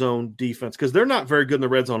 Red zone defense, because they're not very good in the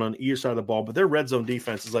red zone on either side of the ball, but their red zone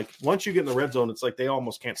defense is like once you get in the red zone, it's like they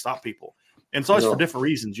almost can't stop people. And it's always for different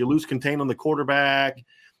reasons. You lose contain on the quarterback,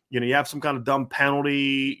 you have some kind of dumb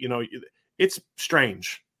penalty, it's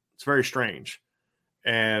strange. It's very strange.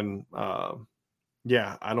 And I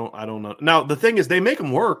don't know. Now the thing is they make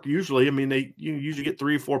them work usually. I mean, you usually get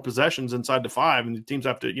 3 or 4 possessions inside the 5, and the teams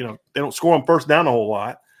have to, they don't score on first down a whole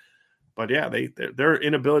lot. But yeah, their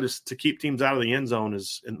inability to keep teams out of the end zone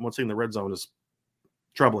and once in the red zone is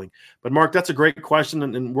troubling. But Mark, that's a great question,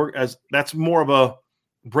 and that's more of a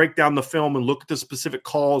break down the film and look at the specific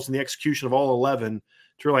calls and the execution of all 11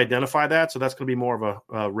 to really identify that. So that's going to be more of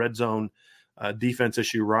a red zone defense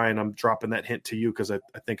issue. Ryan, I'm dropping that hint to you because I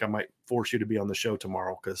think I might force you to be on the show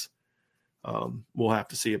tomorrow because we'll have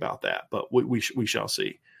to see about that. But we shall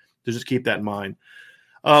see. So just keep that in mind.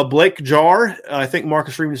 Blake Jar, I think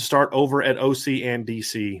Marcus Freeman should start over at OC and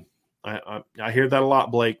DC. I hear that a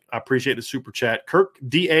lot, Blake. I appreciate the super chat. Kirk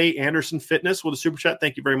D.A. Anderson Fitness with a super chat.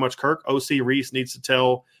 Thank you very much, Kirk. OC Reese needs to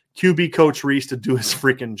tell QB coach Reese to do his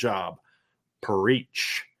freaking job.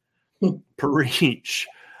 Preach. Preach.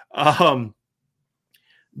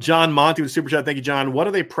 John Monty with a super chat. Thank you, John. What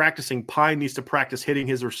are they practicing? Pine needs to practice hitting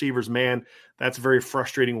his receivers, man. That's very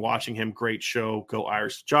frustrating watching him. Great show. Go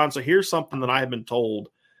Irish. John, so here's something that I have been told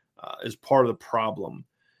is part of the problem.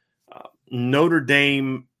 Notre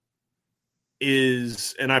Dame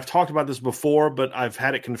is, and I've talked about this before, but I've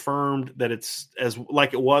had it confirmed that it's as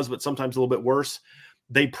like it was, but sometimes a little bit worse.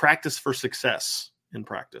 They practice for success in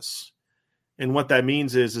practice. And what that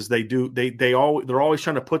means is they're always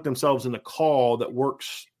trying to put themselves in the call that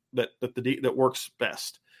works that works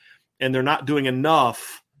best, and they're not doing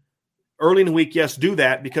enough early in the week. Yes, do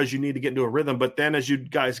that because you need to get into a rhythm. But then as you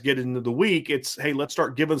guys get into the week, it's hey, let's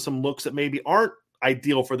start giving some looks that maybe aren't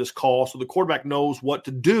ideal for this call, so the quarterback knows what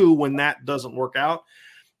to do when that doesn't work out.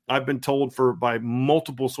 I've been told by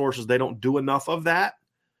multiple sources they don't do enough of that,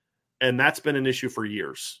 and that's been an issue for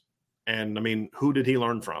years. And I mean, who did he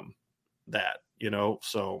learn from? That,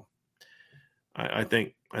 so I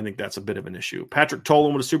think that's a bit of an issue. Patrick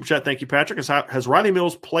Tolan with a super chat. Thank you, Patrick. Has Riley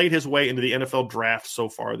Mills played his way into the NFL draft so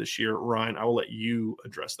far this year? Ryan, I will let you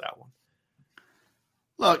address that one.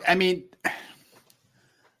 Look, I mean,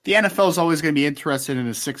 the NFL is always going to be interested in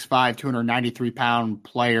a 6'5", 293-pound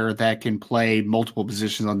player that can play multiple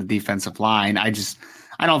positions on the defensive line. I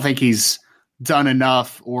don't think he's done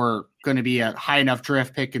enough or going to be a high enough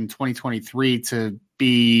draft pick in 2023 to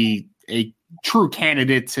be a true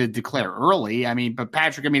candidate to declare early. I mean, but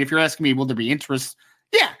Patrick, if you're asking me, will there be interest?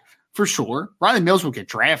 Yeah, for sure. Riley Mills will get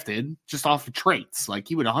drafted just off of traits. Like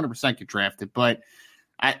he would 100% get drafted, but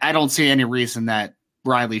I don't see any reason that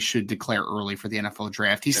Riley should declare early for the NFL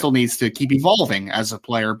draft. He still needs to keep evolving as a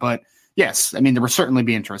player, but yes, there will certainly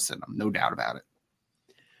be interest in him. No doubt about it.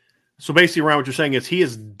 So basically, Ryan, what you're saying is he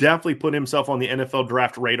has definitely put himself on the NFL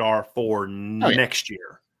draft radar for next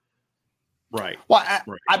year. Right. Well,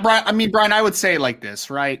 Brian, I would say it like this,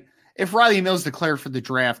 right? If Riley Mills declared for the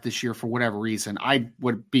draft this year for whatever reason, I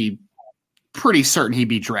would be pretty certain he'd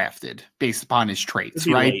be drafted based upon his traits,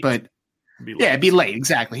 right? Late. But it'd be late.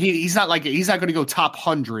 Exactly. He's not going to go top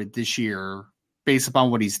 100 this year based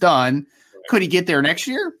upon what he's done. Could he get there next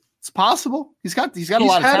year? It's possible. He's got a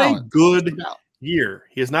lot of talent. year.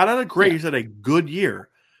 He has not had a great. He's had a good year.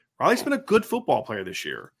 Riley's been a good football player this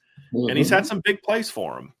year, and he's had some big plays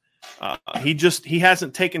for him. He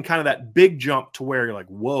hasn't taken kind of that big jump to where you're like,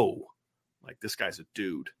 whoa, like this guy's a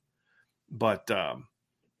dude. But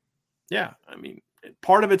yeah, I mean,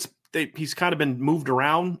 part of it's he's kind of been moved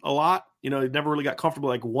around a lot. He never really got comfortable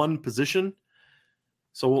like one position.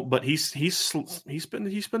 So, but he's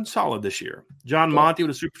been solid this year. John Monty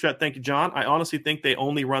with a super chat. Thank you, John. I honestly think they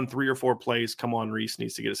only run 3 or 4 plays. Come on, Reese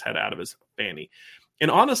needs to get his head out of his fanny.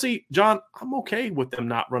 And honestly, John, I'm okay with them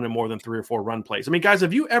not running more than 3 or 4 run plays. I mean, guys,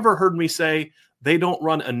 have you ever heard me say they don't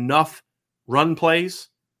run enough run plays?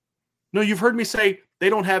 No, you've heard me say they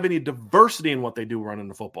don't have any diversity in what they do running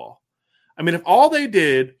the football. I mean, if all they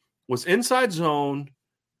did was inside zone,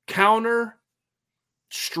 counter,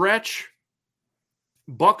 stretch,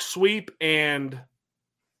 buck sweep, and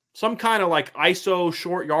some kind of like ISO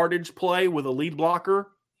short yardage play with a lead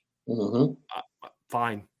blocker,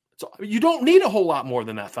 fine. So you don't need a whole lot more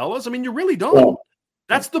than that, fellas. I mean, you really don't. Yeah.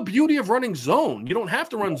 That's the beauty of running zone. You don't have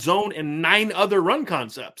to run zone and 9 other run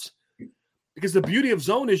concepts, because the beauty of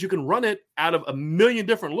zone is you can run it out of a million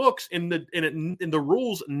different looks, and the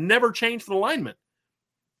rules never change for the linemen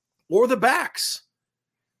or the backs.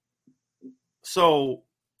 So,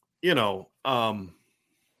 yeah.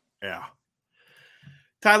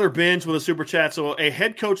 Tyler Binge with a super chat. So a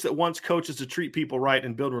head coach that wants coaches to treat people right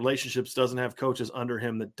and build relationships doesn't have coaches under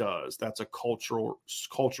him that does. That's a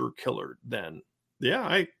culture killer then. Yeah,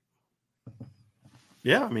 I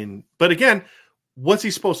mean, but again, what's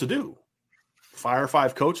he supposed to do? Fire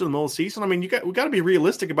 5 coaches in the middle of the season? I mean, we got to be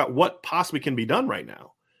realistic about what possibly can be done right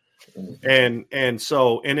now. And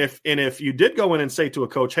if you did go in and say to a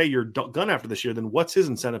coach, hey, you're done after this year, then what's his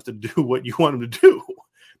incentive to do what you want him to do?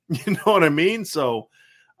 You know what I mean? So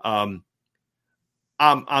I'm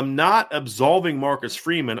not absolving Marcus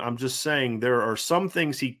Freeman. I'm just saying there are some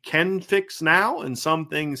things he can fix now and some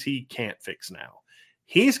things he can't fix now.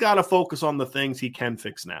 He's got to focus on the things he can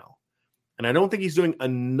fix now. And I don't think he's doing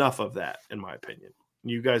enough of that, in my opinion.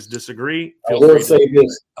 You guys disagree? I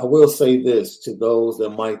will say this to those that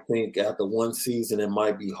might think after one season it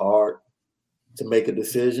might be hard to make a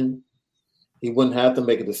decision. He wouldn't have to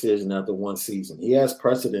make a decision after one season. He has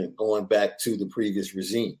precedent going back to the previous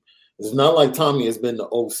regime. It's not like Tommy has been the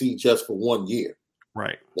OC just for 1 year.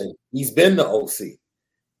 Right. He's been the OC.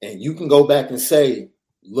 And you can go back and say,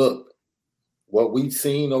 look, what we've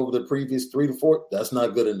seen over the previous 3 to 4, that's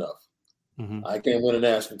not good enough. Mm-hmm. I can't win a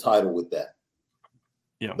national title with that.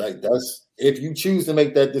 Yeah. Like that's if you choose to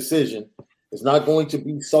make that decision, it's not going to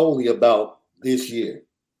be solely about this year.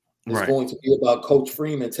 It's going to be about Coach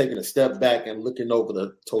Freeman taking a step back and looking over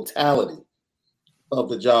the totality of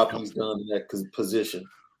the job he's done in that position.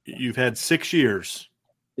 You've had 6 years.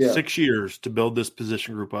 Yeah. 6 years to build this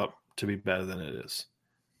position group up to be better than it is.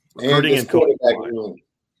 And quarterback room.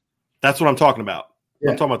 That's what I'm talking about.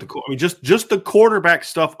 Yeah. I'm talking about just the quarterback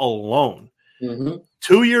stuff alone. Mm-hmm.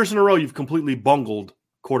 2 years in a row, you've completely bungled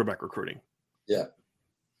quarterback recruiting. Yeah.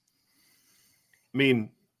 I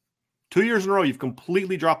mean, 2 years in a row, you've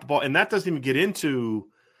completely dropped the ball. And that doesn't even get into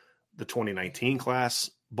the 2019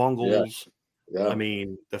 class bungles. Yeah. I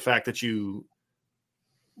mean, the fact that you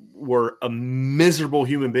were a miserable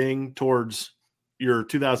human being towards your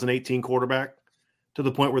 2018 quarterback to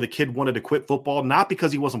the point where the kid wanted to quit football, not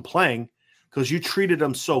because he wasn't playing, because you treated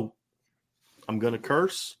him so – I'm going to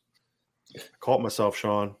curse. I caught myself,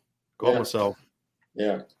 Sean. Caught myself.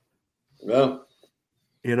 Yeah. Well.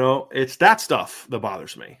 You know, it's that stuff that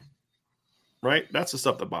bothers me. Right? That's the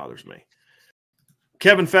stuff that bothers me.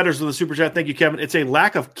 Kevin Fetters with a super chat. Thank you, Kevin. It's a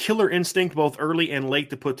lack of killer instinct, both early and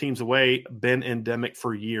late, to put teams away. Been endemic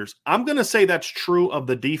for years. I'm going to say that's true of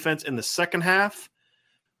the defense in the second half.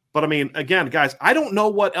 But, I mean, again, guys, I don't know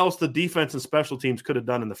what else the defense and special teams could have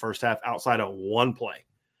done in the first half outside of one play.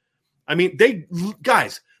 I mean, they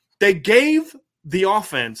gave the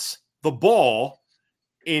offense the ball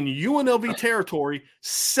in UNLV territory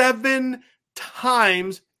 7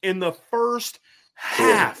 times in the first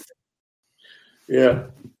half. Yeah.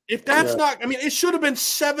 If that's not, I mean, it should have been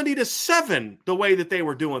 70-7 the way that they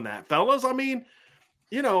were doing that, fellas. I mean,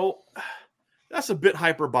 you know, that's a bit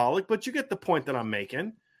hyperbolic, but you get the point that I'm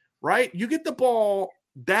making, right? You get the ball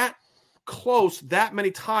that close that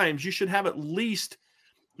many times, you should have at least,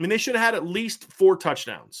 I mean, they should have had at least 4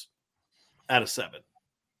 touchdowns out of 7.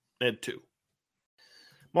 They had 2.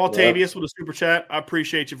 Maltavius with a super chat. I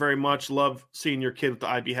appreciate you very much. Love seeing your kid with the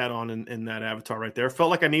IB hat on in that avatar right there. Felt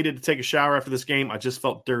like I needed to take a shower after this game. I just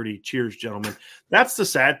felt dirty. Cheers, gentlemen. That's the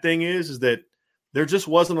sad thing is that there just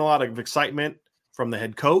wasn't a lot of excitement from the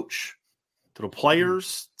head coach, to the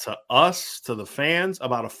players, to us, to the fans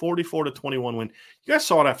about a 44-21 win. You guys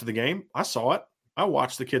saw it after the game. I saw it. I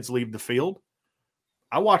watched the kids leave the field.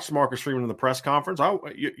 I watched Marcus Freeman in the press conference.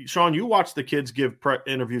 Sean, you watched the kids give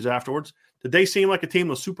interviews afterwards. Did they seem like a team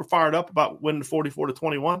that was super fired up about winning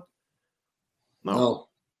 44-21? No.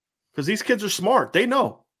 Because these kids are smart. They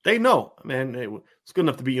know. Man, it's good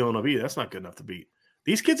enough to beat UNLV. That's not good enough to beat.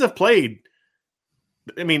 These kids have played.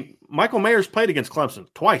 I mean, Michael Mayer's played against Clemson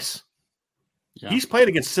twice. Yeah. He's played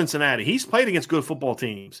against Cincinnati. He's played against good football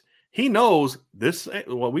teams. He knows this.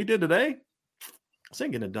 What we did today, this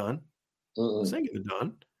ain't getting it done. This ain't getting it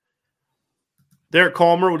done. Derek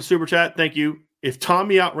Calmer with a super chat. Thank you. If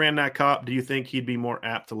Tommy outran that cop, do you think he'd be more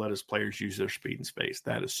apt to let his players use their speed and space?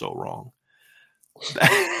 That is so wrong.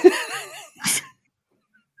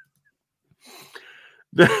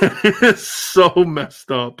 That is so messed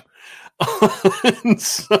up on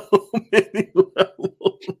so many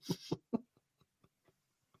levels.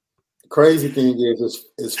 Crazy thing is,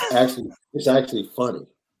 it's actually funny.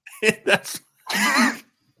 It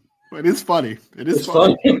is funny. It is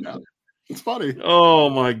funny. It's funny. Oh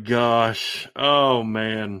my gosh. Oh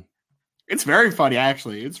man. It's very funny,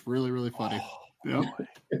 actually. It's really, really funny. Yep.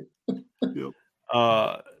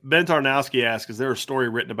 Ben Tarnowski asks, is there a story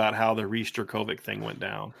written about how the Reese Jerkovic thing went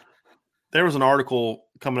down? There was an article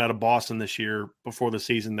coming out of Boston this year before the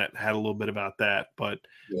season that had a little bit about that, but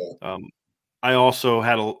I also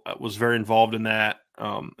was very involved in that.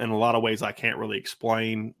 In a lot of ways I can't really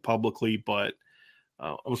explain publicly, but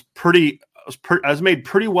I was made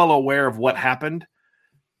pretty well aware of what happened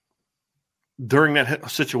during that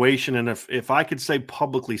situation. And if I could say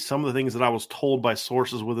publicly some of the things that I was told by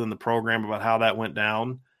sources within the program about how that went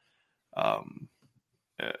down.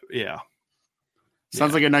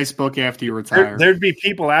 Sounds like a nice book after you retire. There'd be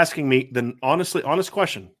people asking me, then honest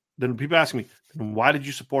question. Then people asking me, why did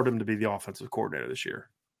you support him to be the offensive coordinator this year?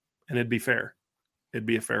 And it'd be fair. It'd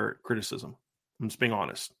be a fair criticism. I'm just being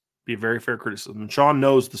honest. Be a very fair criticism. And Sean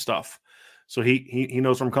knows the stuff. So he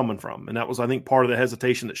knows where I'm coming from. And that was, I think, part of the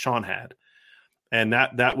hesitation that Sean had. And I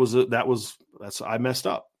messed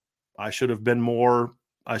up. I should have been more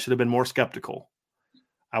skeptical.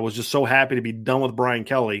 I was just so happy to be done with Brian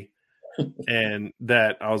Kelly, and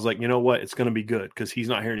that I was like, you know what, it's going to be good because he's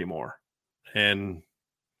not here anymore. And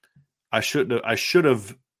I should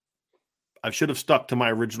have stuck to my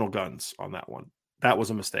original guns on that one. That was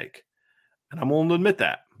a mistake, and I'm willing to admit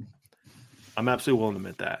that. I'm absolutely willing to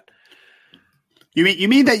admit that. You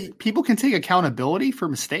mean that people can take accountability for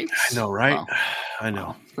mistakes? I know, right? Wow. I know.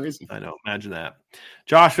 Wow, crazy. I know. Imagine that.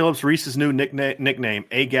 Josh Phillips, Reese's new nickname,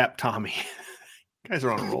 A-Gap Tommy. You guys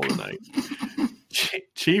are on a roll tonight.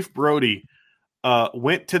 Chief Brody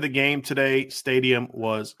went to the game today. Stadium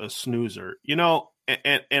was a snoozer. You know,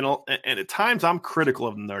 and at times I'm critical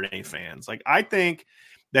of the Notre Dame fans. Like, I think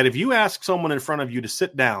that if you ask someone in front of you to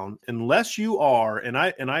sit down, unless you are, and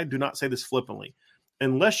I do not say this flippantly,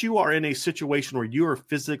 unless you are in a situation where you are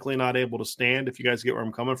physically not able to stand, if you guys get where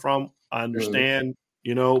I'm coming from, I understand,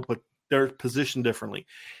 but they're positioned differently.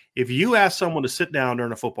 If you ask someone to sit down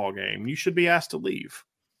during a football game, you should be asked to leave.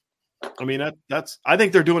 I mean, I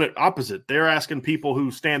think they're doing it opposite. They're asking people who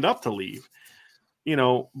stand up to leave,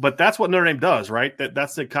 but that's what Notre Dame does, right?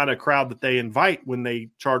 That's the kind of crowd that they invite when they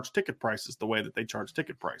charge ticket prices the way that they charge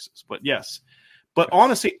ticket prices. But yes,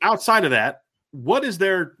 honestly, outside of that, what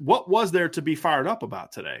was there to be fired up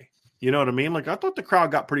about today? You know what I mean? Like, I thought the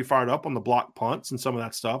crowd got pretty fired up on the block punts and some of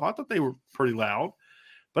that stuff. I thought they were pretty loud.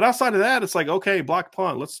 But outside of that, it's like, okay, block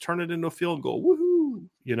punt, let's turn it into a field goal.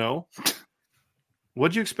 Woohoo!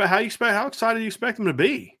 What'd you expect? How excited do you expect them to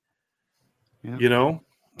be? Yeah.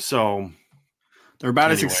 So they're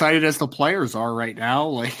about as excited as the players are right now.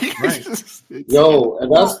 Like, right. And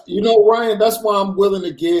that's Ryan, that's why I'm willing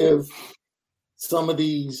to give some of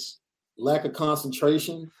these lack of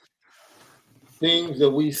concentration things that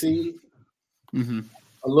we see a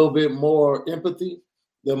little bit more empathy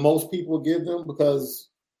than most people give them, because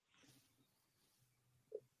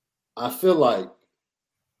I feel like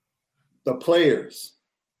the players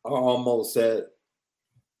are almost at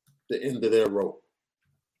the end of their rope.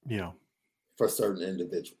 Yeah. For certain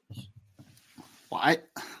individuals. Well, I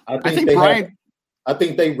think Brian, I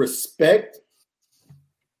think they respect,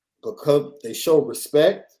 because they show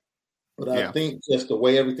respect, but I think just the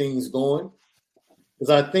way everything's going,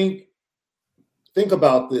 because I think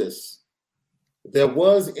about this, there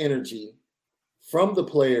was energy from the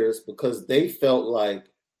players because they felt like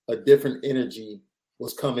a different energy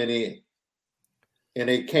was coming in. And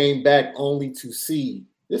they came back only to see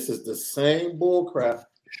this is the same bull crap,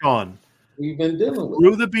 Sean, we've been dealing with.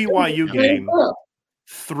 Through the BYU game,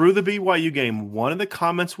 through the BYU game, one of the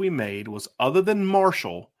comments we made was, other than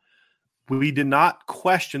Marshall, we did not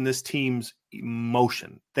question this team's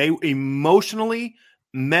emotion. They emotionally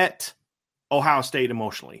met Ohio State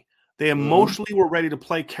emotionally. They emotionally were ready to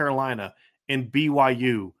play Carolina and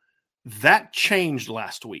BYU. That changed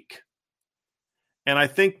last week. And I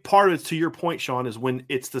think part of it, to your point, Sean, is when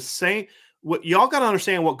it's the same. What y'all got to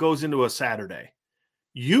understand what goes into a Saturday.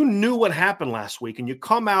 You knew what happened last week, and you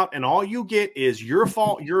come out and all you get is your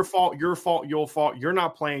fault, your fault, your fault, your fault. You're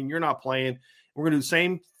not playing. You're not playing. We're going to do the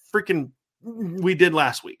same freaking we did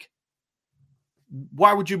last week.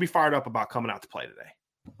 Why would you be fired up about coming out to play today?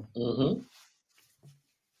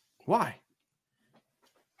 Why?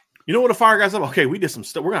 You know what? To fire guys up. Okay, we did some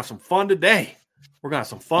stuff. We're gonna have some fun today. We're gonna have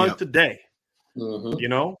some fun today. You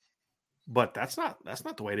know, but that's not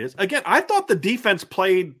the way it is. Again, I thought the defense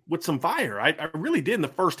played with some fire. I really did in the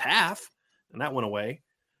first half, and that went away,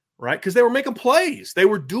 right? Because they were making plays. They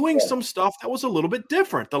were doing some stuff that was a little bit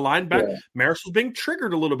different. The linebacker, Maris was being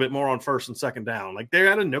triggered a little bit more on first and second down. Like they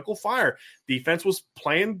had a nickel fire. Defense was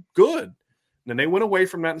playing good. And then they went away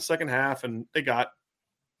from that in the second half, and they got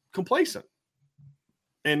complacent.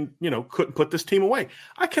 And, you know, couldn't put this team away.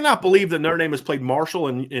 I cannot believe that Notre Dame has played Marshall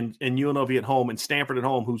and UNLV at home and Stanford at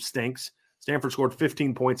home, who stinks. Stanford scored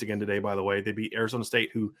 15 points again today, by the way. They beat Arizona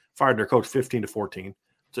State, who fired their coach 15-14.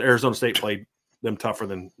 So Arizona State played them tougher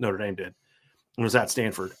than Notre Dame did. It was at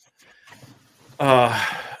Stanford.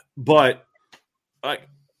 But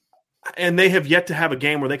they have yet to have a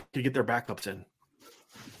game where they could get their backups in.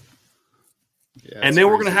 Yeah, and then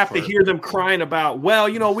we're going to have to hear them crying about, well,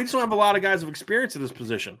 you know, we just don't have a lot of guys of experience in this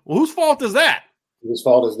position. Well, whose fault is that? Whose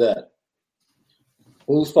fault is that?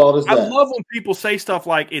 Whose fault is that? I love when people say stuff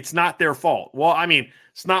like it's not their fault. Well, I mean,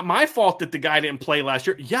 it's not my fault that the guy didn't play last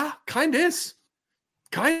year. Yeah, kind of is.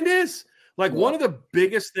 Kind of is. Like one of the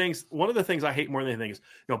biggest things, one of the things I hate more than anything is,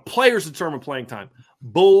 you know, players determine playing time.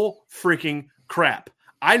 Bull freaking crap.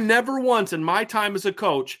 I never once in my time as a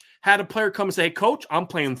coach had a player come and say, hey, coach, I'm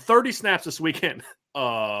playing 30 snaps this weekend.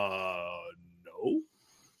 No,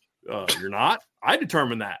 you're not. I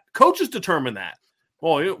determine that. Coaches determine that.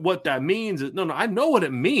 Well, what that means is, no, I know what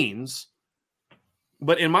it means.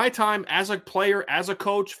 But in my time as a player, as a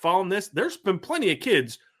coach, following this, there's been plenty of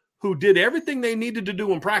kids who did everything they needed to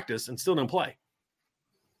do in practice and still didn't play.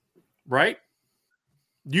 Right?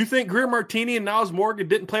 Do you think Greer Martini and Niles Morgan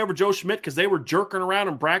didn't play over Joe Schmidt because they were jerking around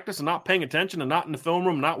in practice and not paying attention and not in the film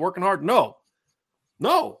room, not working hard? No.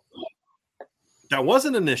 That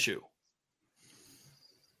wasn't an issue.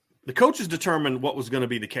 The coaches determined what was going to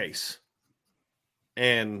be the case.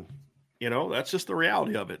 And, you know, that's just the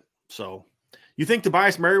reality of it. So you think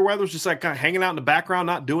Tobias Merriweather was just like kind of hanging out in the background,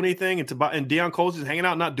 not doing anything, and Deion Coley is hanging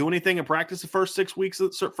out, not doing anything in practice the first 6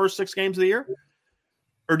 games of the year?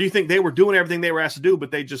 Or do you think they were doing everything they were asked to do, but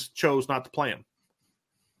they just chose not to play them?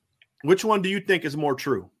 Which one do you think is more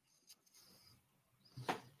true?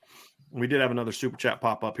 We did have another super chat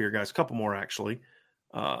pop up here, guys. A couple more, actually.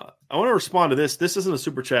 I want to respond to this. This isn't a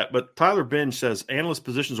super chat, but Tyler Binge says analyst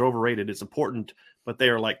positions are overrated. It's important, but they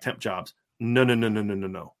are like temp jobs.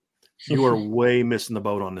 No. You are way missing the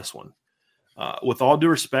boat on this one. With all due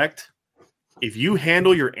respect, if you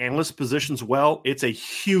handle your analyst positions well, it's a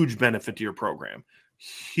huge benefit to your program.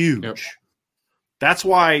 Huge. Yep. That's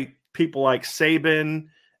why people like Saban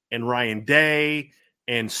and Ryan Day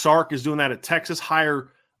and Sark is doing that at Texas, hire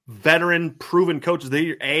veteran, proven coaches.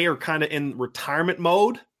 They are kind of in retirement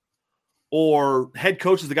mode, or head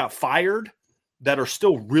coaches that got fired that are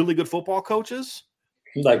still really good football coaches.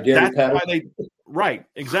 Like Gary Patterson. Right,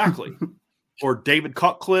 exactly. Or David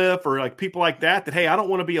Cutcliffe, or like people like that, hey, I don't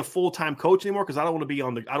want to be a full-time coach anymore because I don't want to be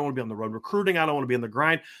on the road recruiting. I don't want to be in the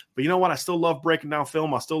grind. But you know what? I still love breaking down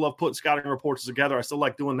film. I still love putting scouting reports together. I still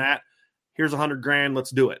like doing that. Here's $100,000.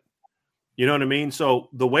 Let's do it. You know what I mean? So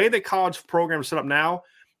the way that college programs are set up now,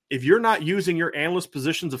 if you're not using your analyst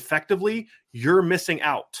positions effectively, you're missing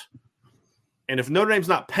out. And if Notre Dame's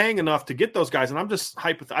not paying enough to get those guys, and I'm just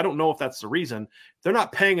I don't know if that's the reason, they're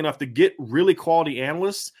not paying enough to get really quality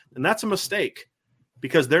analysts, and that's a mistake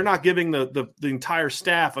because they're not giving the entire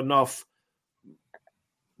staff enough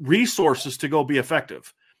resources to go be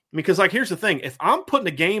effective. Because, like, here's the thing. If I'm putting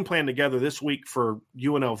a game plan together this week for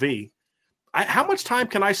UNLV, how much time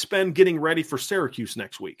can I spend getting ready for Syracuse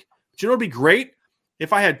next week? Do you know what would be great?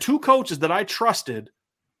 If I had two coaches that I trusted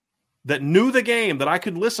that knew the game that I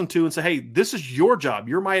could listen to and say, hey, this is your job.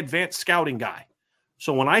 You're my advanced scouting guy.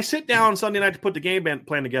 So when I sit down Sunday night to put the game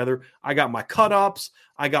plan together, I got my cut-ups,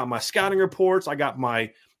 I got my scouting reports, I've got my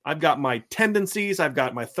tendencies, I've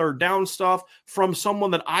got my third down stuff from someone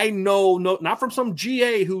that I know, not from some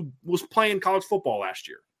GA who was playing college football last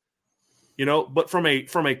year. But from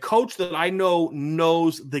a coach that I know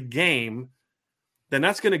knows the game, then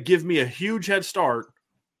that's going to give me a huge head start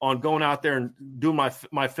on going out there and doing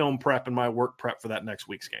my film prep and my work prep for that next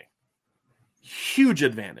week's game. Huge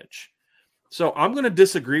advantage. So I'm going to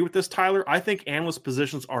disagree with this, Tyler. I think analyst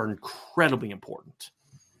positions are incredibly important.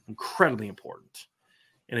 Incredibly important.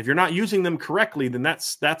 And if you're not using them correctly, then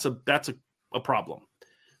that's a problem.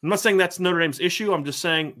 I'm not saying that's Notre Dame's issue. I'm just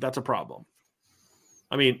saying that's a problem.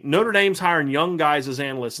 I mean, Notre Dame's hiring young guys as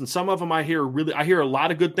analysts, and some of them I hear a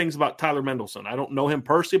lot of good things about Tyler Mendelson. I don't know him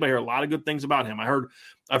personally, but I hear a lot of good things about him.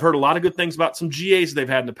 I've heard a lot of good things about some GAs they've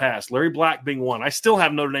had in the past, Larry Black being one. I still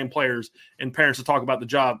have Notre Dame players and parents to talk about the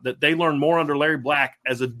job that they learned more under Larry Black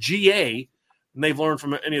as a GA than they've learned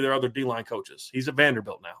from any of their other D-line coaches. He's at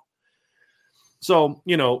Vanderbilt now. So,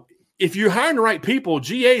 if you're hiring the right people,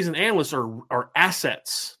 GAs and analysts are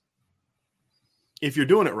assets if you're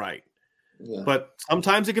doing it right. Yeah. But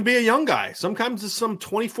sometimes it can be a young guy. Sometimes it's some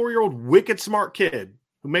 24-year-old wicked smart kid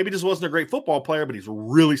who maybe just wasn't a great football player, but he's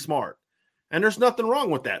really smart. And there's nothing wrong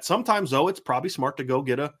with that. Sometimes, though, it's probably smart to go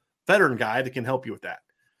get a veteran guy that can help you with that.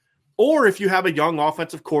 Or if you have a young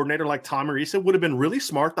offensive coordinator like Tommy Rees, it would have been really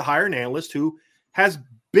smart to hire an analyst who has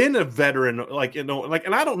been a veteran.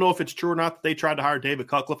 And I don't know if it's true or not that they tried to hire David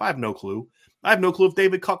Cutcliffe. I have no clue. I have no clue if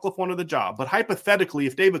David Cutcliffe wanted the job. But hypothetically,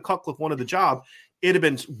 if David Cutcliffe wanted the job, it'd have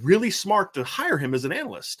been really smart to hire him as an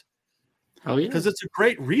analyst. Oh, yeah. Because it's a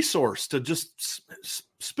great resource to just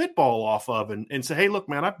spitball off of and say, hey, look,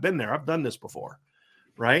 man, I've been there. I've done this before.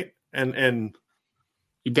 Right? And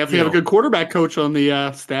you definitely have a good quarterback coach on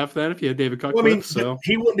the staff then if you had David Cutcliffe.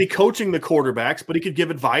 He wouldn't be coaching the quarterbacks, but he could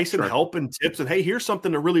give advice and help and tips. And, hey, here's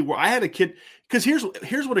something to really work. I had a kid – because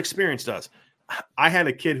here's what experience does. I had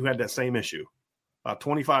a kid who had that same issue about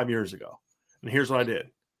 25 years ago. And here's what I did.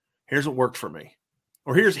 Here's what worked for me.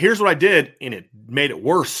 Or here's what I did, and it made it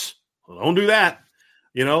worse. Well, don't do that.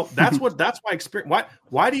 That's why experience.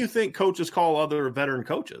 Why do you think coaches call other veteran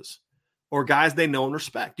coaches or guys they know and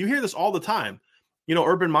respect? You hear this all the time.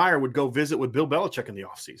 Urban Meyer would go visit with Bill Belichick in the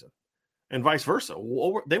offseason and vice versa.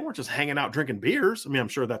 Well, they weren't just hanging out drinking beers. I mean, I'm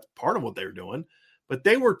sure that's part of what they were doing, but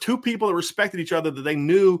they were two people that respected each other that they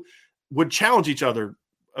knew would challenge each other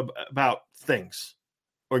about things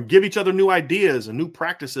or give each other new ideas and new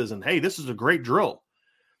practices. And, hey, this is a great drill.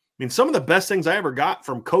 I mean, some of the best things I ever got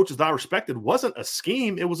from coaches that I respected wasn't a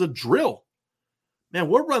scheme. It was a drill. Man,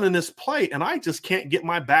 we're running this play, and I just can't get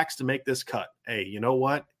my backs to make this cut. Hey, you know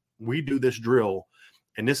what? We do this drill,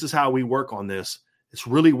 and this is how we work on this. It's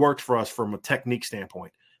really worked for us from a technique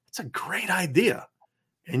standpoint. It's a great idea.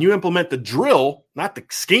 And you implement the drill, not the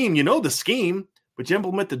scheme. You know the scheme, but you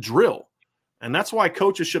implement the drill. And that's why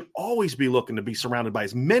coaches should always be looking to be surrounded by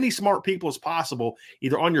as many smart people as possible,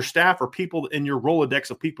 either on your staff or people in your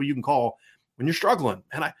Rolodex of people you can call when you're struggling.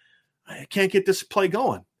 And I can't get this play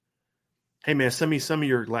going. Hey, man, send me some of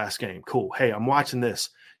your last game. Cool. Hey, I'm watching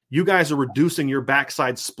this. You guys are reducing your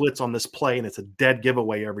backside splits on this play, and it's a dead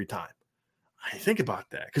giveaway every time. I think about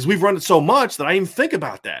that because we've run it so much that I didn't even think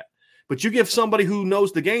about that. But you give somebody who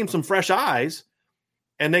knows the game some fresh eyes,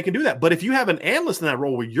 and they can do that. But if you have an analyst in that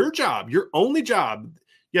role where your only job,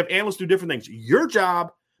 you have analysts do different things. Your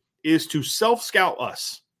job is to self-scout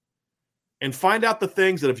us and find out the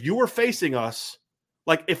things that if you were facing us,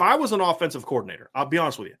 like if I was an offensive coordinator, I'll be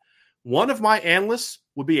honest with you, one of my analysts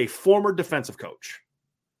would be a former defensive coach.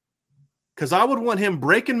 Because I would want him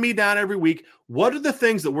breaking me down every week. What are the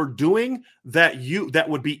things that we're doing that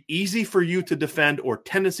would be easy for you to defend or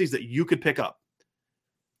tendencies that you could pick up?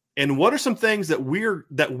 And what are some things that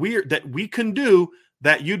we can do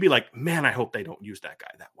that you'd be like, man, I hope they don't use that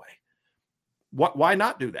guy that way. Why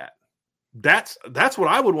not do that? That's what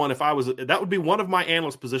I would want if I was. That would be one of my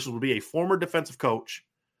analyst positions. Would be a former defensive coach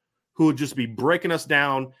who would just be breaking us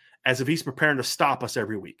down as if he's preparing to stop us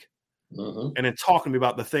every week. And then talking to me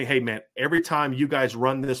about the thing. Hey, man, every time you guys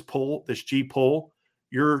run this G pull,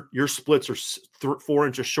 your splits are 4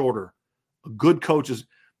 inches shorter. A good coach is.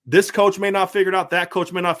 This coach may not figure it out. That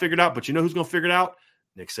coach may not figure it out. But you know who's going to figure it out?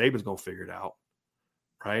 Nick Saban's going to figure it out,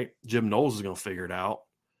 right? Jim Knowles is going to figure it out,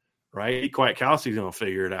 right? Quiet Kelsey's going to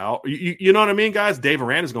figure it out. You know what I mean, guys? Dave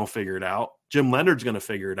Aranda's going to figure it out. Jim Leonard's going to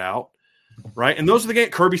figure it out, right? And those are the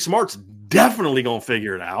games. Kirby Smart's definitely going to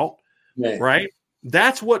figure it out, right?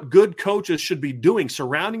 That's what good coaches should be doing,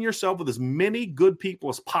 surrounding yourself with as many good people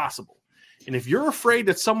as possible. And if you're afraid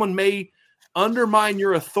that someone may undermine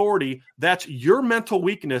your authority, that's your mental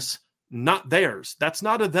weakness, not theirs. That's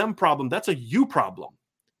not a them problem. That's a you problem.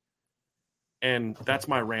 And that's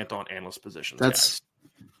my rant on analyst positions.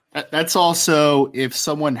 That's also if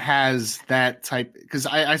someone has that type, because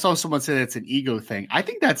I saw someone say that's an ego thing. I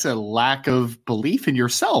think that's a lack of belief in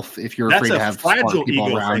yourself if you're afraid to have smart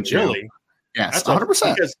people around you. Really. Yes,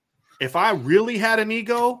 100%. Because if I really had an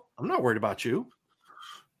ego, I'm not worried about you.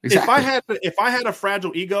 Exactly. If I had a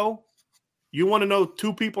fragile ego, you want to know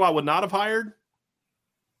 2 people I would not have hired?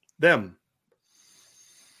 Them.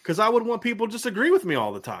 Because I would want people to disagree with me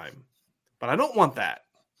all the time. But I don't want that.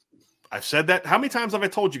 I've said that. How many times have I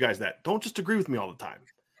told you guys that? Don't just agree with me all the time.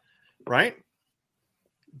 Right?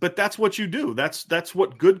 But that's what you do. That's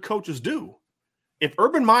what good coaches do. If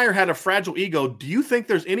Urban Meyer had a fragile ego, do you think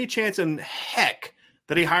there's any chance in heck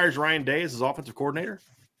that he hires Ryan Day as his offensive coordinator?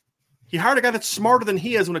 He hired a guy that's smarter than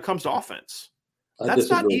he is when it comes to offense. That's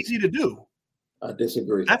not easy to do. I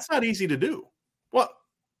disagree. That's not easy to do. Well,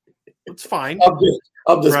 it's fine.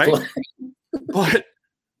 I'm just right? playing. But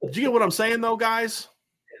do you get what I'm saying, though, guys?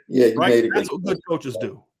 Yeah, you made it. That's what good coaches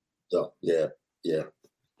do. So, yeah.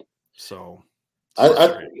 So,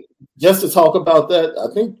 I just to talk about that,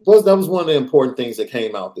 I think that was one of the important things that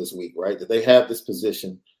came out this week, right? That they have this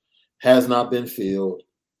position, has not been filled.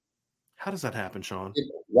 How does that happen, Sean?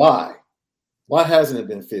 Why? Why hasn't it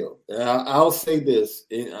been filled? And I'll say this.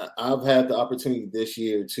 I've had the opportunity this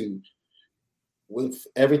year to, with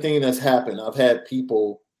everything that's happened, I've had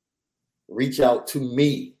people reach out to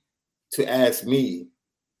me to ask me.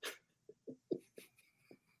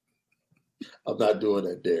 I'm not doing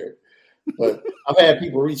that, Derek. But I've had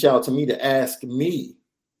people reach out to me to ask me,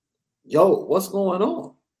 yo, what's going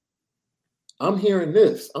on? I'm hearing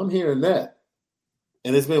this. I'm hearing that.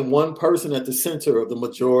 And it's been one person at the center of the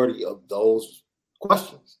majority of those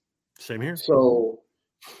questions. Same here. So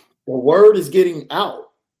the word is getting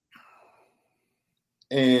out.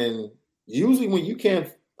 And usually when you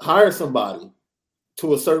can't hire somebody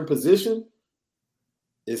to a certain position,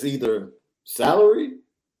 it's either salary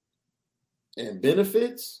and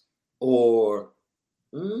benefits or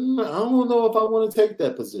I don't know if I want to take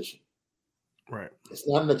that position. Right. It's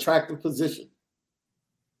not an attractive position.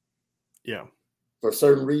 Yeah. For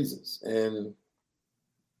certain reasons. And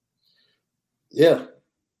yeah,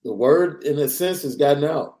 the word in a sense has gotten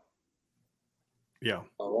out. Yeah.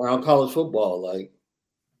 Around college football. Like,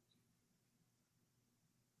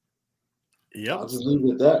 yep. I'll just leave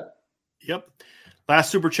it at that. Yep.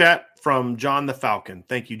 Last super chat from John the Falcon.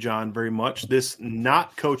 Thank you, John, very much. This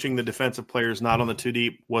not coaching the defensive players, not on the 2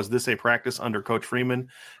 deep. Was this a practice under Coach Freeman,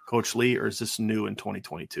 Coach Lee, or is this new in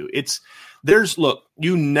 2022? Look,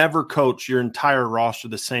 you never coach your entire roster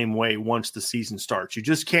the same way once the season starts. You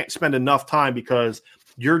just can't spend enough time because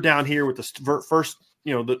you're down here with the first,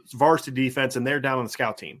 the varsity defense and they're down on the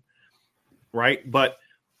scout team, right? But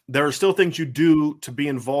there are still things you do to be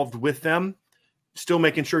involved with them. Still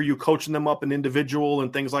making sure you coaching them up an individual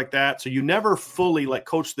and things like that. So you never fully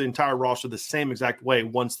coach the entire roster the same exact way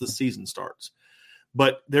once the season starts.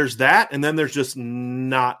 But there's that, and then there's just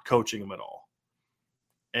not coaching them at all.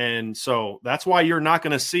 And so that's why you're not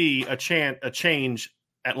going to see a change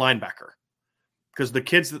at linebacker, because the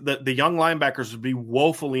kids, the young linebackers would be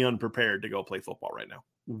woefully unprepared to go play football right now.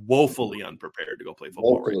 Woefully unprepared to go play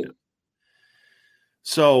football right now.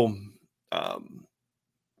 So,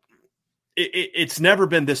 it's never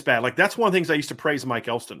been this bad. That's one of the things I used to praise Mike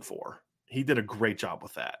Elston for. He did a great job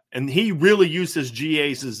with that. And he really used his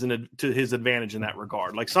GAs to his advantage in that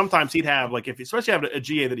regard. Sometimes he'd have, if he especially have a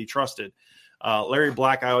GA that he trusted, Larry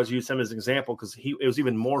Black, I always use him as an example because it was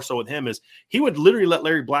even more so with him, is he would literally let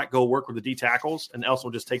Larry Black go work with the D tackles and Elston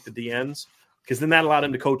would just take the D ends, because then that allowed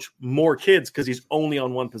him to coach more kids because he's only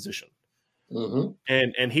on one position.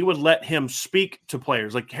 Mm-hmm. And he would let him speak to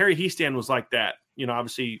players. Harry Heastand was like that.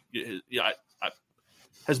 Obviously,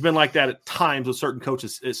 has been like that at times with certain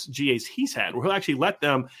coaches, GAs he's had, where he'll actually let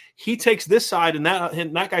them. He takes this side, and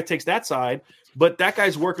that guy takes that side, but that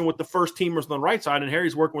guy's working with the first teamers on the right side, and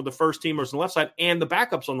Harry's working with the first teamers on the left side, and the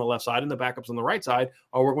backups on the left side, and the backups on the right side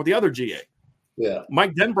are working with the other GA. Yeah,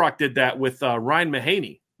 Mike Denbrock did that with Ryan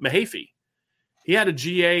Mahaffey. He had a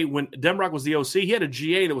GA when Denbrock was the OC. He had a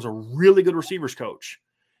GA that was a really good receivers coach.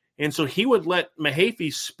 And so he would let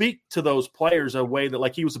Mahaffey speak to those players a way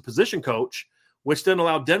that he was a position coach, which then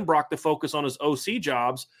allowed Denbrock to focus on his OC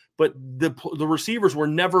jobs. But the receivers were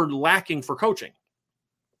never lacking for coaching.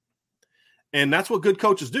 And that's what good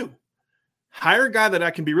coaches do. Hire a guy that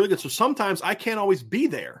I can be really good. So sometimes I can't always be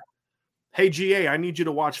there. Hey, GA, I need you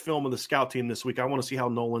to watch film of the scout team this week. I want to see how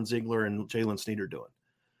Nolan Ziegler and Jalen Sneed are doing.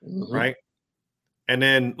 Mm-hmm. Right? And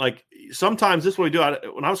then, sometimes this is what we do.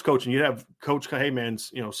 When I was coaching, you'd have coach, hey, man,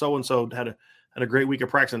 so-and-so had a great week of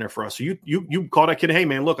practice in there for us. So you call that kid, hey,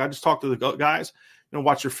 man, look, I just talked to the guys,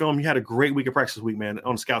 watch your film. You had a great week of practice this week, man,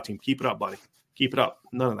 on the scout team. Keep it up, buddy. Keep it up.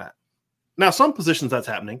 None of that. Now, some positions that's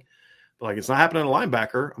happening. But like it's not happening to a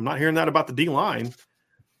linebacker. I'm not hearing that about the D-line.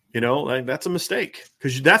 Like that's a mistake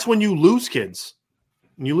because that's when you lose kids.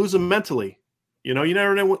 And you lose them mentally. You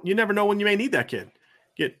never know when you may need that kid.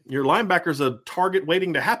 Get your linebacker's a target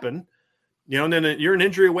waiting to happen. And then you're an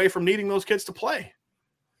injury away from needing those kids to play.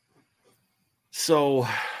 So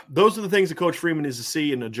those are the things that Coach Freeman needs to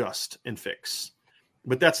see and adjust and fix.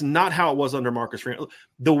 But that's not how it was under Marcus Freeman.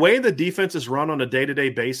 The way the defense is run on a day-to-day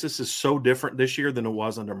basis is so different this year than it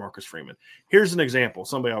was under Marcus Freeman. Here's an example.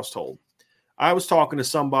 Somebody I was told. I was talking to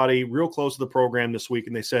somebody real close to the program this week,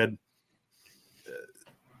 and they said,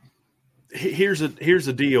 here's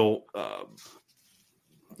a deal.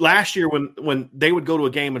 Last year when they would go to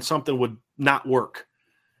a game and something would not work,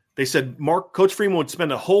 they said Coach Freeman would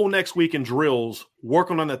spend a whole next week in drills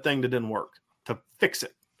working on that thing that didn't work to fix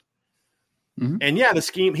it. Mm-hmm. And yeah, the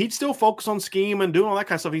scheme, he'd still focus on scheme and doing all that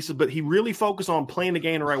kind of stuff. He said, but he really focused on playing the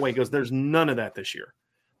game the right way because there's none of that this year.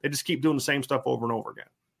 They just keep doing the same stuff over and over again.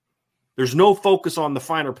 There's no focus on the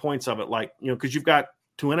finer points of it, because you've got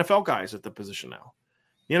 2 NFL guys at the position now.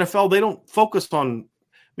 The NFL, they don't focus on.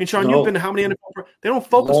 I mean, Sean, you've been to how many NFL? They don't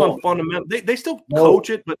focus on fundamental. They still coach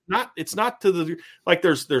it, but not. It's not to the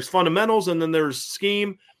there's fundamentals and then there's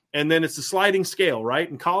scheme and then it's a sliding scale, right?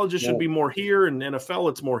 In college, it should be more here, and NFL,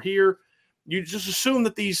 it's more here. You just assume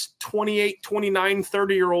that these 28, 29,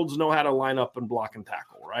 30-year-olds know how to line up and block and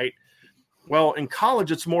tackle, right? Well, in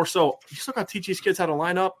college, it's more so you still got to teach these kids how to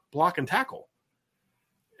line up, block, and tackle.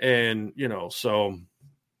 And, so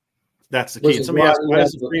that's the key. And somebody asked, why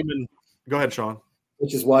does Freeman – go ahead, Sean.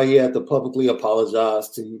 Which is why he had to publicly apologize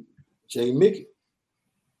to Jay Mickey.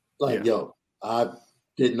 I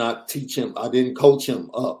did not teach him. I didn't coach him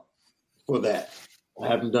up for that. I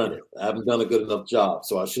haven't done it. I haven't done a good enough job,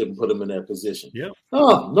 so I shouldn't put him in that position. Yeah.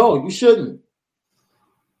 No, you shouldn't.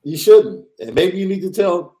 You shouldn't. And maybe you need to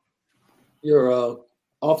tell your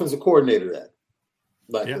offensive coordinator that.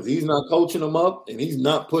 Because he's not coaching them up and he's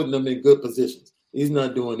not putting them in good positions. He's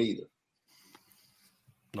not doing either.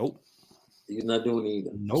 Nope. He's not doing either.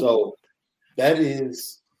 Nope. So that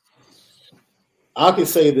is, I can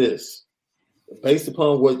say this, based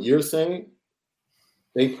upon what you're saying,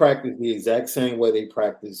 they practice the exact same way they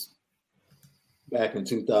practiced back in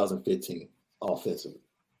 2015 offensively,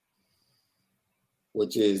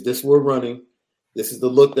 which is this we're running. This is the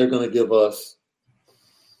look they're going to give us.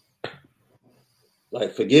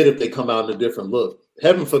 Forget if they come out in a different look.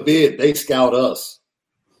 Heaven forbid they scout us.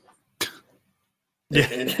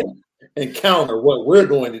 And counter what we're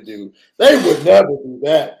going to do. They would never do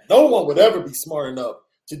that. No one would ever be smart enough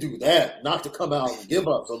to do that, not to come out and give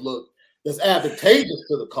us a look that's advantageous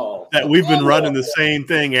to the call. That we've been running the same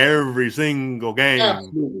thing every single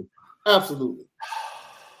game. Absolutely.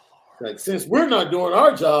 Since we're not doing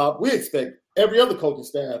our job, we expect every other coaching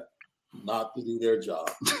staff not to do their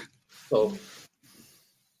job. So,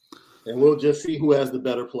 and we'll just see who has the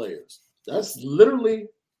better players. That's literally.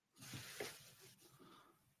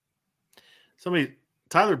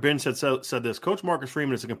 Tyler Bench said this. Coach Marcus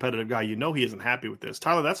Freeman is a competitive guy. He isn't happy with this.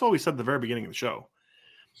 Tyler, that's what we said at the very beginning of the show.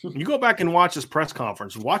 You go back and watch his press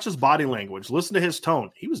conference, watch his body language, listen to his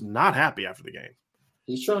tone. He was not happy after the game.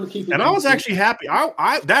 He's trying to keep it. And I was actually happy.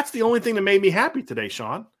 That's the only thing that made me happy today,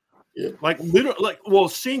 Sean. Yeah.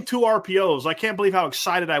 Seeing 2 RPOs, I can't believe how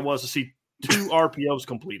excited I was to see 2 RPOs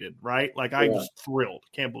completed, right? I was thrilled.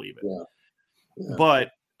 Can't believe it. Yeah.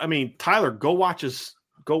 But, I mean, Tyler, go watch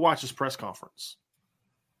his press conference.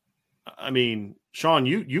 I mean, Sean,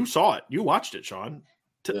 you saw it. You watched it, Sean.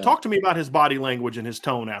 Talk to me about his body language and his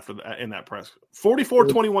tone in that press.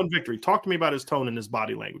 44-21 victory. Talk to me about his tone and his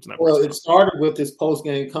body language in that press conference. It started with his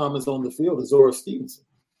post-game comments on the field to Zora Stevenson.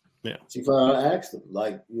 Yeah. Chief, I asked him,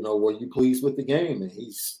 were you pleased with the game? And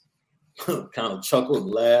he's kind of chuckled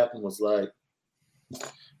and laughed and was like,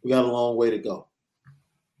 we got a long way to go.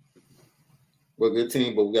 We're a good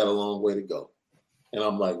team, but we got a long way to go. And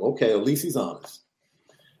I'm like, okay, at least he's honest.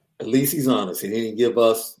 At least he's honest. He didn't give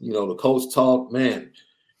us, the coach talk, man,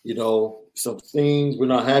 some things we're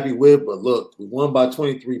not happy with, but look, we won by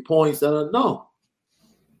 23 points. No,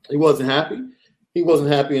 he wasn't happy. He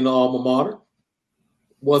wasn't happy in the alma mater.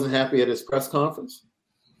 Wasn't happy at his press conference.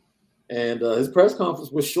 And his press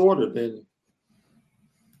conference was shorter than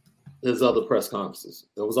his other press conferences.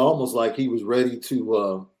 It was almost like he was ready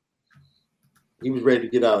to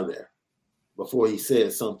get out of there before he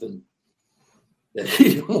said something that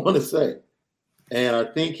he didn't want to say. And I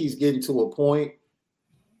think he's getting to a point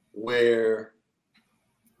where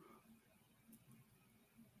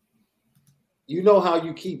how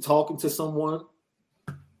you keep talking to someone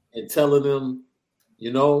and telling them,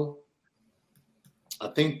 I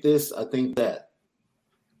think this, I think that.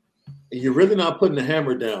 you're really not putting the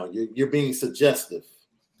hammer down. You're being suggestive.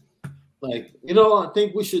 Like, I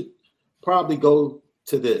think we should probably go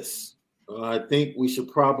to this. I think we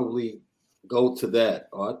should probably go to that.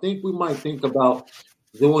 Or I think we might think about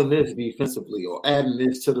doing this defensively or adding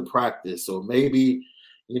this to the practice. Or maybe,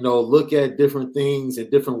 look at different things in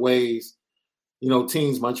different ways.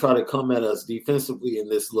 Teams might try to come at us defensively in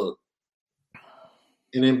this look.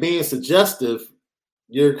 And in being suggestive,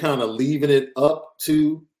 you're kind of leaving it up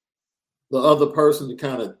to the other person to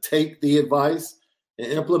kind of take the advice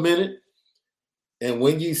and implement it. And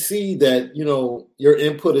when you see that, your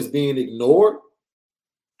input is being ignored.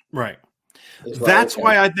 Right. That's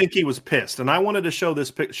why I think he was pissed. And I wanted to show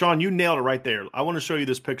this picture. Sean, you nailed it right there. I want to show you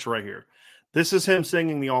this picture right here. This is him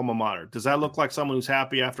singing the alma mater. Does that look like someone who's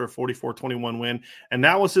happy after a 44-21 win? And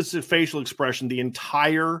that was his facial expression the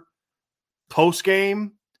entire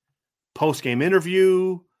post-game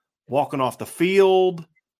interview, walking off the field,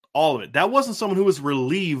 all of it. That wasn't someone who was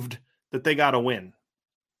relieved that they got a win.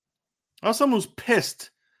 That was someone who's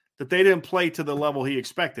pissed that they didn't play to the level he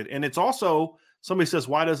expected. And it's also, somebody says,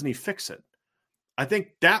 why doesn't he fix it? I think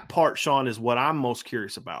that part, Sean, is what I'm most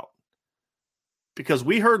curious about. Because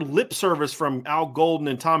we heard lip service from Al Golden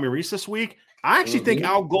and Tommy Reese this week. I actually think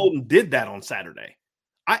Al Golden did that on Saturday.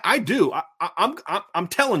 I do. I'm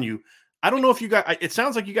telling you. I don't know if you guys – it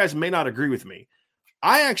sounds like you guys may not agree with me.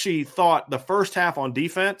 I actually thought the first half on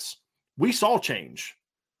defense, we saw change.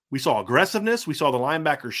 We saw aggressiveness. We saw the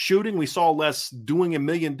linebackers shooting. We saw less doing a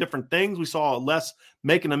million different things. We saw less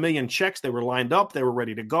making a million checks. They were lined up. They were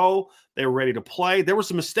ready to go. They were ready to play. There were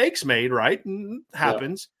some mistakes made, right?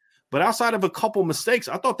 Happens. Yeah. But outside of a couple mistakes,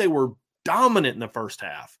 I thought they were dominant in the first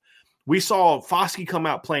half. We saw Foskey come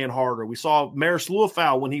out playing harder. We saw Maris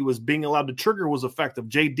Luafau, when he was being allowed to trigger, was effective.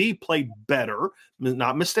 JD played better,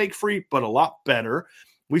 not mistake-free, but a lot better.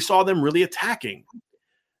 We saw them really attacking.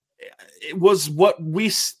 It was what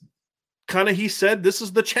we kind of, he said, this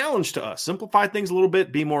is the challenge to us. Simplify things a little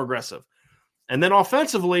bit, be more aggressive. And then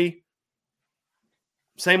offensively,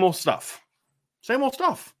 same old stuff. Same old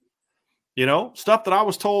stuff. Stuff that I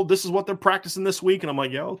was told this is what they're practicing this week. And I'm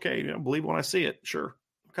like, yeah, okay, believe when I see it. Sure.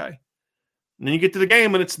 Okay. And then you get to the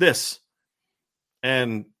game and it's this.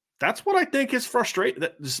 And that's what I think is frustrating.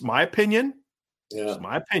 This is my opinion. Yeah. It's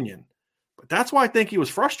my opinion. But that's why I think he was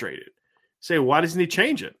frustrated. Say, why doesn't he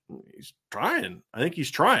change it? He's trying. I think he's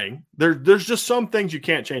trying. There's just some things you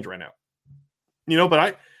can't change right now.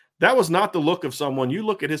 But that was not the look of someone. You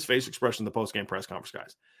look at his face expression in the post-game press conference,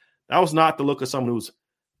 guys. That was not the look of someone who's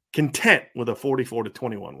content with a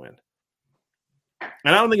 44-21 win.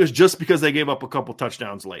 And I don't think it was just because they gave up a couple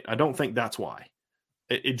touchdowns late. I don't think that's why.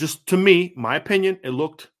 It just, to me, my opinion, it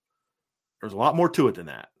looked, there's a lot more to it than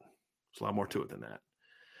that. There's a lot more to it than that.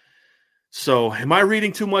 So am I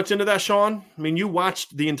reading too much into that, Sean? I mean, you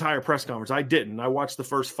watched the entire press conference. I didn't. I watched the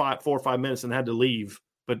first 4 or 5 minutes and had to leave.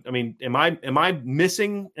 But I mean, am I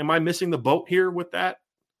missing the boat here with that?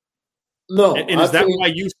 No. And is that why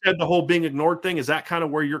you said the whole being ignored thing? Is that kind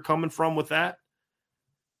of where you're coming from with that?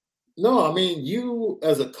 No, I mean, you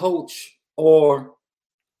as a coach or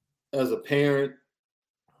as a parent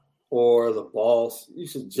or as a boss, you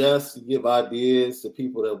suggest, you give ideas to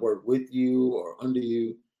people that work with you or under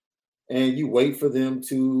you, and you wait for them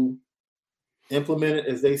to implement it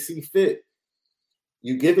as they see fit.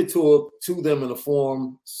 You give it to them in a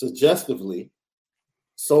form suggestively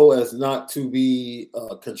so as not to be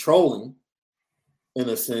controlling in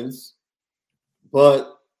a sense,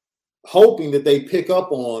 but hoping that they pick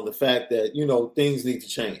up on the fact that, things need to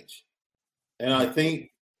change. And I think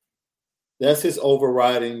that's his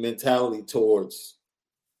overriding mentality towards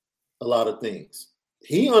a lot of things.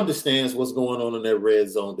 He understands what's going on in that red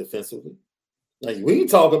zone defensively. Like, we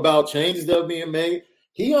talk about changes that are being made.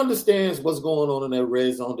 He understands what's going on in that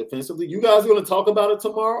red zone defensively. You guys are going to talk about it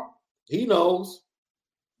tomorrow? He knows.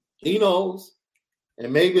 He knows.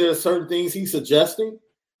 And maybe there are certain things he's suggesting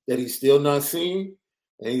that he's still not seeing.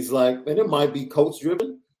 And he's like, man, it might be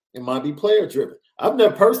coach-driven. It might be player-driven. I've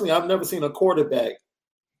never seen a quarterback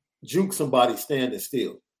juke somebody standing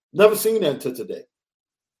still. Never seen that until today.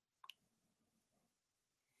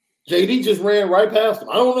 JD just ran right past him.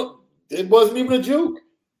 I don't know. It wasn't even a juke.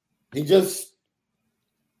 He just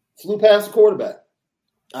flew past the quarterback.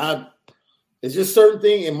 It's just certain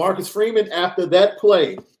thing. And Marcus Freeman, after that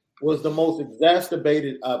play, was the most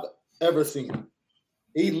exacerbated I've ever seen.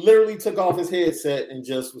 He literally took off his headset and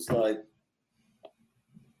just was like,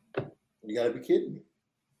 you got to be kidding me.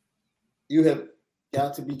 You have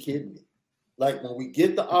got to be kidding me. Like, when we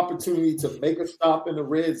get the opportunity to make a stop in the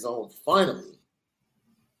red zone, finally,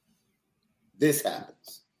 this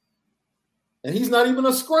happens. And he's not even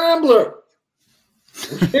a scrambler.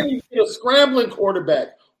 Can you get a scrambling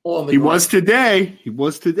quarterback on the ground? He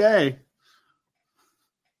was today.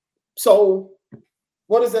 So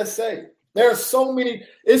what does that say? There are so many.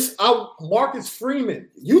 It's Marcus Freeman.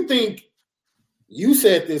 You think you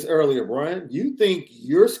said this earlier, Brian? You think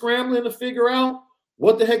you're scrambling to figure out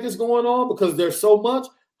what the heck is going on because there's so much?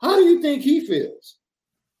 How do you think he feels?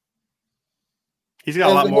 He's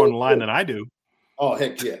got a lot more on the line than I do. Oh,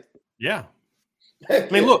 heck yeah. Yeah.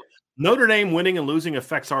 Look, Notre Dame winning and losing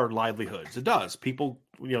affects our livelihoods. It does. People,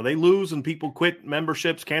 they lose and people quit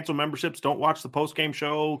memberships, cancel memberships, don't watch the post-game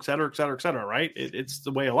show, et cetera, et cetera, et cetera, right? It's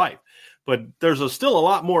the way of life. But there's still a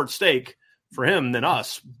lot more at stake for him than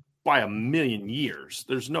us by a million years.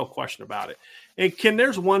 There's no question about it. And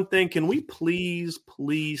there's one thing, can we please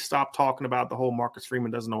stop talking about the whole Marcus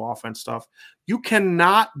Freeman doesn't know offense stuff? You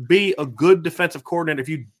cannot be a good defensive coordinator if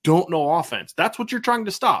you don't know offense. That's what you're trying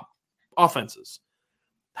to stop, offenses.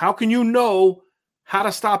 How can you know how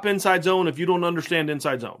to stop inside zone if you don't understand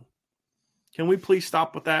inside zone? Can we please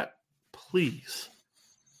stop with that? Please.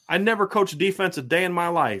 I never coached defense a day in my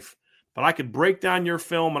life, but I could break down your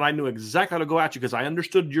film and I knew exactly how to go at you because I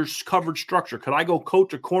understood your coverage structure. Could I go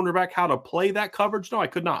coach a cornerback how to play that coverage? No, I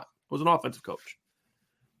could not. I was an offensive coach.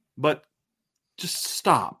 But just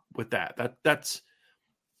stop with that. That's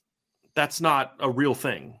not a real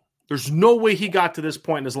thing. There's no way he got to this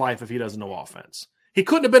point in his life if he doesn't know offense. He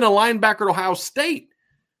couldn't have been a linebacker at Ohio State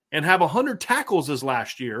and have 100 tackles his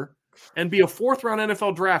last year and be a fourth-round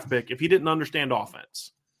NFL draft pick if he didn't understand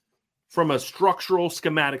offense from a structural,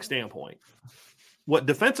 schematic standpoint. What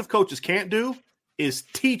defensive coaches can't do is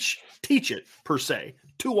teach it, per se,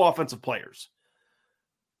 to offensive players.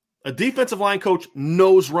 A defensive line coach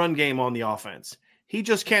knows run game on the offense. He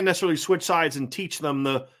just can't necessarily switch sides and teach them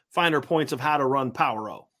the finer points of how to run Power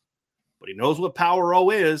O. But he knows what Power O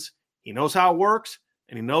is. He knows how it works,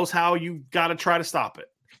 and he knows how you got to try to stop it,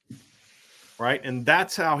 right? And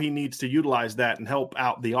that's how he needs to utilize that and help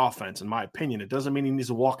out the offense, in my opinion. It doesn't mean he needs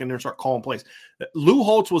to walk in there and start calling plays. Lou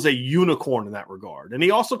Holtz was a unicorn in that regard, and he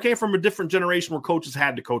also came from a different generation where coaches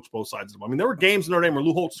had to coach both sides of the ball. I mean, there were games in Notre Dame where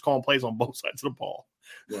Lou Holtz was calling plays on both sides of the ball.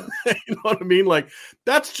 Yeah. You know what I mean? Like,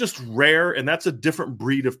 that's just rare, and that's a different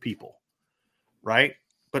breed of people, right?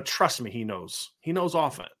 But trust me, he knows. He knows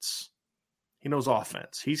offense. He knows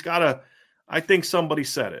offense. He's got a – I think somebody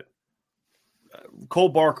said it. Cole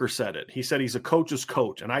Barker said it. He said he's a coach's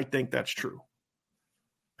coach, and I think that's true.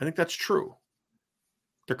 I think that's true.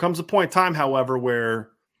 There comes a point in time, however,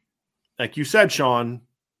 where, like you said, Sean,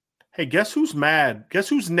 hey, guess who's mad? Guess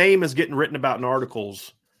whose name is getting written about in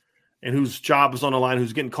articles and whose job is on the line,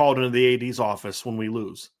 who's getting called into the AD's office when we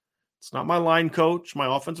lose? It's not my line coach, my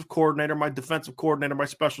offensive coordinator, my defensive coordinator, my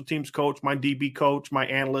special teams coach, my DB coach, my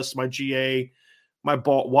analyst, my GA, my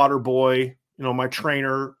water boy, my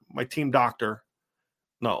trainer, my team doctor.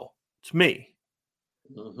 No, it's me.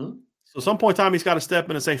 Mm-hmm. So at some point in time, he's got to step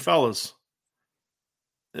in and say, fellas,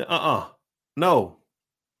 no,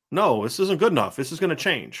 this isn't good enough. This is going to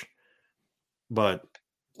change.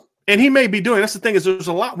 And he may be doing, that's the thing, is there's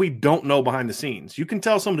a lot we don't know behind the scenes. You can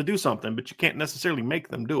tell someone to do something, but you can't necessarily make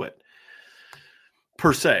them do it.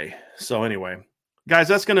 Per se. So anyway, guys,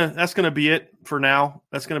 that's gonna be it for now.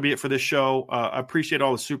 That's gonna be it for this show. I appreciate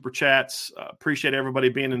all the super chats. Appreciate everybody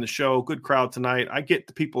being in the show. Good crowd tonight. I get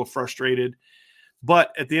the people are frustrated,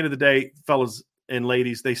 but at the end of the day, fellas and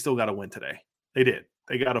ladies, they still got to win today. They did.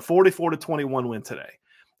 They got a 44-21 win today.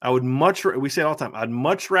 I would we say it all the time. I'd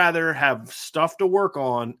much rather have stuff to work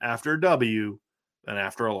on after a W than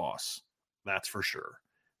after a loss. That's for sure.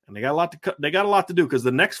 And they got a lot to do because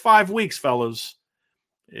the next 5 weeks, fellas,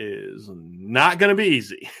 is not going to be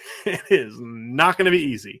easy. It is not going to be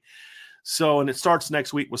easy. So, and it starts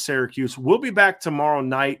next week with Syracuse. We'll be back tomorrow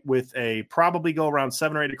night with probably go around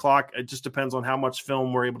 7 or 8 o'clock. It just depends on how much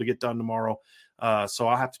film we're able to get done tomorrow. So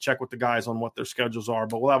I'll have to check with the guys on what their schedules are,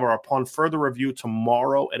 but we'll have our upon further review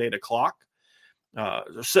tomorrow at 8 o'clock,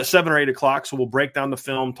 7 or 8 o'clock. So we'll break down the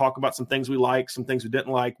film, talk about some things we like, some things we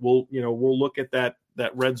didn't like. We'll look at that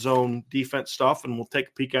red zone defense stuff, and we'll take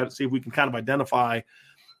a peek at it, see if we can kind of identify,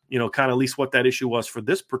 kind of at least what that issue was for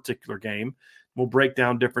this particular game. We'll break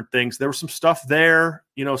down different things. There was some stuff there,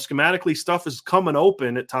 schematically stuff is coming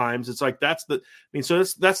open at times. It's like, that's the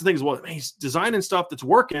thing is, well, he's designing stuff that's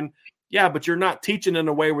working. Yeah, but you're not teaching in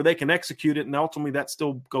a way where they can execute it, and ultimately that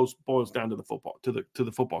still boils down to the football to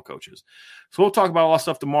the football coaches. So we'll talk about all that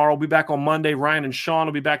stuff tomorrow. We'll be back on Monday. Ryan and Sean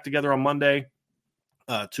will be back together on Monday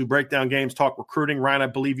to break down games, talk recruiting. Ryan, I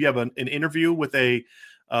believe you have an interview with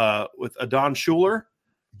Don Schuler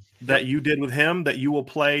that you did with him that you will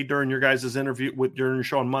play during your guys' interview during your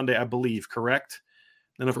show on Monday, I believe, correct?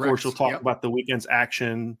 Then of course you'll talk about the weekend's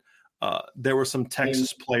action there were some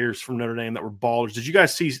Texas players from Notre Dame that were ballers. Did you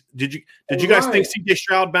guys see? Did you guys think C.J.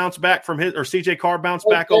 Stroud bounced back from his, or C.J. Carr bounced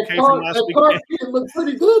back okay from last week? Carr looked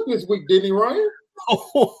pretty good this week, didn't he, Ryan?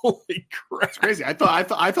 Holy crap! It's crazy. I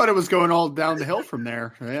thought it was going all down the hill from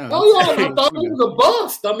there. Yeah. Oh yeah, I thought he was a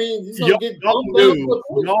bust. I mean, he's gonna get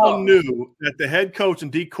y'all knew that the head coach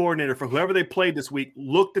and D coordinator for whoever they played this week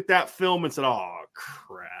looked at that film and said, "Oh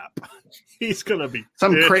crap, he's gonna be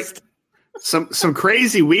some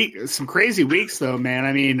crazy weeks though, man.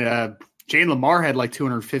 I mean, Jane Lamar had like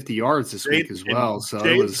 250 yards this week as well. So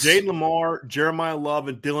Jade Lamar, Jeremiah Love,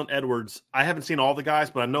 and Dylan Edwards. I haven't seen all the guys,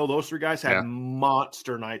 but I know those three guys had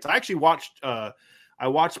monster nights. I actually watched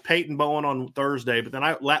Peyton Bowen on Thursday, but then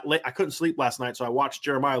I couldn't sleep last night, so I watched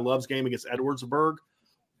Jeremiah Love's game against Edwardsburg.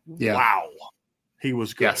 Yeah. Wow. He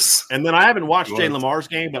was good. Yes. And then I haven't watched Jane Lamar's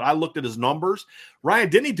game, but I looked at his numbers. Ryan,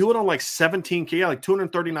 didn't he do it on like 17 carries, like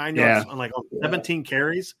 239 yards on like 17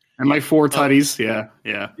 carries? And like 4 tutties. A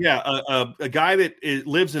guy that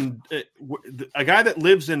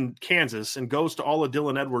lives in Kansas and goes to all of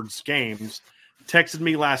Dylan Edwards' games texted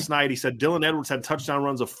me last night. He said Dylan Edwards had touchdown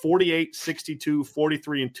runs of 48, 62,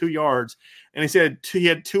 43, and 2 yards. And he said he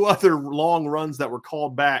had 2 other long runs that were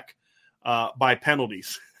called back by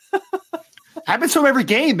penalties. Happens to him every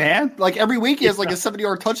game, man. Like every week he has like a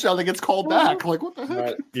 70-yard touchdown that gets called back. Like, what the heck?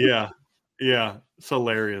 Right. Yeah. It's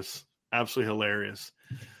hilarious. Absolutely hilarious.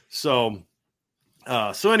 So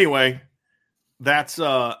anyway, that's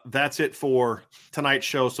it for tonight's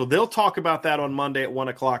show. So they'll talk about that on Monday at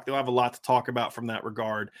 1:00. They'll have a lot to talk about from that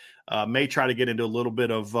regard. May try to get into a little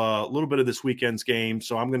bit of this weekend's game.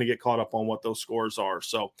 So I'm going to get caught up on what those scores are.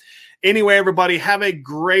 So anyway, everybody, have a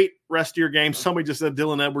great rest of your game. Somebody just said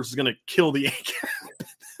Dylan Edwards is going to kill the ACAP.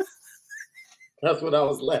 That's what I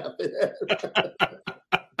was laughing at.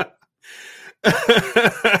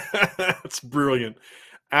 That's brilliant.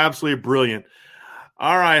 Absolutely brilliant.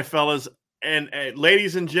 All right, fellas. And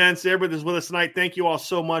ladies and gents, everybody that's with us tonight, thank you all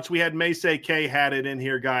so much. We had Mace K had it in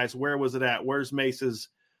here, guys. Where was it at? Where's Mace's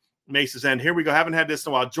end? Here we go. Haven't had this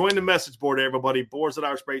in a while. Join the message board, everybody.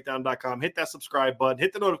 boards@irishbreakdown.com. Hit that subscribe button.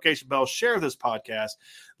 Hit the notification bell. Share this podcast.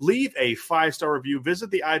 Leave a 5-star review. Visit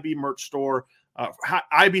the IB merch store.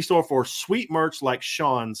 IB store for sweet merch like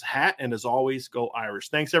Sean's hat. And as always, go Irish.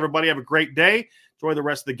 Thanks, everybody. Have a great day. Enjoy the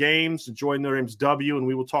rest of the games. Enjoy Notre Dame's W. And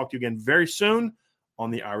we will talk to you again very soon on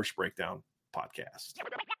the Irish Breakdown podcast.